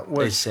 Yeah.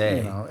 Which, they say.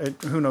 You know,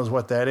 who knows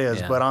what that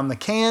is. Yeah. But on the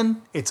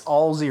can, it's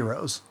all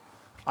zeros.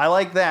 I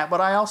like that,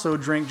 but I also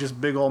drink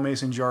just big old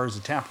mason jars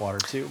of tap water,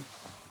 too.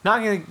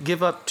 Not going to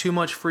give up too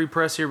much free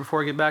press here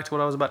before I get back to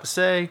what I was about to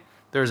say.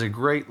 There's a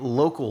great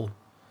local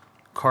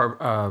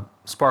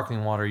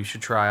sparkling water you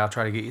should try. I'll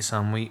try to get you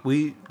some.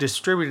 We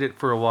distributed it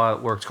for a while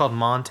at work. It's called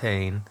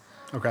Montaigne.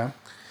 Okay.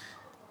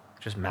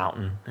 Just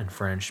mountain in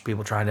French.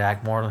 People trying to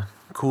act more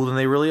cool than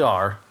they really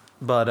are.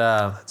 But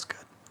that's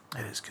good.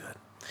 It is good.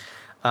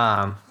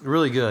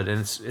 Really good.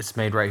 And it's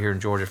made right here in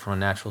Georgia from a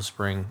natural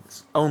spring.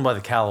 It's owned by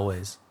the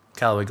Callaways.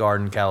 Callaway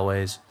Garden,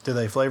 Callaways. Do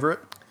they flavor it?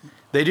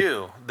 They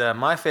do.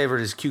 My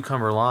favorite is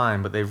cucumber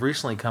lime, but they've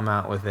recently come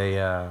out with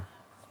a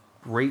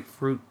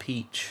grapefruit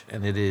peach,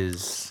 and it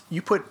is...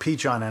 You put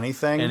peach on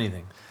anything?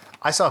 Anything.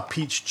 I saw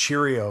peach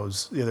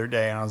Cheerios the other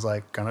day, and I was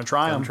like, gonna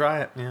try them.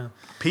 Try it, yeah.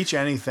 Peach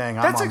anything,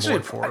 That's I'm on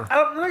board for. for.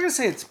 I'm not going to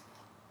say it's...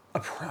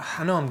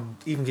 I know I'm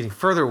even getting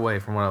further away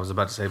from what I was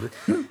about to say, but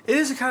it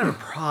is a kind of a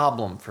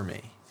problem for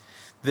me.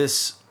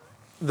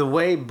 The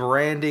way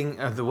branding,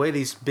 the way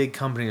these big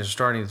companies are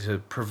starting to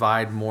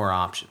provide more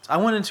options. I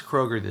went into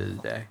Kroger the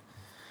other day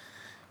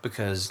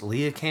because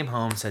Leah came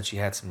home and said she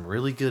had some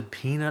really good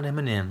peanut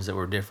M&Ms that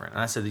were different.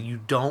 And I said that you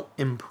don't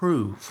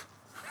improve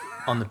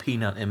on the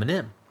peanut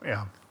M&M.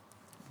 Yeah.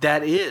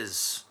 That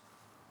is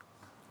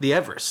the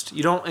Everest.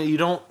 You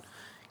don't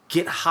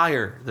get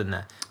higher than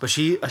that. But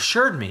she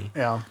assured me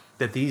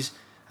that these,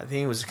 I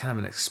think it was kind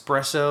of an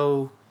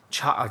espresso,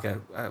 like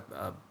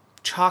a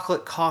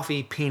chocolate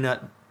coffee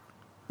peanut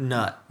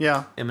nut.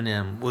 Yeah.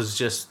 M&M was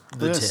just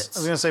the tits. I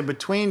was gonna say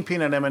between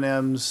peanut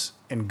M&Ms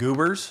and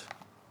Goobers,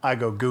 I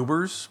go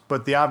Goobers.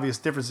 But the obvious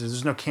difference is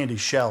there's no candy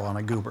shell on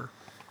a Goober.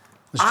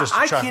 It's just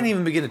I can't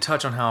even begin to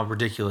touch on how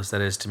ridiculous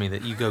that is to me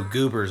that you go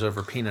Goobers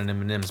over peanut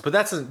M&Ms, but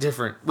that's a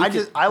different.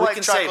 I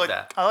like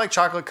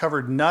chocolate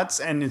covered nuts,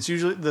 and it's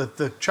usually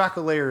the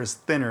chocolate layer is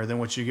thinner than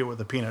what you get with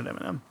a peanut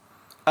M&M.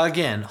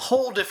 Again,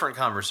 whole different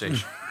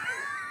conversation.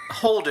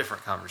 Whole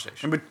different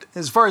conversation. But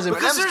as far as M&Ms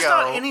because there's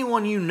not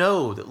anyone you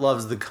know that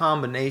loves the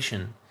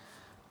combination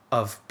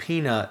of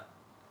peanut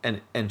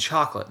and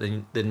chocolate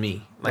than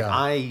me. Like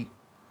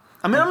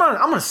I'm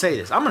going to say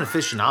this. I'm an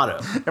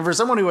aficionado. And for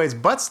someone who eats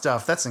butt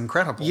stuff, that's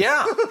incredible.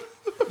 Yeah.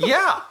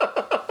 Yeah.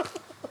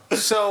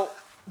 So,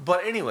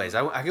 but anyways,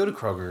 I go to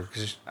Kroger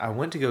because I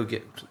went to go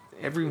get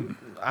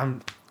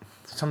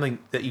something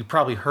that you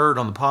probably heard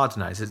on the pod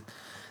tonight. Is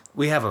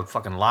we have a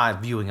fucking live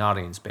viewing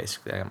audience,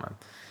 basically. I got my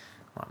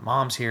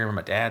mom's here,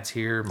 my dad's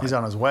here. He's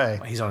on his way.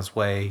 He's on his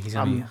way.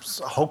 I'm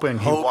hoping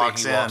he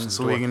walks in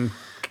so we can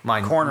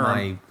corner him.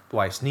 My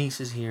wife's niece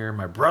is here.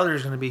 My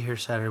brother's going to be here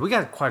Saturday. We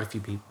got quite a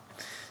few people.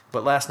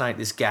 But last night,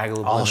 this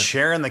gaggle of all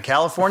sharing the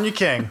California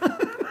King.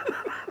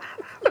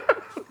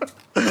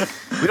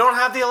 We don't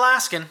have the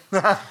Alaskan.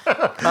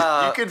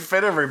 You could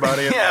fit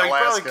everybody in the Alaskan. Yeah, we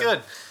probably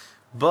could.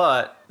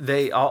 But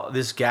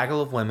this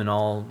gaggle of women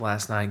all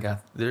last night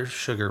got their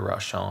sugar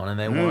rush on, and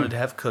they wanted to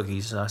have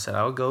cookies. And I said,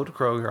 I would go to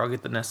Kroger. I'll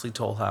get the Nestle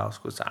Toll House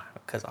because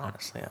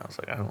honestly, I was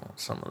like, I want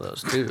some of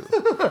those too.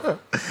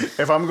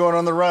 If I'm going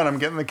on the run, I'm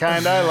getting the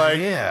kind I like.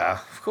 Yeah,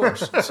 of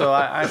course. So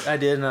I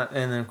did, and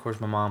then of course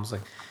my mom's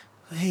like,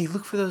 hey,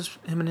 look for those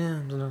M&Ms.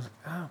 And I was like,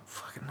 oh,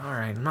 fucking all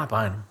right. I'm not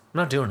buying them. I'm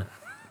not doing it.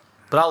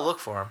 but I'll look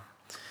for them.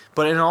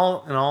 But in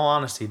all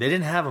honesty, they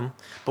didn't have them.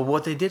 But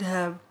what they did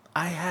have,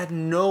 I had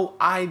no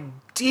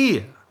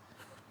idea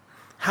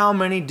how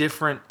many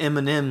different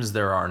M&Ms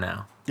there are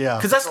now. Yeah,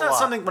 because that's not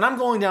something. When I'm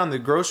going down the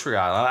grocery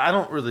aisle, I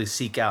don't really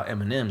seek out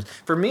M&Ms.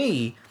 For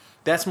me,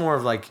 that's more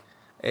of like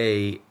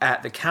a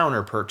at the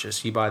counter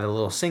purchase. You buy the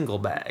little single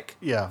bag.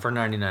 Yeah. For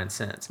 99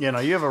 cents. You know,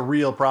 you have a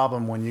real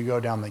problem when you go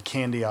down the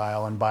candy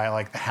aisle and buy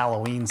like the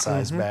Halloween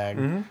size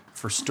bag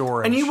for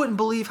storage. And you wouldn't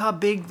believe how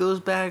big those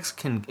bags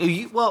can.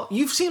 Well,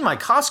 you've seen my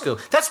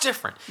Costco. That's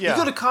different. Yeah.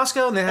 You go to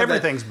Costco and they have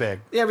everything's big.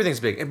 Yeah, everything's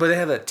big, but they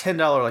have that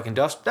 $10 like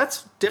industrial.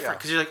 That's different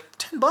because you're like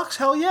 $10.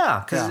 Hell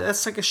yeah, because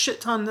that's like a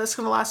shit ton. That's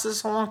gonna last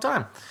us a long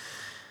time.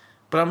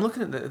 But I'm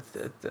looking at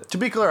the. To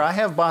be clear, I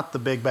have bought the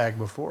big bag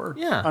before.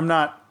 Yeah. I'm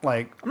not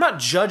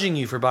judging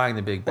you for buying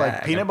the big bag.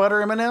 like peanut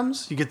butter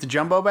M&Ms. You get the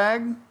jumbo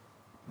bag.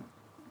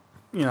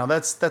 You know,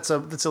 that's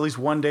at least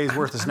one day's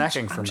worth of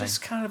snacking for me. I'm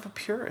just kind of a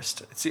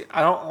purist. See,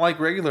 I don't like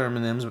regular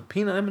M&Ms, but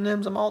peanut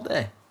M&Ms, I'm all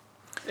day.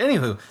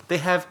 Anywho, they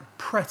have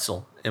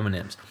pretzel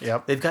M&Ms.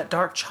 Yep. They've got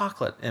dark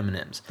chocolate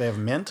M&Ms. They have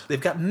mint. They've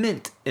got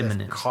mint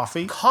M&Ms.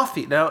 Coffee.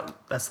 Coffee. Now,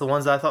 that's the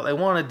ones that I thought they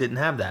wanted. Didn't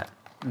have that.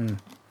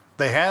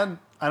 They had.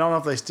 I don't know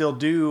if they still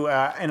do.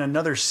 In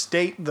another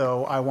state,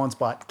 though, I once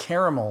bought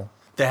caramel,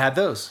 They had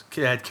those.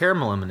 They had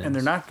caramel M&Ms. and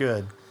they're not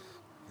good.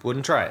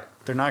 Wouldn't try it.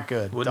 They're not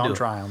good. Wouldn't Don't do it.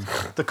 try them.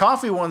 The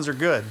coffee ones are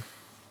good.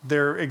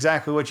 They're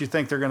exactly what you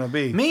think they're going to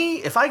be. Me,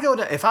 if I go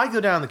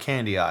down the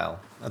candy aisle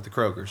at the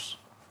Kroger's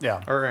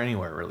Yeah. or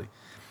anywhere really,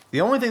 the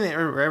only thing that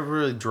ever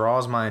really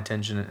draws my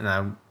attention and I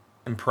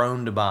am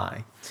prone to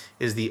buy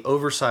is the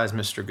oversized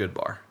Mr.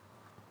 Goodbar.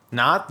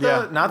 Not the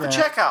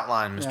checkout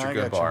line Mr. Yeah, I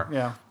got Goodbar. you.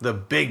 Yeah. The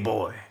big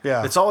boy.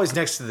 Yeah. It's always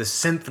next to the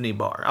Symphony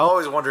Bar. I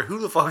always wonder who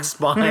the fuck's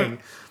buying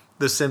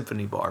the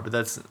Symphony Bar, but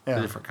that's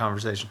a different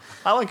conversation.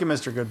 I like a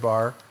Mr.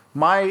 Goodbar.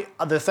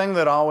 The thing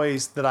that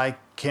I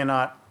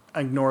cannot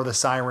ignore the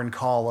siren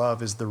call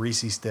of is the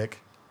Reese stick.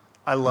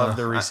 I love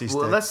the Reese stick.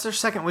 Well, that's their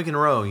second week in a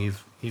row.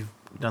 You've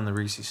done the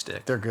Reese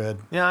stick. They're good.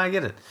 Yeah, I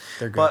get it.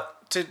 They're good. But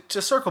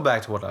to circle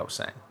back to what I was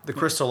saying, the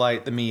Crystal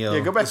Light, the Mio. Yeah,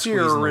 go back the to your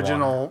Squeeze in the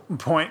original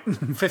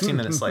point. 15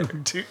 minutes later.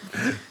 two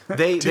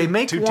They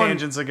make two one,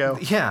 tangents ago.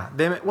 Yeah.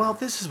 Well,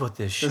 this is what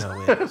this show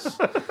is.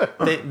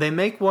 They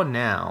make one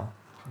now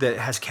that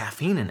has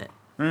caffeine in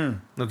it.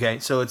 Okay,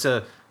 so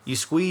you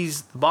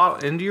squeeze the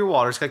bottle into your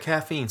water. It's got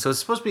caffeine, so it's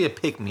supposed to be a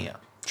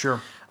pick-me-up.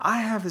 Sure. I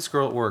have this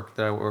girl at work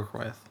that I work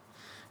with.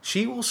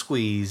 She will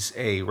squeeze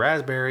a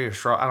raspberry or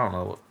straw, I don't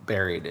know what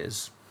berry it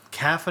is,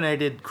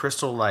 caffeinated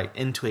Crystal Light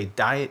into a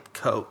Diet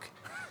Coke.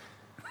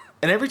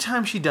 And every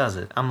time she does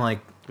it, I'm like,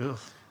 Ugh.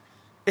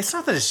 it's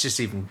not that it's just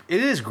even, it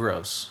is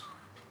gross.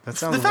 That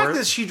sounds The fact worse.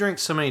 that she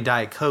drinks so many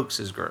Diet Cokes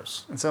is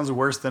gross. It sounds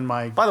worse than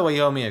my. By the way,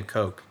 you owe me a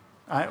Coke.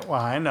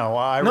 I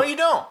know. No, you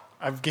don't.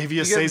 I gave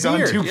you a You got Saison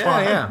beer. 2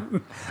 Yeah.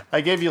 I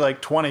gave you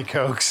like 20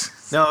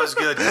 Cokes. No, it was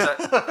good.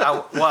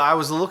 'Cause I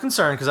was a little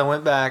concerned because I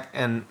went back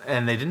and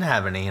they didn't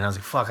have any. And I was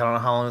like, fuck, I don't know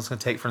how long it's going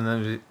to take for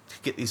them to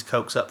get these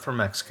Cokes up from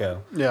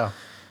Mexico. Yeah.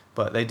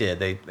 But they did.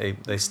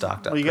 They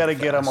stocked up. Well, you got to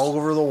pretty get them fast.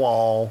 over the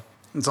wall.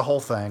 It's a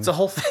whole thing. It's a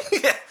whole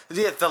thing.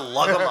 You have to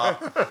lug them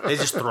up. They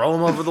just throw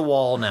them over the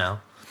wall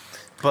now.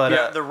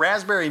 But the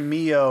Raspberry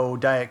Mio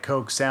Diet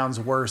Coke sounds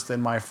worse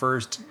than my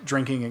first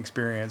drinking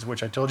experience,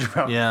 which I told you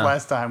about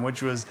last time,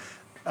 which was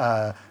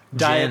Diet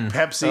Gin.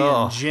 Pepsi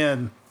Oh. and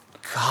gin.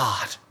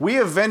 God. We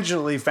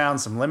eventually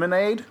found some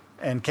lemonade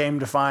and came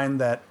to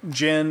find that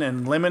gin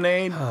and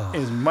lemonade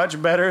is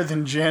much better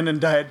than gin and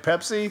Diet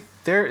Pepsi.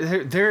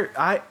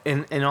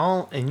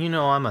 And you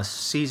know I'm a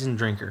seasoned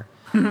drinker.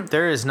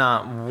 There is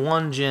not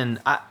one gin.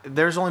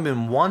 There's only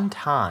been one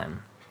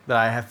time that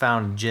I have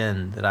found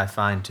gin that I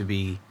find to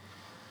be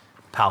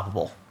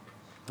palpable.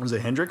 Was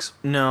it Hendrix?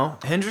 No,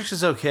 Hendrix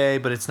is okay,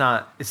 but it's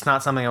not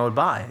something I would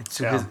buy.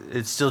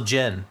 It's still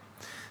gin.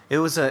 It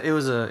was a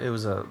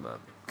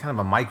kind of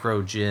a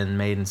micro gin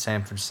made in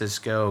San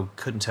Francisco.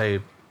 Couldn't tell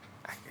you.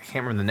 I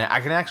can't remember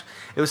the name.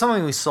 It was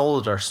something we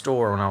sold at our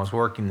store when I was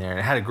working there. And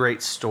it had a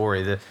great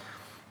story.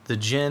 The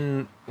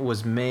gin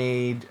was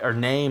made or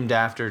named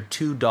after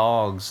two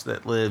dogs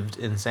that lived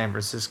in San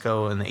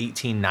Francisco in the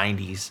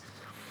 1890s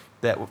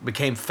that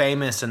became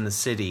famous in the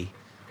city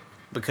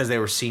because they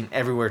were seen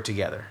everywhere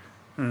together.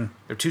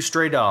 They're two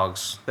stray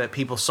dogs that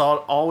people saw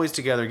always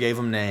together, gave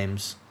them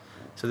names.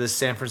 So this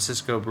San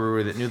Francisco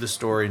brewery that knew the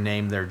story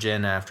named their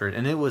gin after it,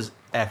 and it was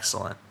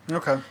excellent.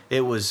 Okay.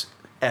 It was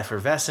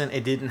effervescent.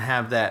 It didn't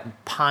have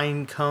that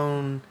pine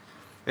cone.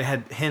 It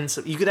had hints.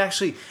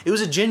 It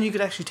was a gin you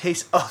could actually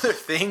taste other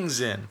things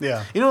in.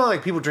 Yeah. You know,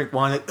 like people drink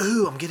wine, like,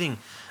 ooh, I'm getting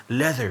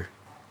leather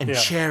and Yeah.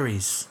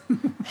 cherries,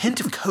 hint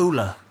of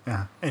cola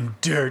Yeah.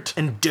 And dirt.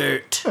 and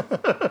dirt.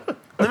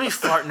 Let me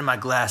fart into my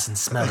glass and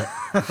smell it.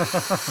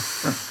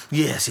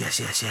 Yes.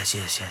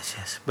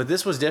 But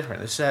this was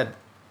different. This had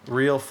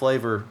real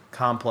flavor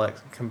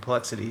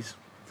complexities.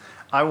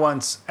 I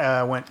once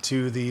went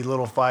to the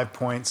Little 5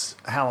 Points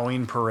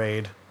Halloween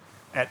parade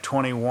at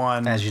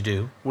 21 As you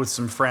do. with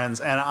some friends,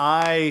 and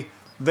I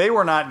They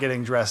were not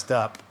getting dressed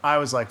up. I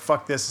was like,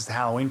 fuck this, is the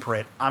Halloween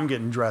parade. I'm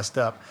getting dressed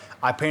up.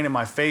 I painted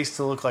my face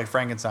to look like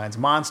Frankenstein's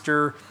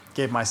monster,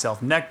 gave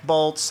myself neck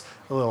bolts,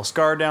 a little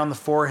scar down the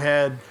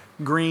forehead,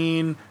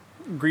 green,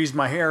 greased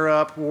my hair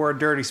up, wore a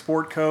dirty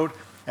sport coat,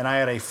 and I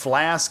had a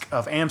flask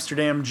of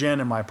Amsterdam gin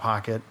in my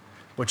pocket,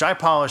 which I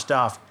polished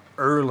off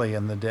early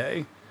in the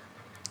day.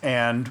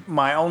 And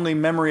my only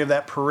memory of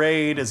that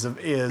parade is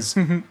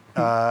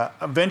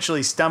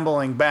eventually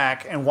stumbling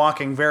back and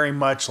walking very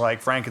much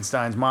like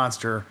Frankenstein's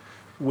monster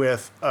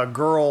with a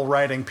girl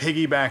riding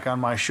piggyback on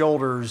my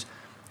shoulders.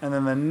 And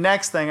then the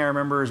next thing I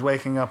remember is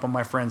waking up on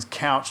my friend's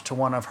couch to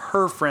one of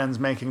her friends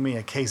making me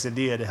a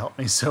quesadilla to help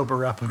me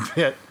sober up a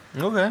bit.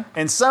 Okay.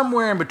 And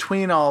somewhere in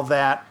between all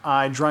that,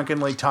 I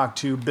drunkenly talked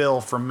to Bill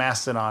from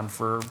Mastodon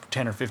for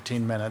 10 or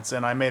 15 minutes,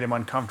 and I made him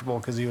uncomfortable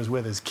because he was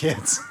with his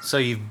kids. So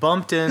you've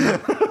bumped in,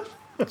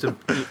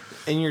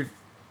 you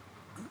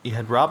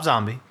had Rob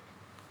Zombie.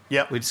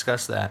 Yep. We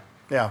discussed that.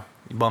 Yeah.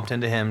 You bumped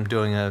into him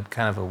doing a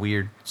kind of a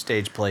weird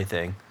stage play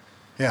thing.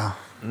 Yeah.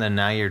 And then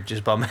now you're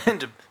just bumping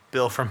into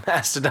Bill from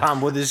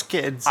Mastodon with his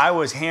kids. I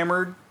was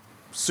hammered,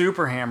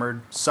 super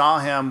hammered, saw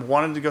him,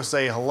 wanted to go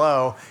say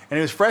hello, and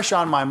it was fresh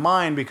on my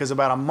mind because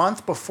about a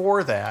month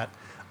before that,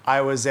 I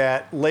was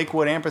at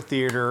Lakewood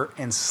Amphitheater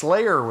and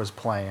Slayer was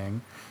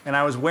playing, and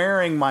I was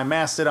wearing my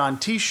Mastodon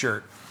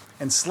t-shirt.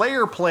 And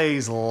Slayer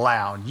plays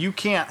loud. You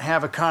can't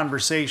have a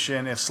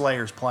conversation if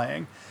Slayer's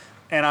playing.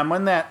 And I'm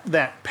on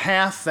that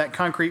path, that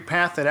concrete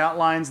path that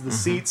outlines the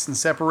seats and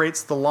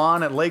separates the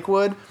lawn at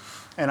Lakewood,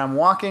 and I'm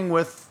walking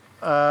with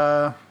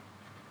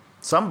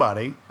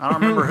somebody, I don't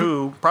remember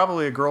who,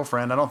 probably a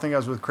girlfriend. I don't think I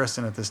was with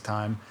Kristen at this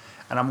time.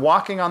 And I'm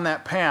walking on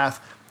that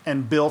path,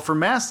 and Bill from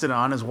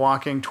Mastodon is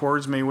walking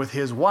towards me with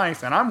his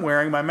wife, and I'm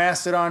wearing my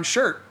Mastodon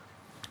shirt.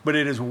 But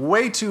it is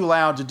way too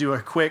loud to do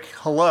a quick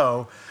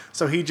hello,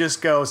 so he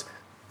just goes,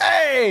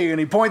 "Hey!" And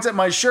he points at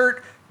my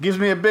shirt, gives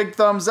me a big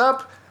thumbs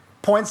up,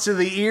 points to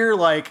the ear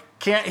like,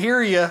 "Can't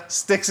hear you,"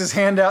 sticks his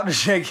hand out to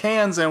shake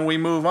hands, and we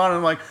move on. And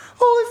I'm like,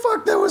 holy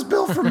fuck, that was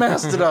Bill from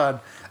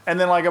Mastodon. And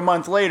then like a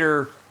month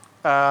later,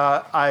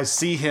 I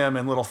see him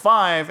in Little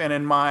Five, and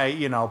in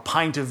my,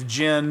 pint of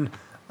gin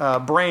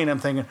brain, I'm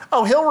thinking,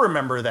 oh, he'll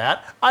remember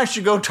that. I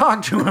should go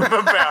talk to him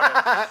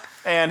about it.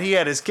 And he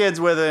had his kids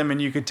with him,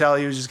 and you could tell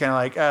he was just kind of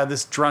like,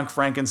 this drunk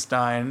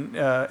Frankenstein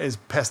is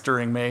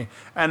pestering me.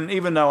 And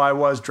even though I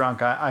was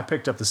drunk, I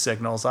picked up the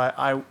signals.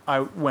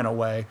 I went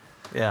away.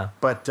 Yeah.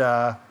 But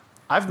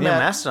I've met...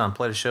 Mastodon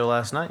played a show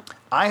last night.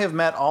 I have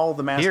met all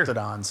the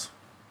Mastodons.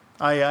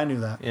 Oh, yeah, I knew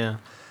that. Yeah.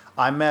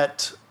 I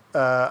met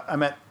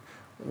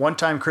one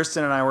time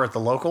Kristen and I were at the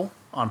local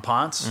on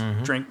Ponce,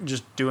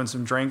 just doing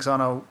some drinks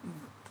on a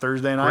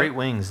Thursday night. Great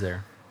wings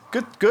there.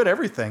 Good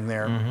everything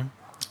there.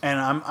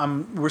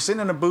 And we're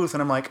sitting in a booth,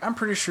 and I'm like, I'm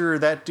pretty sure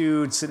that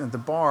dude sitting at the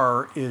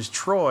bar is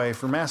Troy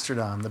from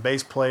Mastodon, the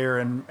bass player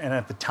and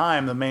at the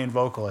time the main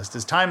vocalist.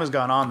 As time has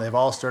gone on, they've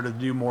all started to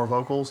do more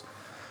vocals.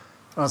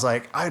 I was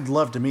like, I'd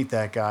love to meet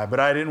that guy, but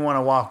I didn't want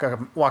to walk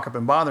up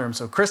and bother him.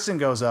 So Kristen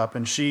goes up,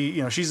 and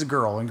she's a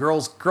girl, and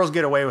girls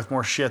get away with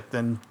more shit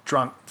than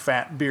drunk,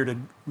 fat,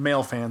 bearded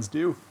male fans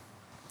do.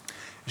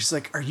 And she's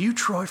like, "Are you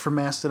Troy from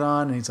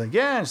Mastodon?" And he's like,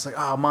 "Yeah." And she's like,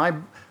 "Oh, my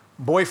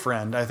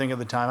boyfriend, I think at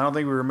the time, I don't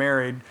think we were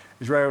married,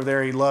 is right over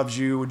there. He loves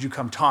you. Would you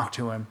come talk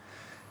to him?"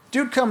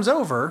 Dude comes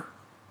over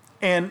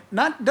and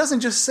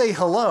doesn't just say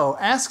hello,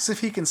 asks if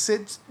he can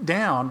sit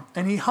down,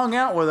 and he hung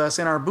out with us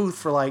in our booth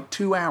for like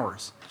 2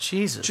 hours.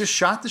 Jesus. Just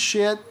shot the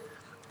shit.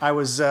 I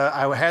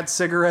had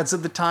cigarettes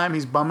at the time.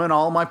 He's bumming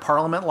all my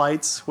Parliament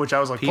lights, which I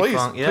was like,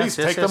 please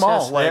take them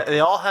all. Like, they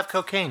all have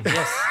cocaine.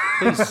 Yes,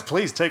 please.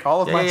 Please take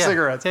all of my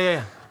cigarettes.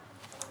 Yeah.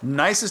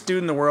 Nicest dude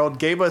in the world.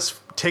 Gave us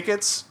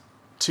tickets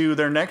to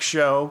their next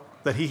show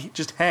that he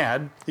just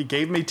had. He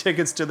gave me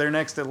tickets to their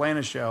next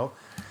Atlanta show.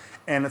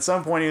 And at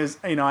some point, he was,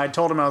 I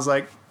told him, I was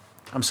like,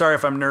 I'm sorry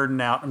if I'm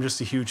nerding out. I'm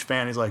just a huge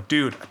fan. He's like,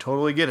 dude, I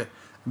totally get it.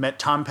 I met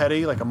Tom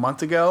Petty like a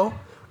month ago,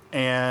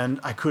 and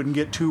I couldn't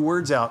get 2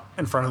 words out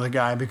in front of the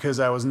guy because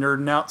I was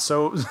nerding out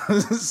so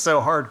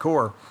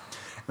hardcore.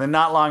 And then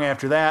not long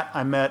after that,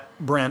 I met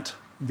Brent,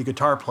 the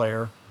guitar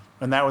player,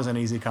 and that was an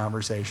easy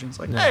conversation. It's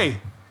like,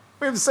 hey,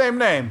 we have the same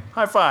name.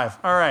 High five.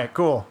 All right,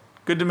 cool.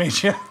 Good to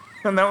meet you.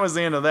 And that was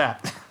the end of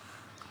that.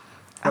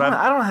 I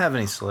don't have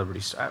any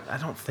celebrities. I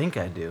don't think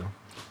I do.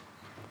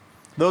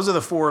 Those are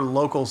the 4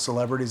 local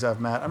celebrities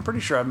I've met. I'm pretty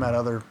sure I've met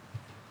other...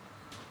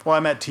 Well, I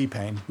met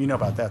T-Pain. You know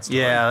about that story.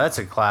 Yeah, that's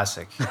a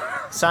classic.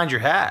 Signed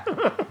your hat.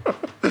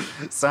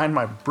 Signed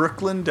my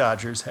Brooklyn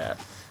Dodgers hat.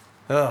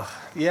 Ugh.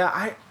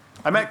 Yeah,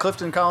 I met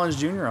Clifton Collins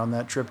Jr. on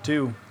that trip,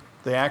 too.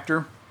 The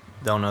actor.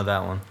 Don't know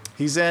that one.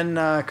 He's in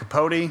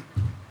Capote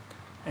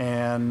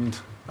and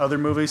other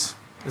movies.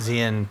 Is he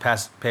in Pay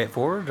It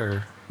Forward,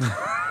 or...?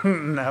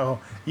 No.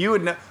 You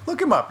would know.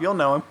 Look him up. You'll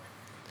know him.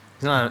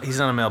 He's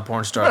not a male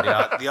porn star.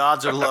 The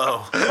odds are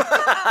low.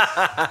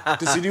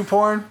 Does he do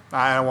porn?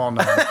 I won't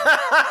know.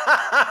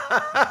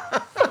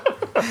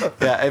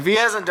 Yeah, if he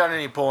hasn't done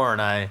any porn,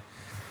 I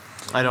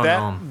don't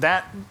know him.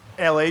 That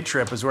LA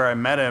trip is where I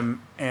met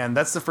him, and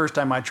that's the first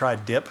time I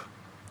tried dip.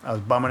 I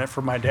was bumming it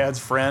for my dad's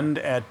friend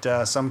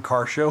at some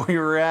car show we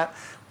were at,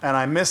 and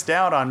I missed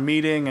out on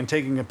meeting and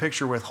taking a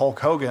picture with Hulk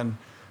Hogan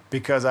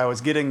because I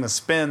was getting the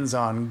spins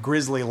on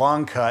Grizzly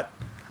Long Cut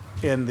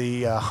in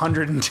the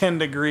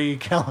 110-degree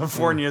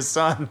California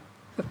sun.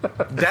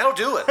 That'll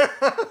do it.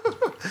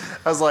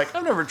 I was like,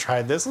 I've never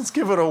tried this. Let's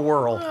give it a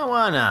whirl. Well,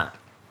 why not?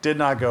 Did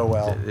not go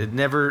well. It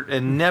never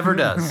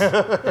does.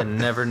 It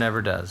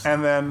never does.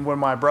 And then when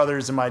my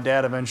brothers and my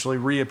dad eventually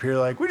reappear,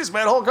 like, we just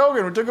met Hulk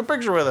Hogan. We took a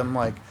picture with him. I'm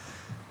like,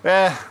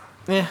 Yeah.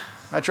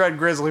 I tried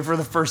Grizzly for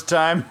the first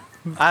time.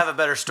 I have a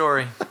better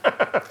story.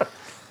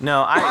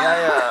 No,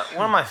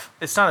 one of my,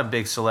 it's not a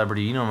big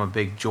celebrity. You know, I'm a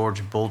big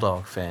Georgia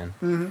Bulldog fan.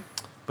 Mm-hmm.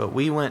 But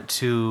we went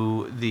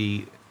to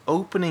the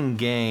opening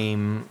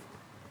game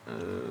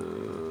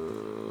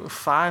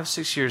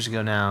 5-6 years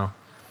ago now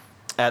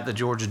at the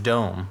Georgia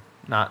Dome.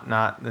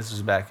 Not this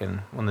was back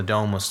in when the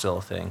Dome was still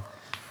a thing,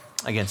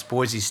 against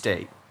Boise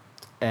State.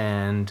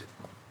 And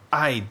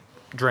I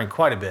drank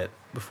quite a bit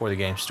before the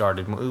game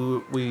started.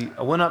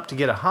 I went up to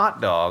get a hot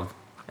dog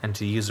and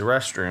to use the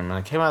restroom. And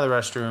I came out of the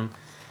restroom,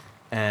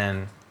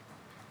 and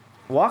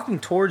walking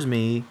towards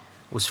me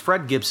was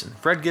Fred Gibson.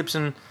 Fred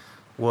Gibson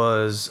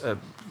was a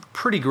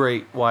pretty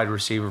great wide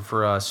receiver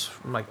for us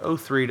from like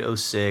 03 to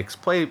 06.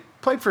 Played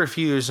for a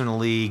few years in the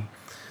league.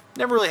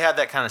 Never really had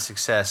that kind of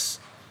success.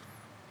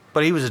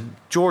 But he was a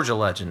Georgia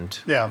legend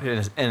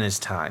in his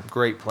time.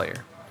 Great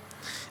player.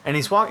 And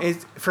he's walking.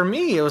 For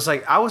me, it was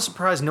like I was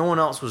surprised no one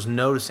else was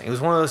noticing. It was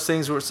one of those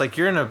things where it's like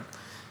you're in a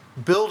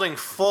building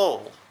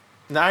full,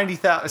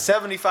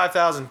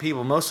 75,000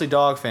 people, mostly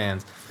dog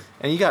fans,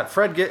 and you got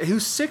Fred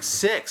who's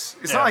 6'6".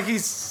 It's not like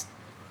he's,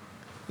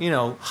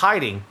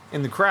 hiding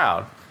in the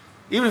crowd.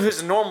 Even if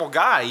it's a normal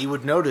guy, you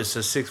would notice a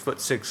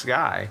 6'6"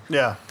 guy.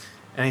 Yeah.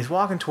 And he's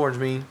walking towards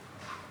me,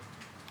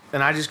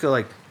 and I just go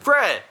like,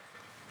 Fred.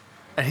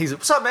 And he's like,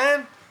 what's up,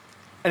 man?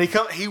 And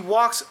he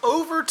walks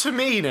over to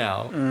me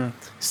now,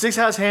 sticks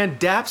out his hand,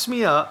 daps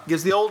me up,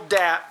 gives the old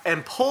dap,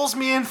 and pulls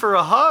me in for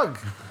a hug.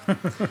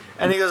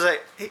 And he goes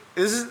like,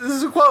 this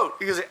is a quote.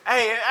 He goes,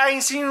 hey, I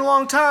ain't seen you in a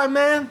long time,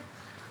 man.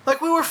 Like,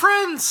 we were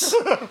friends.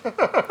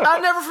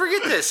 I'll never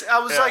forget this. I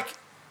was like,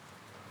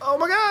 oh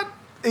my God.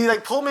 And he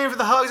like pulled me in for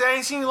the hugs. I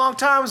ain't seen you in a long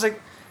time. I was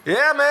like,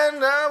 yeah,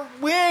 man,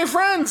 we ain't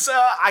friends.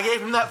 I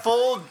gave him that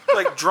full,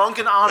 like,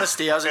 drunken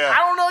honesty. I was like, I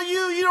don't know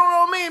you. You don't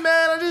know me,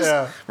 man. I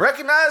just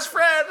recognize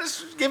Fred.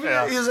 Just give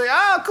him. He was like,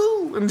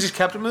 cool. And just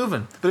kept it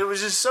moving. But it was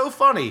just so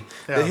funny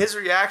that his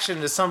reaction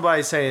to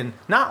somebody saying,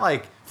 not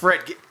like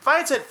Fred. If I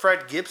had said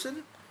Fred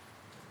Gibson,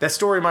 that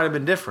story might have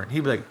been different.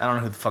 He'd be like, I don't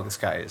know who the fuck this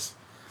guy is.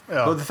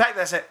 Yeah. But the fact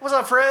that I said, what's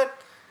up, Fred?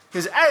 He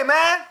was, hey,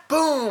 man,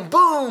 boom,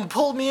 boom,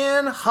 pulled me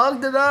in,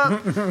 hugged it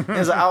up.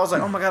 And I was like,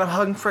 oh, my God, I'm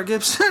hugging Fred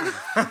Gibson.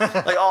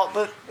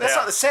 But that's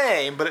not the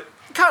same, but it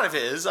kind of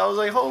is. I was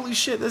like, holy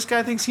shit, this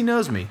guy thinks he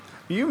knows me.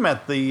 You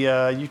met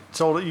you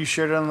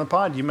shared it on the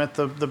pod. You met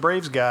the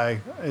Braves guy.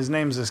 His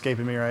name's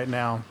escaping me right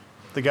now.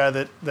 The guy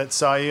that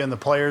saw you in the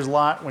players'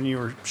 lot when you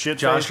were shit-faced.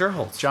 John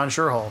Sherholtz. John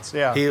Sherholtz,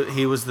 yeah.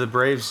 He was the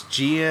Braves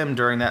GM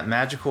during that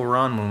magical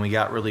run when we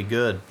got really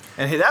good.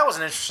 And that was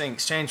an interesting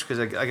exchange because,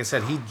 like I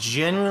said, he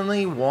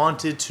genuinely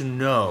wanted to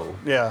know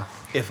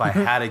if I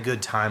had a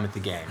good time at the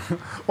game.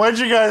 Why'd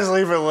you guys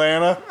leave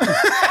Atlanta?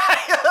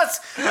 that's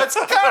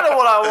kind of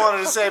what I wanted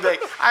to say. But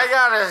I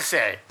gotta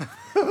say,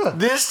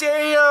 this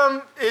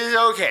stadium is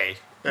okay,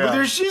 but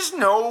there's just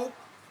no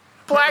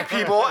black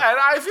people, and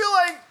I feel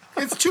like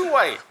it's too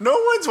white. No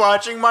one's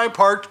watching my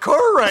parked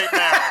car right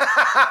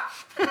now.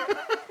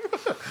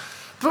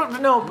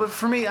 but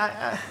for me,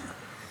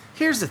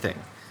 here's the thing.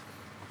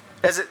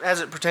 As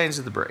it pertains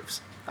to the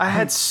Braves, I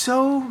had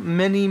so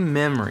many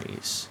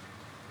memories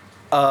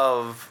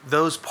of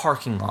those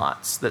parking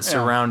lots that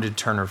surrounded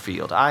Turner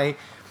Field.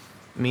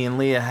 Me and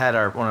Leah had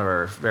one of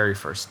our very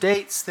first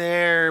dates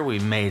there. We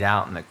made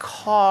out in the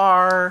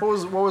car.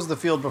 What was the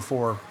field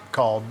before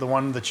called? The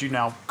one that you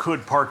now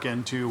could park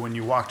into when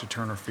you walk to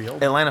Turner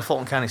Field? Atlanta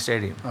Fulton County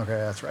Stadium. Okay,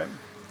 that's right.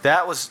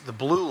 That was the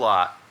blue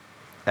lot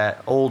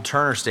at Old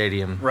Turner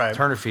Stadium. Right.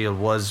 Turner Field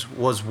was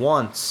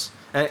once.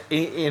 And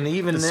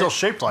even it's still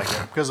shaped like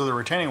it because of the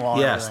retaining wall.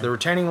 Yes, the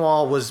retaining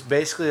wall was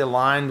basically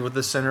aligned with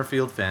the center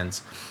field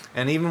fence.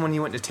 And even when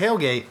you went to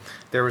tailgate,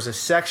 there was a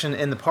section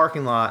in the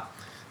parking lot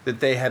that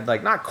they had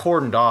like not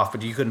cordoned off,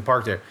 but you couldn't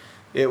park there.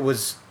 It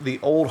was the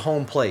old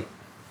home plate.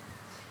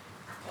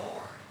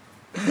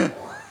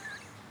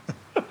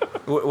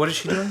 What is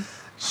she doing?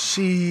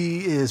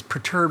 She is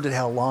perturbed at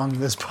how long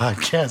this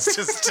podcast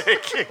is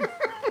taking.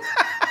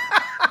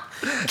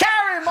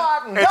 Carrie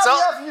Martin,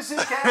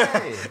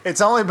 WFUCK.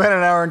 It's only been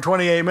an hour and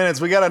 28 minutes.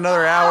 We got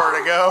another hour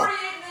to go.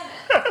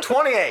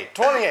 28.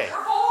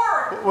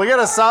 We got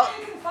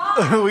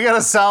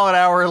a solid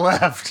hour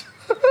left.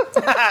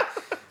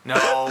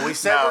 No, we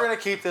said we're going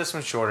to keep this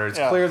one shorter. It's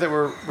clear that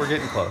we're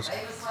getting close.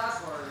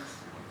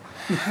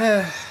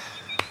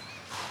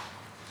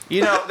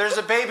 There's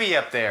a baby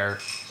up there.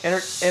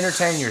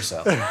 Entertain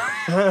yourself.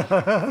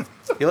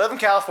 You live in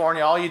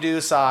California. All you do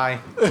is sigh.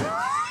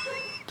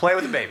 Play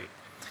with the baby.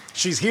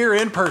 She's here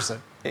in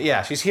person.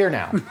 Yeah, she's here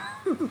now.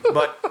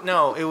 But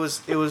no, it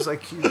was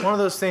like one of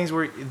those things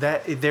where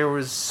there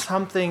was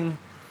something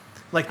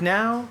like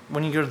now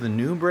when you go to the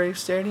new Brave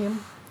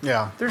Stadium,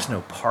 Yeah. there's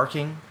no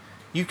parking.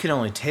 You can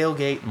only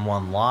tailgate in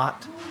one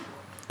lot.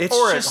 It's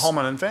Or just, at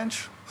Holman and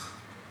Finch,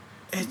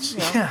 It's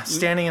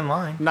standing in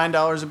line.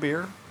 $9 a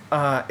beer.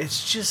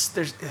 It's just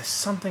there's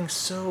something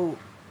so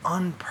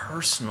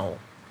unpersonal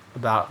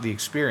about the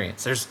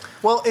experience.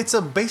 Well, it's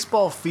a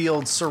baseball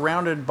field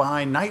surrounded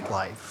by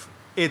nightlife.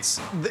 It's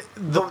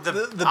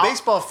the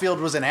baseball field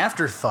was an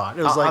afterthought.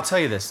 It was I'll tell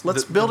you this.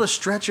 Let's build a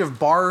stretch of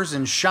bars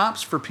and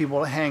shops for people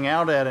to hang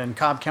out at in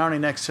Cobb County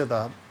next to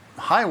the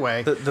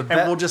highway, and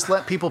we'll just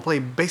let people play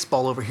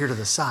baseball over here to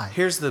the side.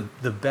 Here's the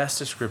best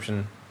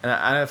description, and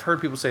I've heard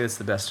people say it's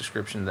the best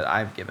description that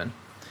I've given.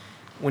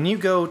 When you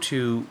go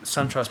to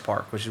SunTrust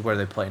Park, which is where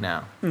they play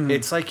now,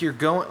 it's like you're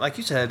going, like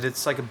you said,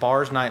 it's like a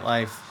bars,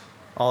 nightlife,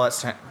 all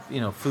that,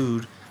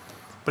 food.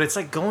 But it's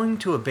like going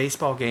to a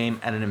baseball game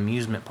at an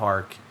amusement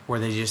park where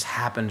they just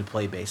happen to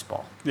play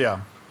baseball.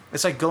 Yeah.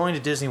 It's like going to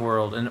Disney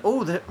World and,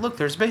 look,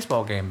 there's a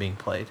baseball game being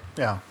played.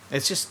 Yeah.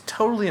 It's just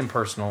totally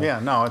impersonal. Yeah,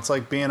 no, it's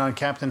like being on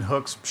Captain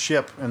Hook's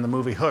ship in the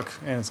movie Hook.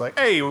 And it's like,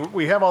 hey,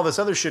 we have all this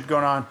other shit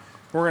going on.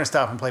 We're going to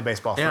stop and play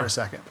baseball for a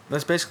second.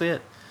 That's basically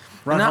it.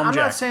 Run home, I'm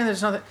Jack. not saying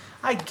there's nothing.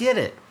 I get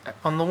it.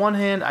 On the one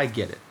hand, I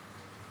get it.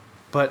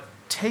 But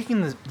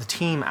taking the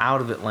team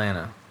out of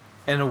Atlanta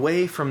and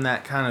away from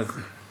that kind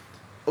of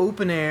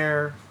open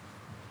air,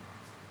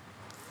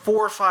 4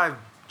 or 5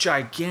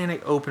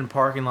 gigantic open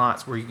parking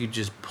lots where you could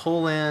just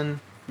pull in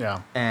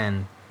Yeah.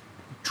 and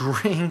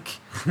drink.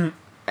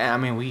 I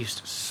mean, we used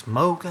to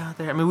smoke out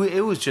there. I mean,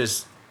 it was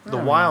just the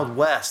Wild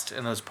West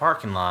in those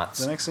parking lots.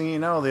 The next thing you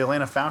know, the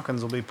Atlanta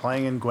Falcons will be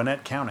playing in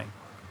Gwinnett County.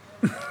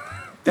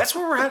 That's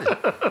where we're headed.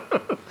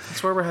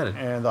 That's where we're headed.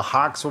 And the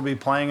Hawks will be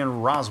playing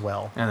in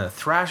Roswell. And the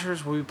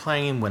Thrashers will be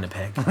playing in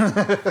Winnipeg,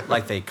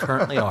 like they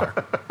currently are.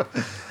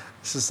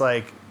 It's just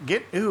like,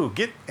 get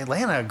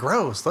Atlanta,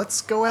 gross.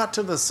 Let's go out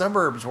to the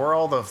suburbs where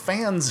all the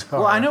fans are.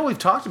 Well, I know we've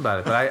talked about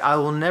it, but I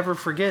will never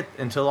forget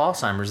until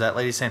Alzheimer's, that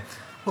lady saying,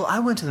 well, I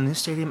went to the new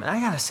stadium, and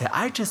I got to say,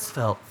 I just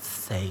felt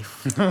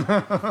safe.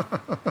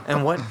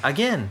 And what,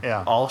 again,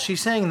 all she's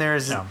saying there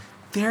is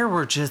there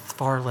were just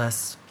far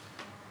less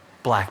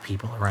black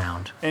people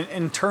around.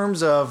 In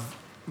terms of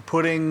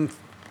putting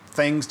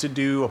things to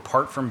do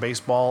apart from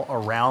baseball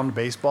around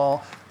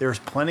baseball, there's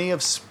plenty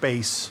of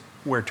space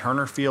where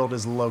Turner Field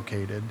is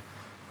located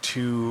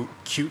to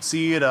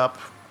cutesy it up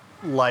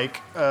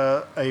like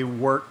a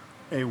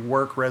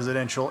work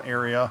residential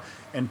area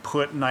and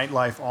put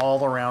nightlife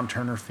all around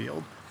Turner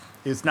Field.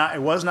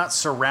 It was not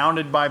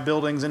surrounded by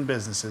buildings and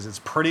businesses. It's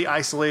pretty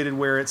isolated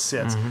where it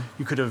sits. Mm-hmm.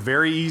 You could have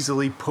very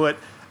easily put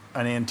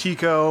an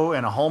Antico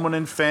and a Holman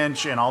and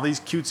Finch and all these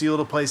cutesy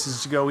little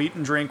places to go eat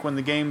and drink when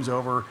the game's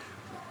over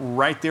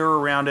right there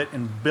around it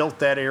and built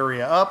that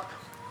area up,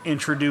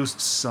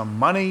 introduced some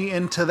money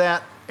into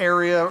that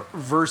area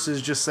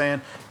versus just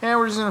saying,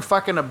 we're just going to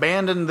fucking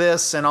abandon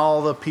this and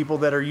all the people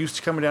that are used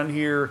to coming down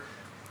here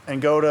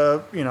and go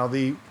to,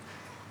 the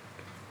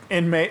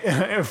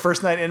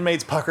first night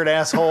inmates puckered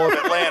asshole of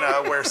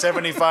Atlanta where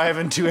 75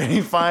 and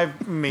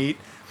 285 meet.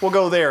 We'll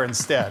go there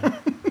instead.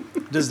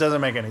 Just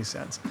doesn't make any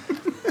sense.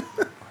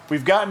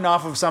 We've gotten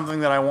off of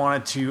something that I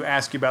wanted to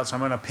ask you about, so I'm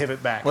going to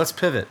pivot back. Let's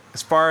pivot.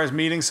 As far as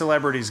meeting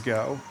celebrities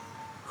go,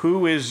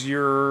 who is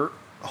your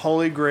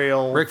holy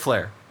grail? Ric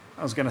Flair.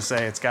 I was going to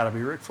say it's got to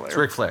be Ric Flair. It's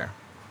Ric Flair.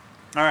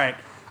 All right.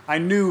 I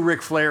knew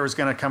Ric Flair was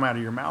going to come out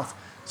of your mouth.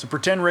 So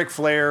pretend Ric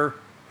Flair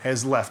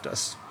has left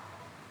us.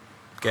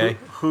 Okay.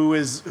 Who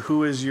is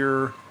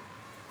your,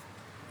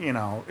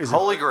 is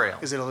holy grail?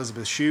 Is it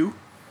Elizabeth Shue?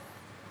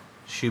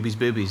 Shoobies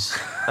boobies.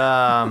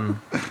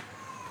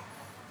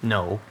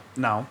 No.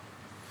 No.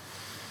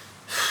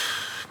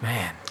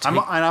 Man.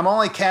 I'm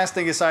only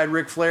casting aside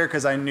Ric Flair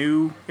because I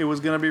knew it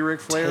was going to be Ric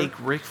Flair. Take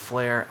Ric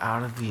Flair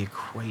out of the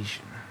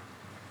equation.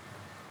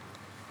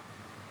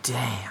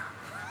 Damn.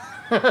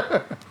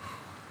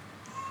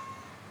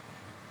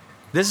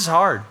 This is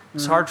hard.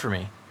 It's hard for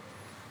me.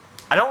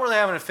 I don't really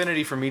have an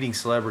affinity for meeting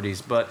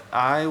celebrities, but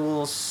I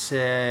will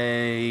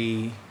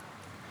say,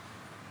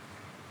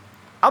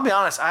 I'll be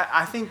honest.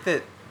 I think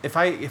that if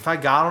I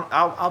got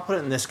on, I'll put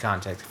it in this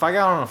context. If I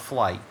got on a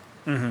flight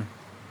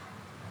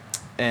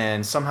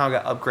and somehow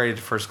got upgraded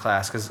to first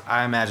class, because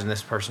I imagine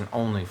this person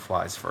only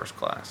flies first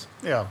class.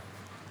 Yeah.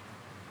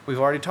 We've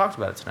already talked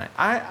about it tonight.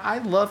 I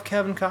love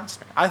Kevin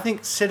Costner. I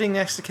think sitting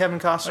next to Kevin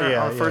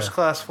Costner on a first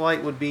class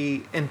flight would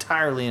be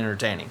entirely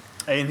entertaining.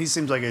 And he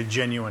seems like a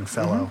genuine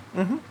fellow.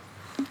 Mm-hmm.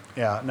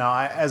 Yeah. Now,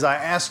 as I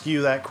ask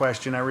you that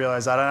question, I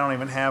realize that I don't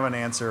even have an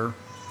answer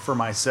for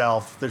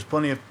myself. There's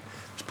plenty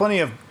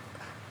of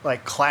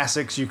like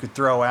classics you could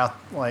throw out.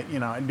 Like,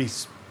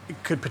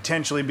 it could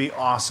potentially be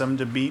awesome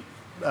to beat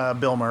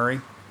Bill Murray.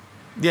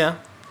 Yeah.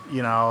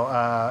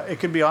 It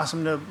could be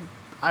awesome to.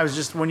 I was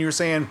just, when you were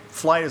saying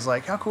flight, is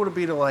like, how cool would it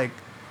be to like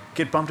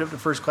get bumped up to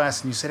first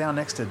class and you sit down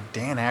next to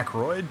Dan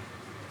Aykroyd?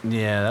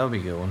 Yeah, that would be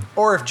a good one.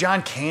 Or if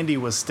John Candy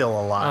was still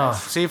alive. Oh,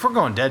 see, if we're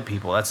going dead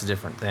people, that's a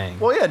different thing.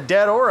 Well, yeah,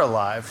 dead or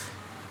alive.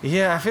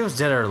 Yeah, if it was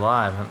dead or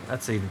alive,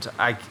 that's even.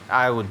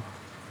 I would,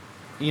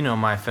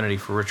 my affinity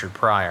for Richard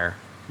Pryor.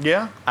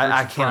 Yeah,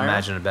 I can't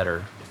imagine a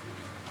better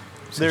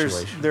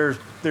situation.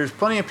 There's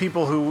plenty of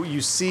people who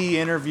you see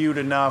interviewed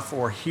enough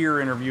or hear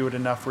interviewed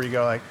enough where you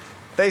go like,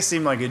 they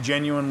seem like a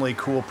genuinely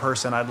cool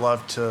person. I'd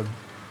love to,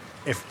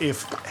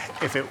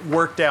 if it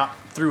worked out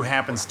through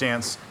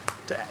happenstance,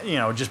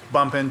 to just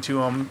bump into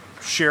them,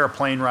 share a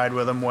plane ride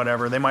with them,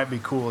 whatever. They might be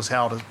cool as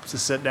hell to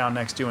sit down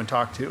next to and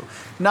talk to.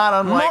 Not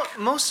unlike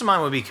most of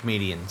mine would be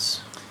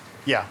comedians.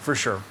 Yeah, for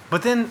sure.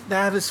 But then I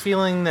have this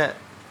feeling that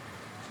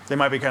they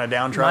might be kind of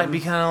downtrodden. Might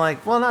be kind of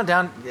like, well, not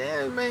down.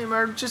 Yeah, maybe,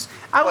 or just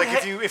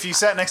if you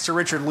sat next to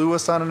Richard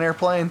Lewis on an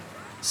airplane.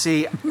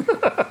 See,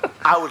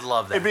 I would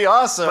love that. It'd be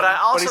awesome.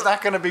 But he's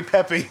not going to be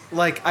peppy.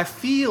 Like, I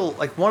feel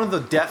like one of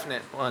the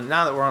definite. Well,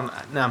 now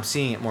I'm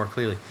seeing it more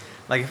clearly.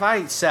 Like, if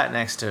I sat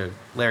next to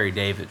Larry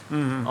David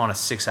on a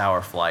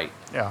 6-hour flight,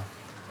 yeah,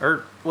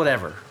 or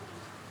whatever,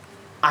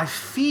 I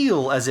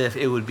feel as if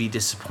it would be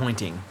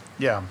disappointing.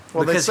 Yeah,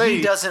 well, because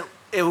he doesn't.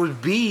 It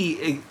would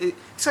be.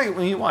 It's like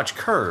when you watch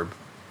Curb.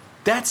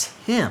 That's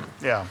him.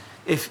 Yeah.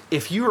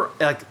 If you were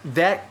like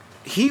that,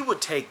 he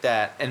would take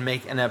that and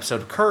make an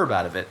episode of Curb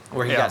out of it,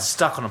 where he got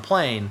stuck on a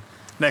plane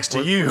next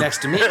to you,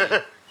 next to me.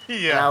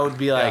 Yeah. And I would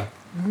be like,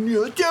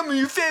 tell me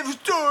your favorite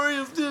story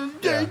of the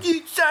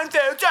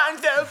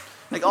Seinfeld.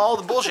 Like all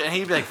the bullshit, and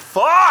he'd be like,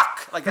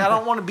 "Fuck!" Like I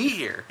don't want to be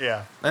here.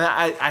 Yeah. And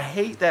I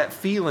hate that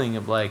feeling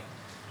of like,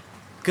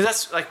 because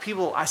that's like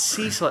people I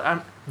see. So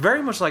I'm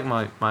very much like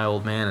my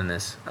old man in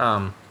this.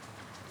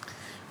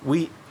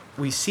 We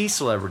see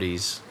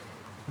celebrities,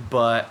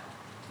 but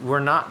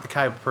we're not the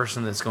type of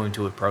person that's going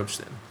to approach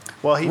them.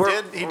 Well, he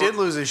did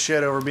lose his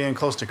shit over being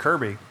close to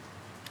Kirby.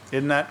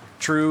 Isn't that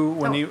true?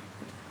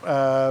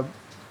 That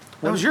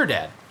was your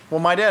dad.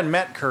 Well, my dad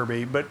met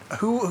Kirby, but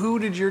who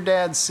did your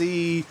dad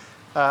see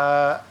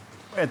at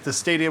the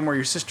stadium where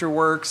your sister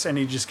works, and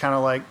he just kind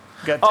of like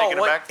got taken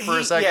aback for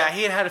a second? Yeah,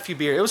 he had had a few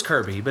beers. It was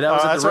Kirby, but that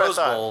was at the Rose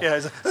Bowl. Yeah,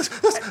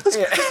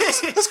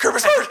 this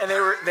Kirby's hurt. And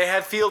they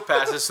had field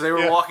passes, so they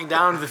were walking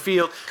down to the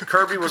field.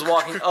 Kirby was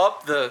walking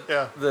up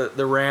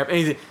the ramp, and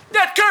he said,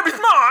 "That's Kirby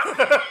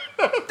Smart.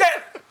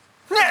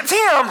 That's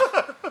him."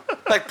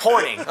 Like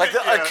pointing,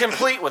 like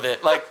complete with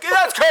it. Like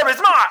that's Kirby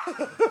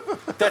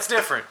Smart. That's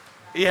different.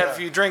 You have a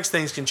few drinks,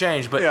 things can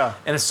change. But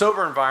in a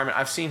sober environment,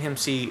 I've seen him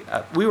see.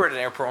 We were at an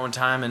airport one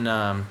time, and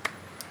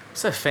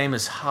it's a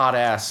famous hot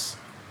ass.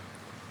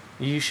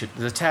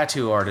 The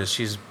tattoo artist.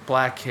 She's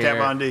black hair.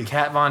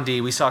 Kat Von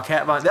D. We saw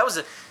Kat Von D. That was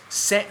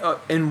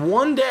in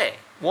one day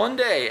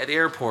at the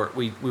airport,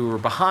 we were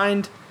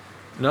behind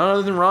none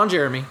other than Ron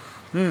Jeremy.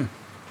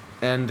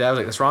 And I was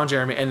like, that's Ron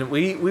Jeremy. And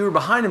we were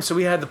behind him, so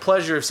we had the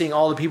pleasure of seeing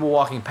all the people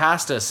walking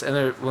past us.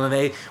 And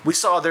we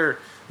saw their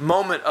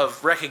moment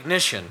of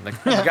recognition. Like,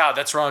 oh my God,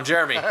 that's Ron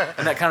Jeremy.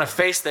 And that kind of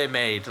face they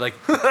made. Like,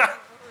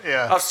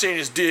 I've seen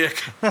his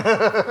dick.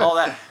 All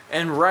that.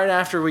 And right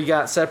after we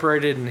got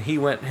separated and he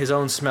went his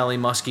own smelly,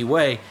 musky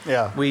way,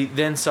 we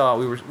then saw,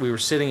 we were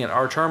sitting at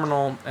our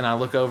terminal, and I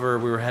look over,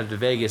 we were headed to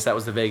Vegas. That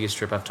was the Vegas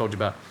trip I've told you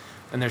about.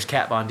 And there's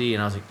Kat Von D,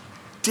 and I was like,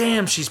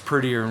 damn, she's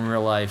prettier in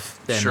real life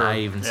than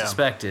I even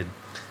suspected.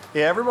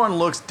 Yeah, everyone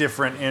looks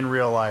different in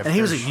real life. And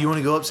he was like, you want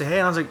to go up and say hey?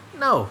 And I was like,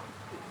 no,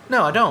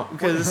 I don't.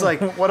 Because it's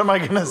like... what am I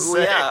going to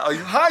say? Yeah,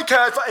 hi,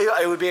 Kat.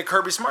 It would be a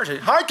Kirby Smart.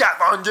 Hi, Kat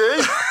Von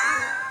D.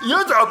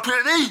 You're so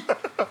pretty.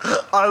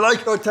 I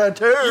like your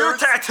tattoos. Your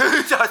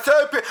tattoos are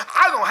so pretty.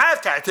 I don't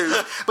have tattoos,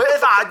 but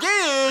if I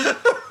did,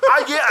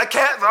 I'd get a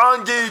Kat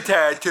Von D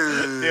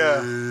tattoo.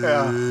 Yeah.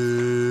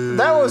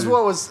 That was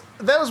what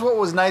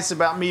was nice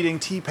about meeting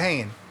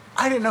T-Pain.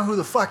 I didn't know who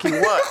the fuck he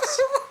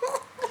was.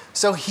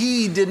 So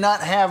he did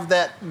not have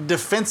that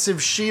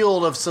defensive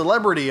shield of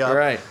celebrity up.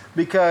 Right.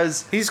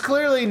 Because he's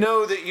clearly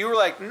know that you were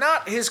like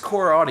not his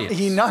core audience.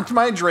 He knocked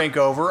my drink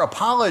over,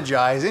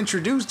 apologized,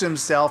 introduced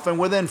himself, and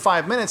within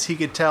 5 minutes he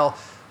could tell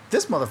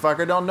this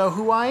motherfucker don't know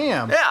who I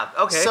am. Yeah,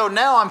 okay. So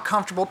now I'm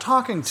comfortable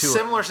talking to him.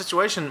 Similar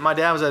situation. My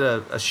dad was at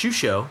a shoe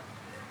show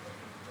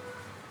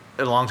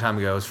a long time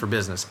ago. It was for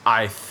business,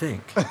 I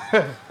think.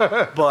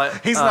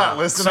 But he's not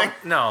listening.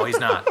 No, he's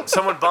not.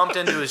 Someone bumped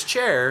into his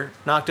chair,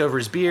 knocked over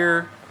his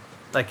beer,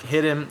 like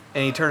hit him,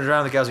 and he turned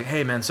around. The guy was like,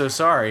 "Hey, man, so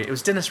sorry." It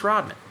was Dennis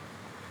Rodman,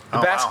 the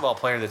basketball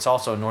player that's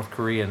also a North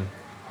Korean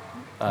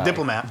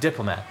diplomat.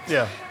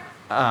 Yeah.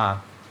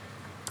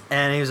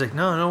 And he was like,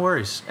 "No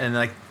worries," and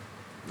like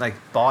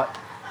bought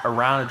a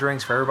round of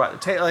drinks for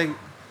everybody. Like,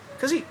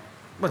 because a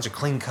bunch of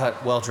clean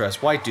cut, well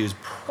dressed white dudes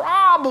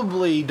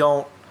probably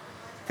don't.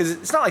 Because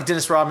it's not like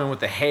Dennis Rodman with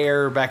the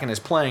hair back in his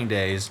playing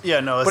days. Yeah,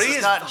 no, but he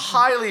is not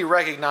highly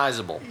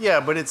recognizable. Yeah,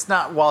 but it's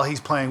not while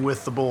he's playing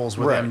with the Bulls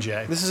with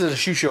MJ. This is a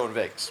shoe show in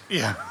Vegas.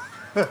 Yeah,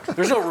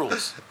 there's no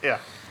rules. Yeah,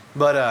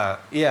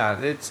 but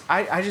it's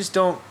I just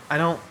don't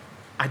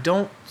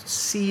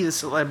see the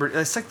celebrity.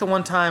 It's like the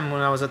one time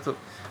when I was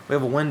we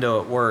have a window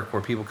at work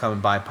where people come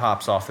and buy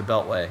pops off the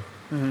Beltway,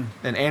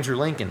 and Andrew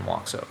Lincoln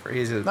walks over.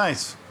 He's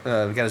nice.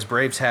 Got his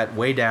Braves hat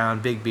way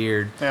down, big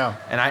beard. Yeah,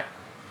 and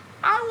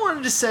I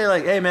wanted to say,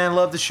 like, hey, man,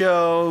 love the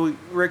show.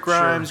 Rick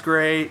Grimes,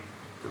 great.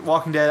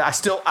 Walking Dead.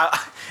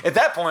 At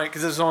that point,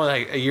 because it was only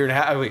like a year and a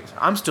half. Wait,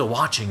 I'm still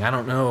watching. I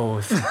don't know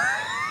if.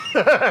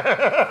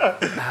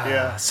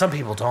 Yeah. Some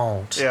people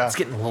don't. Yeah. It's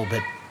getting a little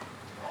bit.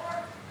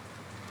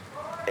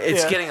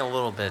 It's Yeah. getting a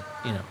little bit,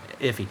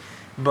 iffy.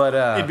 But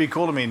It'd be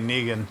cool to meet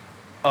Negan,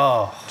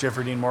 oh,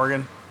 Jeffrey Dean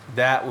Morgan.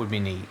 that would be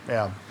neat.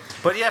 Yeah.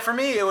 But yeah, for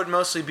me, it would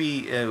mostly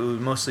be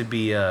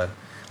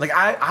like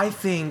I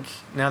think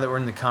now that we're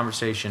in the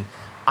conversation,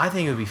 I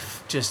think it would be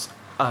just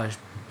a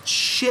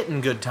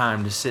shitting good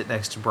time to sit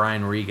next to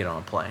Brian Regan on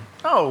a plane.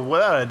 Oh,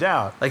 without a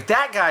doubt. Like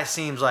that guy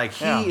seems like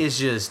he Yeah. is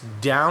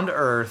just down to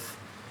earth.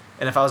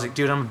 And if I was like,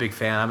 dude, I'm a big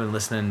fan. I've been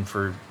listening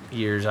for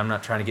years. I'm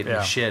not trying to get into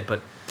Yeah. shit,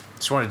 but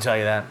just wanted to tell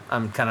you that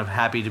I'm kind of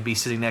happy to be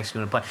sitting next to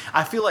him on a plane.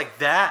 I feel like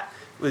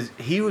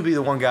he would be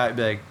the one guy who'd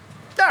be like,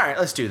 all right,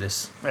 let's do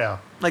this. Yeah.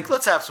 Like,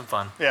 let's have some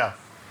fun. Yeah.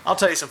 I'll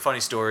tell you some funny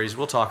stories.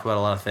 We'll talk about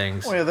a lot of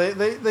things. Well,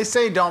 they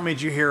say don't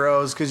meet your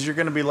heroes because you're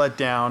going to be let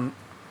down.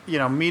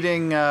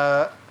 Meeting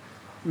the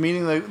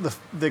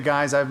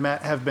guys I've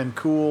met have been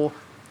cool,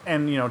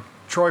 and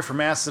Troy from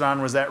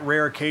Mastodon was that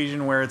rare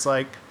occasion where it's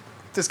like,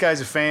 this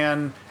guy's a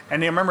fan,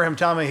 and I remember him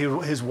telling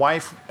me his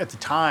wife at the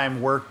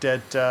time worked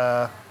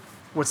at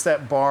what's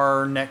that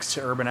bar next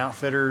to Urban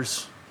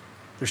Outfitters?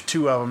 There's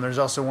two of them. There's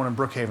also one in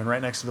Brookhaven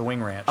right next to the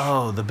Wing Ranch.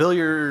 Oh, the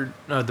billiard,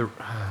 the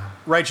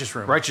Righteous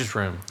Room. Righteous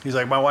Room. He's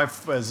like, my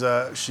wife is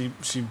she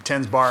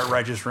tends bar at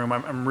Righteous Room.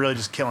 I'm really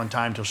just killing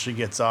time till she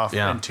gets off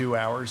Yeah. in 2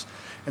 hours.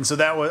 And so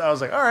I was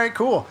like, all right,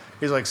 cool.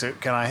 He's like, so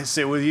can I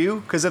sit with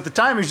you? Because at the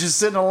time he was just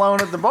sitting alone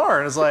at the bar,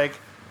 and it's like,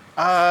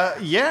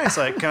 yeah. He's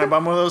like, can I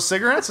bum one of those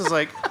cigarettes? I was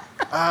like,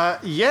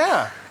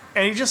 yeah.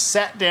 And he just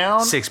sat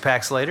down 6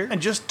 packs later.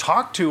 and just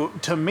talked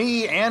to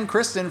me and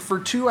Kristen for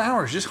 2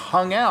 hours. Just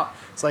hung out.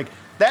 It's like,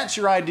 that's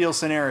your ideal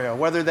scenario.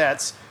 Whether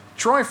that's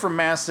Troy from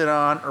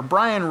Mastodon or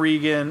Brian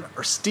Regan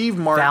or Steve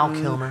Martin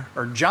Val Kilmer.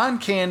 or John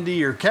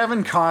Candy or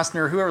Kevin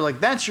Costner, whoever, like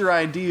that's your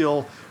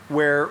ideal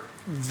where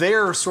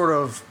they're sort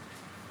of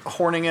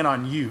horning in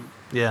on you.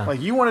 Yeah.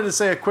 Like you wanted to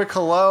say a quick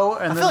hello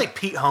and I then feel like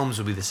Pete Holmes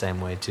would be the same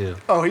way too.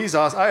 oh, he's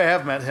awesome. I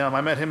have met him. I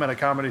met him at a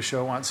comedy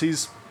show once.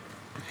 He's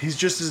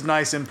just as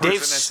nice in person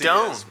Dave as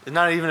Stone, he is.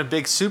 not even a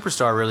big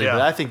superstar really, Yeah.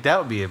 but I think that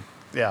would be a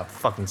Yeah.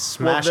 fucking Well,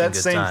 smashing that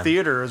good same time.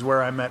 theater is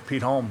where I met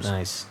Pete Holmes.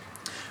 Nice.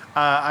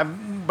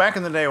 Back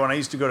in the day when I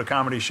used to go to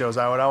comedy shows,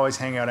 I would always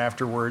hang out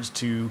afterwards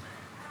to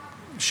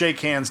shake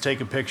hands, take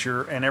a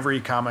picture, and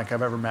every comic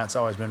I've ever met's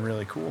always been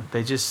really cool.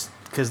 They just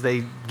because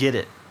they get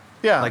it.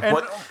 Yeah, Like and-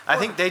 what I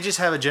think they just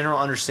have a general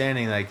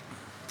understanding. Like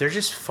they're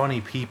just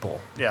funny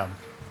people. Yeah,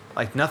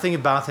 Like nothing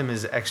about them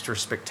is extra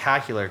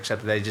spectacular,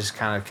 except that they just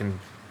kind of can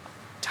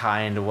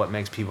tie into what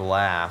makes people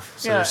laugh.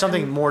 So Yeah, there's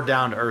something and more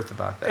down to earth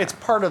about that. it's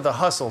part of the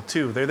hustle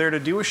too. They're there to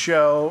do a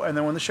show, and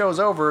then when the show's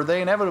over,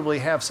 they inevitably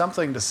have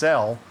something to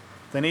sell.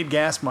 They need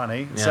gas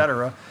money, Yeah.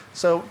 etc.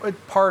 So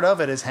part of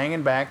it is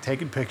hanging back,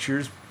 taking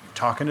pictures,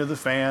 talking to the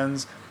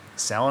fans,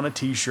 selling a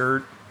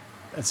T-shirt,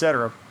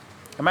 etc.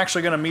 I'm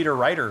actually going to meet a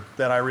writer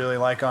that I really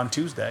like on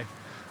Tuesday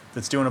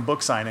that's doing a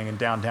book signing in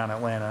downtown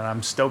Atlanta, and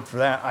I'm stoked for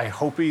that. I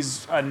hope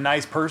he's a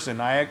nice person.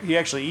 He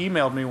actually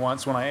emailed me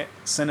once when I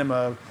sent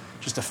him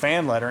just a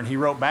fan letter, and he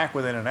wrote back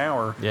within an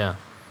hour. yeah.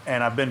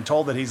 And I've been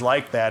told that he's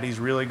like that. He's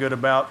really good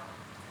about,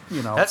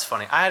 That's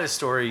funny. I had a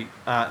story.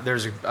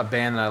 There's a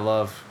band that I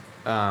love.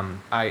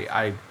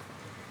 I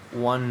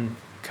one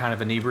kind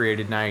of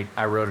inebriated night,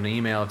 I wrote an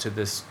email to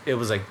this. It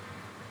was like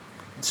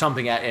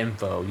something at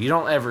info you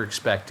don't ever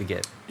expect to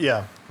get.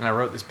 yeah, And I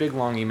wrote this big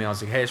long email. I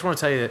was like, hey, I just want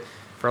to tell you that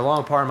for a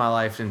long part of my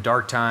life in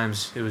dark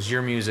times, it was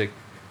your music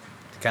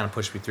that kind of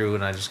pushed me through.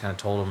 And I just kind of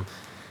told them,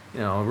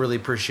 I really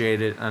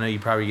appreciate it. I know you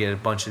probably get a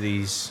bunch of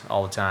these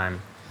all the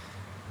time.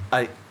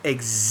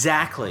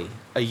 Exactly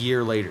a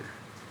year later,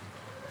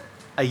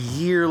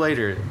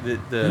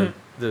 the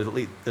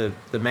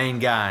main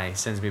guy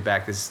sends me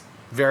back this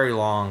very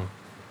long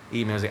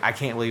email. He's like, I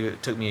can't believe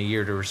it took me a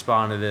year to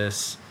respond to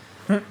this,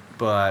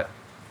 but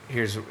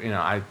here's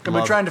I've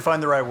been trying to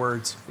find the right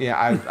words. Yeah,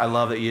 I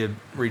love that you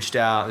reached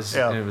out.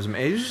 Yeah. It was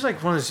just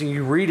like one of those things.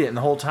 You read it, and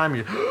the whole time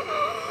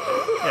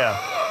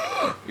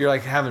Yeah, you're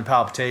like having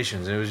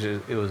palpitations. It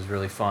was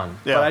really fun.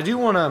 Yeah. But I do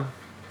want to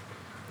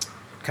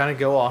kind of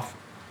go off.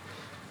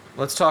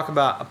 Let's talk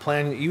about a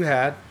plan that you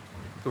had.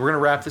 We're gonna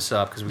wrap this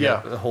up because we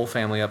got the whole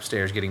family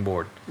upstairs getting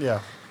bored. yeah,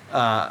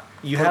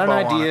 You Put had a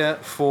an bow on idea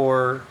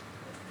for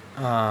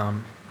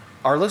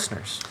our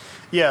listeners.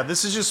 yeah.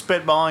 This is just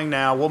spitballing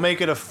now. We'll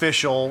make it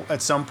official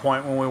at some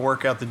point when we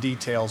work out the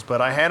details. But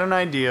I had an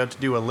idea to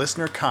do a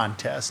listener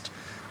contest.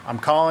 I'm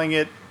calling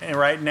it, and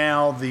right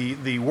now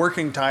the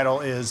working title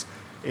is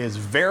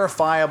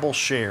verifiable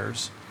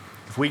shares.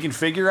 If we can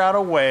figure out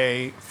a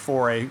way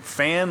for a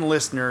fan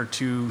listener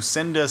to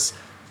send us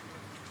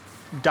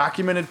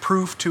documented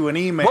proof to an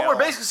email. What we're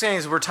basically saying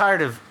is we're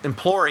tired of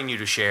imploring you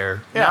to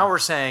share. Yeah. Now we're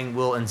saying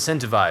we'll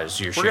incentivize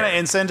your share. We're going to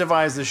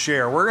incentivize the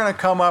share. We're going to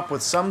come up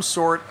with some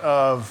sort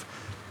of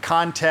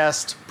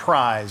contest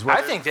prize.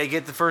 I think they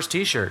get the first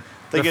T-shirt.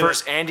 The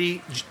first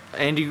Andy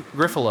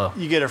Griffalo.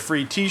 You get a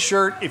free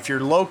T-shirt if you're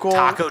local.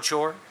 Taco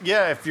Chore.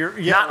 Yeah, if you're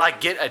Not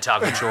like get a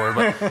Taco Chore,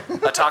 but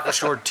a Taco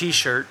Chore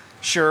T-shirt.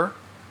 Sure.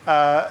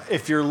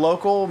 If you're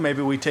local,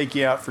 maybe we take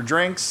you out for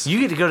drinks. You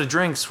get to go to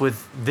drinks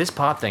with this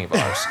pot thing of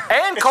ours.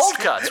 And cold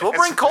cuts. We'll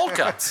bring cold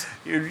cuts.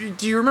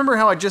 Do you remember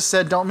how I just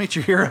said don't meet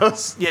your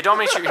heroes? Yeah, don't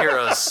meet your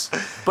heroes.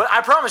 But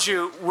I promise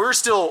you, we're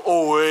still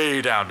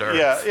way down to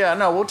earth. Yeah,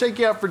 no, we'll take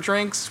you out for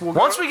drinks.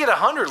 Once we get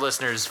 100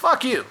 listeners,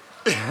 fuck you.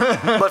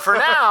 But for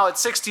now, at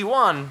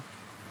 61,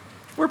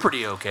 we're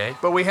pretty okay.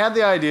 But we had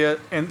the idea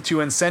to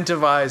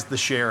incentivize the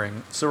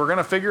sharing. So we're going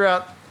to figure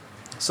out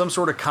some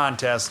sort of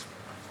contest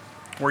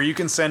where you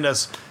can send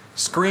us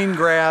screen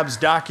grabs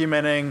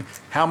documenting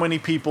how many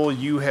people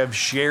you have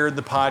shared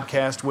the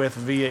podcast with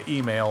via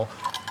email,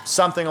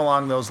 something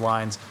along those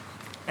lines.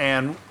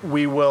 And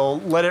we will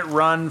let it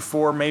run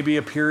for maybe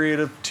a period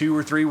of 2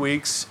 or 3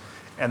 weeks,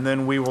 and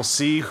then we will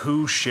see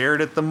who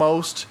shared it the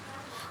most,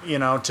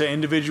 to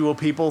individual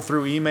people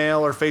through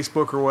email or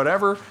Facebook or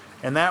whatever.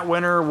 And that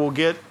winner will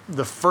get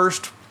the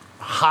first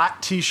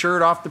hot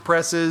T-shirt off the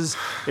presses.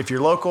 If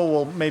you're local,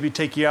 we'll maybe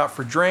take you out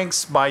for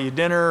drinks, buy you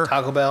dinner.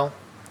 Taco Bell.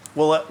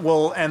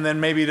 We'll and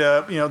then maybe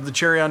the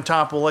cherry on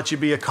top, we'll let you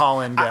be a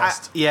call-in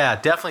guest. Yeah,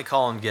 definitely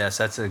call-in guest.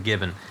 That's a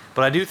given.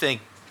 But I do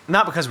think,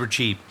 not because we're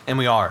cheap, and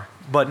we are,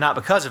 but not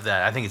because of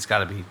that, I think it's got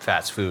to be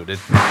fast food.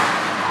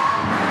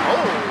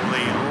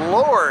 Holy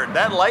Lord,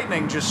 that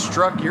lightning just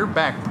struck your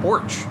back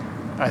porch,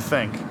 I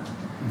think.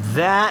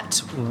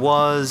 That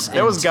was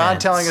It was God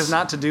telling us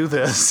not to do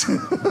this.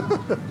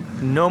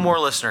 No more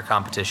listener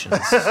competitions.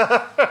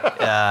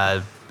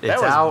 That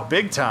was out.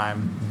 big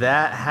time.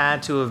 That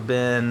had to have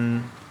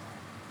been...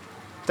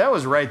 That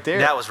was right there.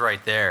 That was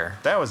right there.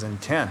 That was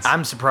intense.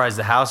 I'm surprised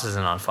the house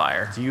isn't on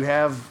fire. Do you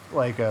have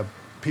like a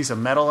piece of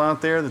metal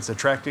out there that's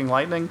attracting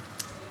lightning?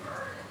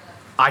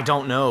 I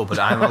don't know, but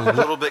I'm a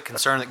little bit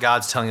concerned that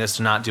God's telling us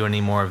to not do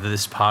any more of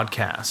this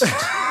podcast.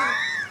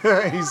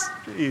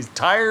 He's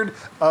tired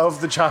of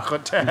the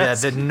chocolate task. Yeah,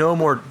 that no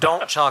more.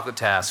 Don't chocolate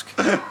task.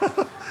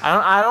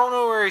 I don't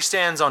know where he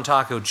stands on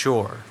Taco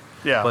Chore.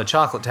 Yeah. But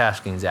chocolate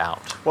tasking's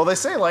out. Well, they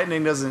say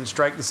lightning doesn't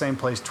strike the same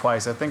place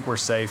twice. I think we're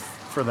safe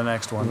for the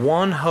next one.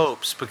 One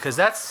hopes, because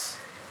that's...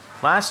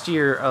 Last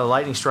year, a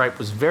lightning strike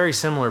was very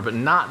similar, but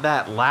not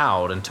that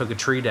loud, and took a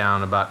tree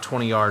down about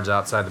 20 yards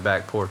outside the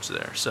back porch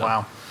there. So.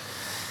 Wow.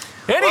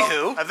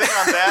 Anywho. Well, I think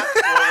on that,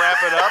 we'll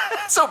wrap it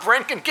up. So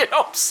Brent can get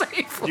home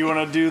safely. Do you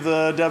want to do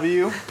the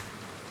W?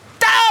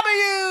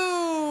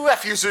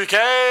 W-F-U-C-K.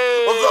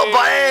 The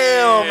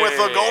BAM with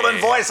the golden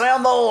voice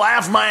and the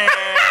laugh man.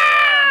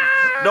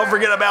 Don't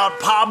forget about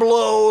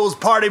Pablo's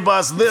party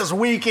bus this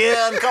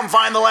weekend. Come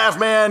find the laugh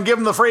man. Give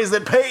him the phrase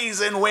that pays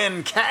and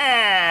win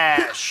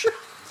cash.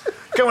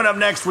 Coming up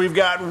next, we've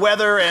got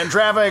weather and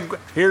traffic.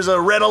 Here's a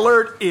red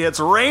alert.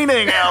 It's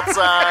raining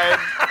outside.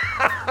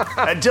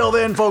 Until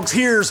then, folks,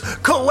 here's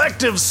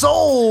Collective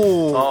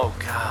Soul. Oh,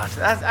 God.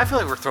 I feel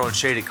like we're throwing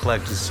shade at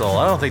Collective Soul.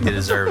 I don't think they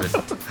deserve it.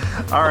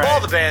 All right. Of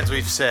all the bands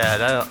we've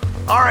said, I don't...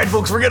 All right,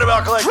 folks, forget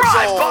about Collective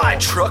Soul. Drive-by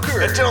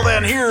trucker. Until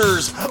then,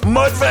 here's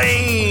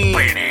Mudvayne.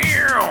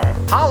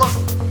 Holla.